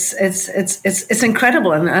 It's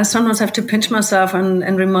incredible, and I sometimes have to pinch myself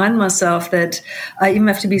and remind myself that I even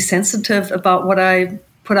have to be sensitive about what I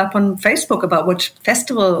put up on Facebook about which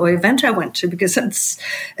festival or event I went to, because it's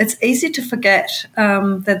easy to forget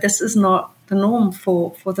that this is not the norm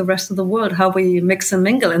for the rest of the world, how we mix and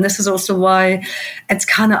mingle. And this is also why it's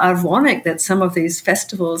kind of ironic that some of these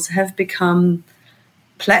festivals have become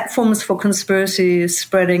platforms for conspiracy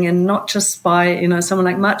spreading, and not just by someone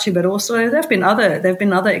like Machi, but also there have been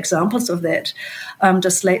other examples of that.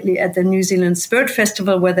 Just lately at the New Zealand Spirit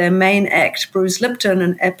Festival, where their main act, Bruce Lipton,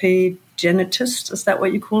 an epigenetist, is that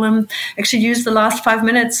what you call him, actually used the last 5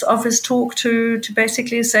 minutes of his talk to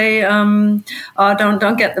basically say,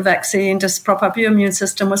 don't get the vaccine, just prop up your immune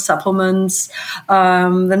system with supplements.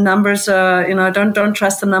 The numbers are, don't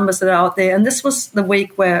trust the numbers that are out there. And this was the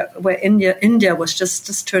week where India was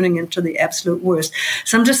just turning into the absolute worst.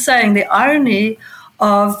 So I'm just saying the irony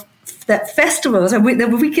of that festivals, and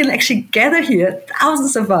we can actually gather here,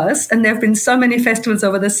 thousands of us, and there have been so many festivals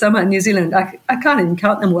over the summer in New Zealand. I can't even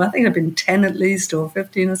count them all. I think there have been 10 at least, or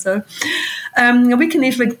 15 or so.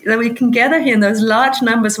 We can gather here in those large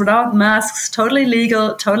numbers without masks, totally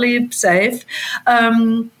legal, totally safe,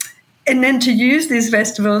 and then to use these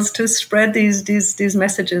festivals to spread these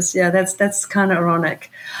messages. Yeah, that's kind of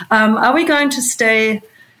ironic. Are we going to stay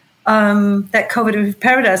that COVID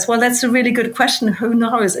paradise? Well, that's a really good question. Who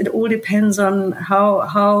knows? It all depends on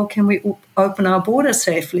how can we open our borders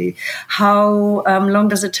safely? How long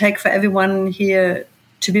does it take for everyone here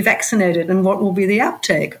to be vaccinated, and what will be the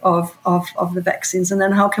uptake of the vaccines? And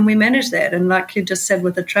then how can we manage that? And like you just said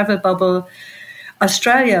with the travel bubble,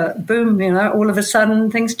 Australia, boom, all of a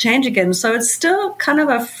sudden things change again. So it's still kind of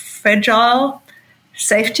a fragile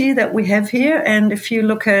safety that we have here. And if you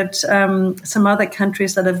look at some other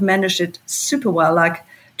countries that have managed it super well, like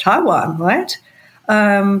Taiwan, right?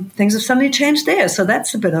 Things have suddenly changed there. So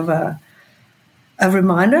that's a bit of a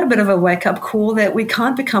reminder, a bit of a wake-up call that we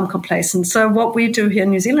can't become complacent. So what we do here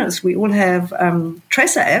in New Zealand is we all have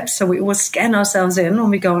tracer apps. So we always scan ourselves in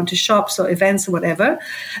when we go into shops or events or whatever.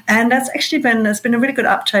 And that's actually there's been a really good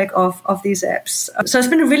uptake of these apps. So it's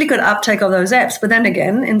been a really good uptake of those apps. But then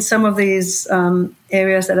again, in some of these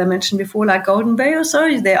areas that I mentioned before, like Golden Bay or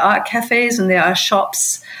so, there are cafes and there are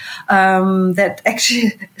shops that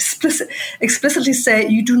actually explicitly say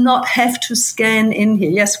you do not have to scan in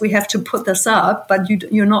here. Yes, we have to put this up, but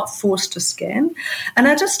you're not forced to scan. And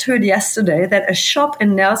I just heard yesterday that a shop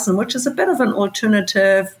in Nelson, which is a bit of an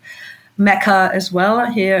alternative Mecca as well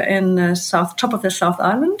here in the top of the South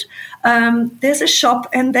Island, there's a shop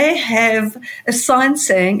and they have a sign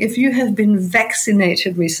saying if you have been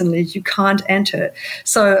vaccinated recently, you can't enter.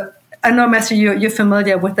 So I know, Matthew, you're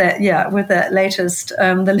familiar with that, with the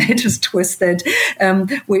latest twist that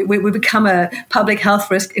we become a public health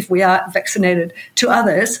risk if we are vaccinated to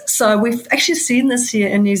others. So we've actually seen this here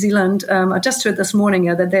in New Zealand. I just heard this morning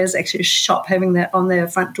that there's actually a shop having that on their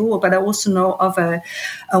front door, but I also know of a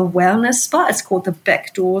wellness spa. It's called the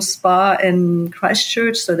Backdoor Spa in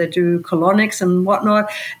Christchurch. So they do colonics and whatnot,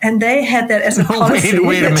 and they had that as a policy.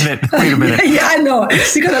 Wait a minute. Yeah, I know.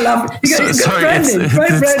 You're going to love it. You got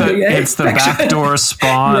branding. It's the Backdoor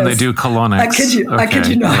Spa, and they do colonics. I kid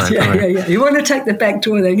you not. Yeah. You want to take the back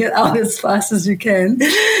door and get out as fast as you can.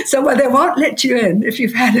 So, but they won't let you in if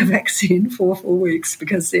you've had a vaccine for 4 weeks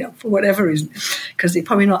because, for whatever reason, because they're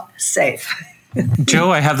probably not safe. Joe,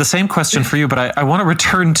 I have the same question for you, but I want to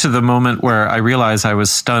return to the moment where I realized I was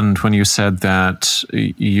stunned when you said that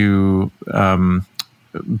you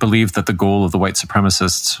believed that the goal of the white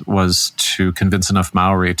supremacists was to convince enough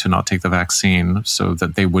Maori to not take the vaccine so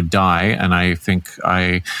that they would die. And I think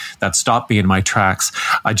that stopped me in my tracks.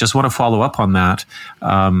 I just want to follow up on that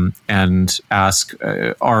and ask,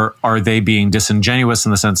 are they being disingenuous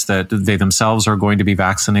in the sense that they themselves are going to be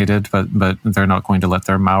vaccinated, but they're not going to let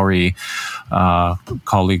their Maori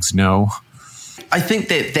colleagues know? I think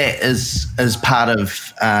that is part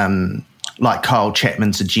of like Kyle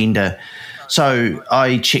Chapman's agenda. So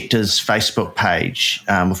I checked his Facebook page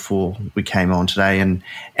before we came on today,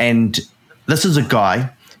 and this is a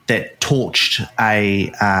guy that torched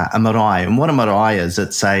a marae. And what a marae is,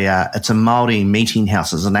 it's a Māori meeting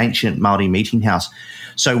house. It's an ancient Māori meeting house.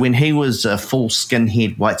 So when he was a full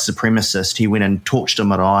skinhead white supremacist, he went and torched a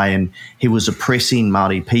marae, and he was oppressing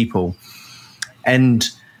Māori people. And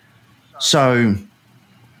so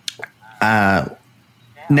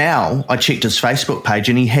now I checked his Facebook page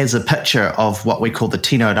and he has a picture of what we call the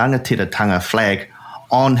Tino Rangatiratanga flag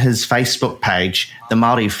on his Facebook page, the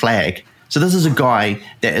Māori flag. So this is a guy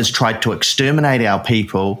that has tried to exterminate our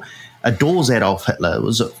people, adores Adolf Hitler,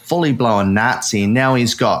 was a fully blown Nazi, and now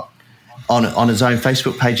he's got, on his own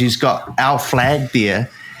Facebook page, he's got our flag there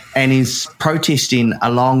and he's protesting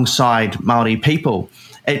alongside Māori people.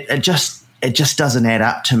 It just doesn't add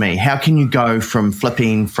up to me. How can you go from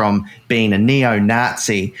flipping from being a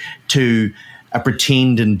neo-Nazi to a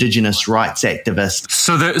pretend Indigenous rights activist?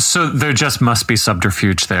 So there just must be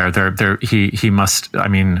subterfuge there. He must. I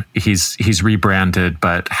mean, he's rebranded,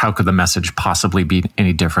 but how could the message possibly be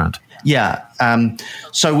any different? Yeah.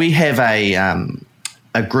 So we have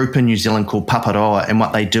a group in New Zealand called Paparoa, and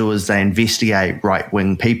what they do is they investigate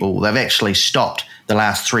right-wing people. They've actually stopped the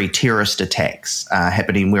last 3 terrorist attacks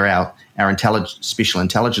happening where our special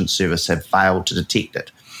intelligence service have failed to detect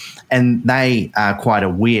it. And they are quite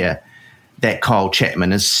aware that Kyle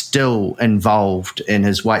Chapman is still involved in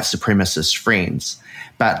his white supremacist friends.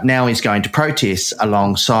 But now he's going to protest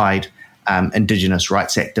alongside Indigenous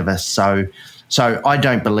rights activists. So I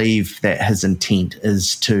don't believe that his intent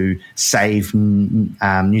is to save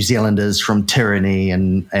New Zealanders from tyranny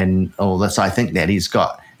and all this. I think that he's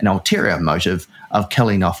got an ulterior motive of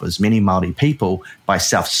killing off as many Māori people by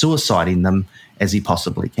self-suiciding them as he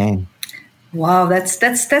possibly can. Wow,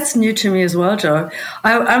 that's new to me as well, Joe.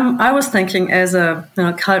 I was thinking as a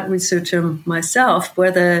cult researcher myself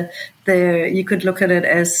whether you could look at it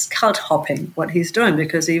as cult hopping, what he's doing,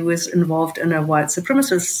 because he was involved in a white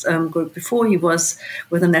supremacist group before. He was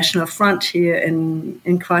with the National Front here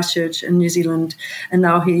in Christchurch in New Zealand, and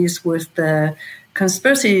now he's with the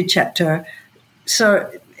conspiracy chapter.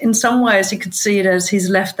 So in some ways you could see it as he's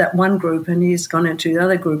left that one group and he's gone into the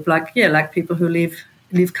other group, like people who leave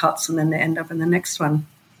cults and then they end up in the next one.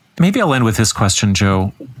 Maybe I'll end with this question,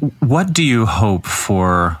 Joe. What do you hope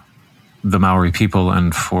for the Maori people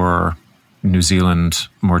and for New Zealand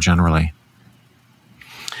more generally?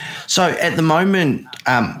 So at the moment,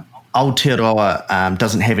 Aotearoa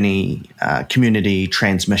doesn't have any community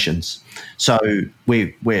transmissions, so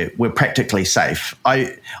we're practically safe.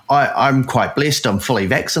 I'm quite blessed. I'm fully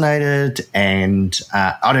vaccinated, and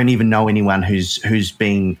I don't even know anyone who's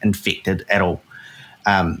been infected at all.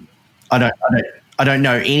 I don't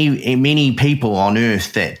know many people on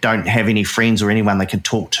Earth that don't have any friends or anyone they can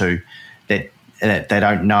talk to that they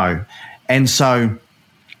don't know, and so.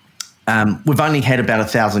 We've only had about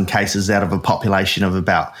 1,000 cases out of a population of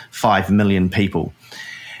about 5 million people.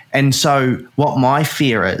 And so what my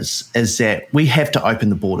fear is that we have to open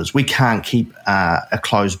the borders. We can't keep a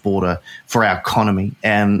closed border for our economy,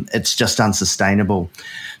 and it's just unsustainable.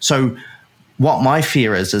 So what my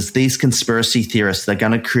fear is these conspiracy theorists, they're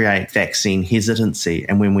going to create vaccine hesitancy.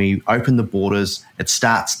 And when we open the borders, it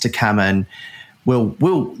starts to come in.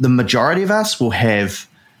 The majority of us will have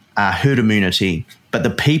herd immunity, but the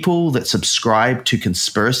people that subscribe to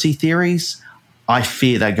conspiracy theories, I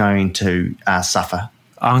fear they're going to suffer.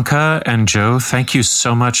 Anke and Joe, thank you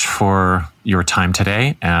so much for your time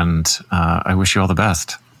today, and I wish you all the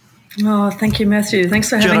best. Oh, thank you, Matthew. Thanks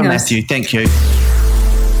for having us. Matthew, thank you.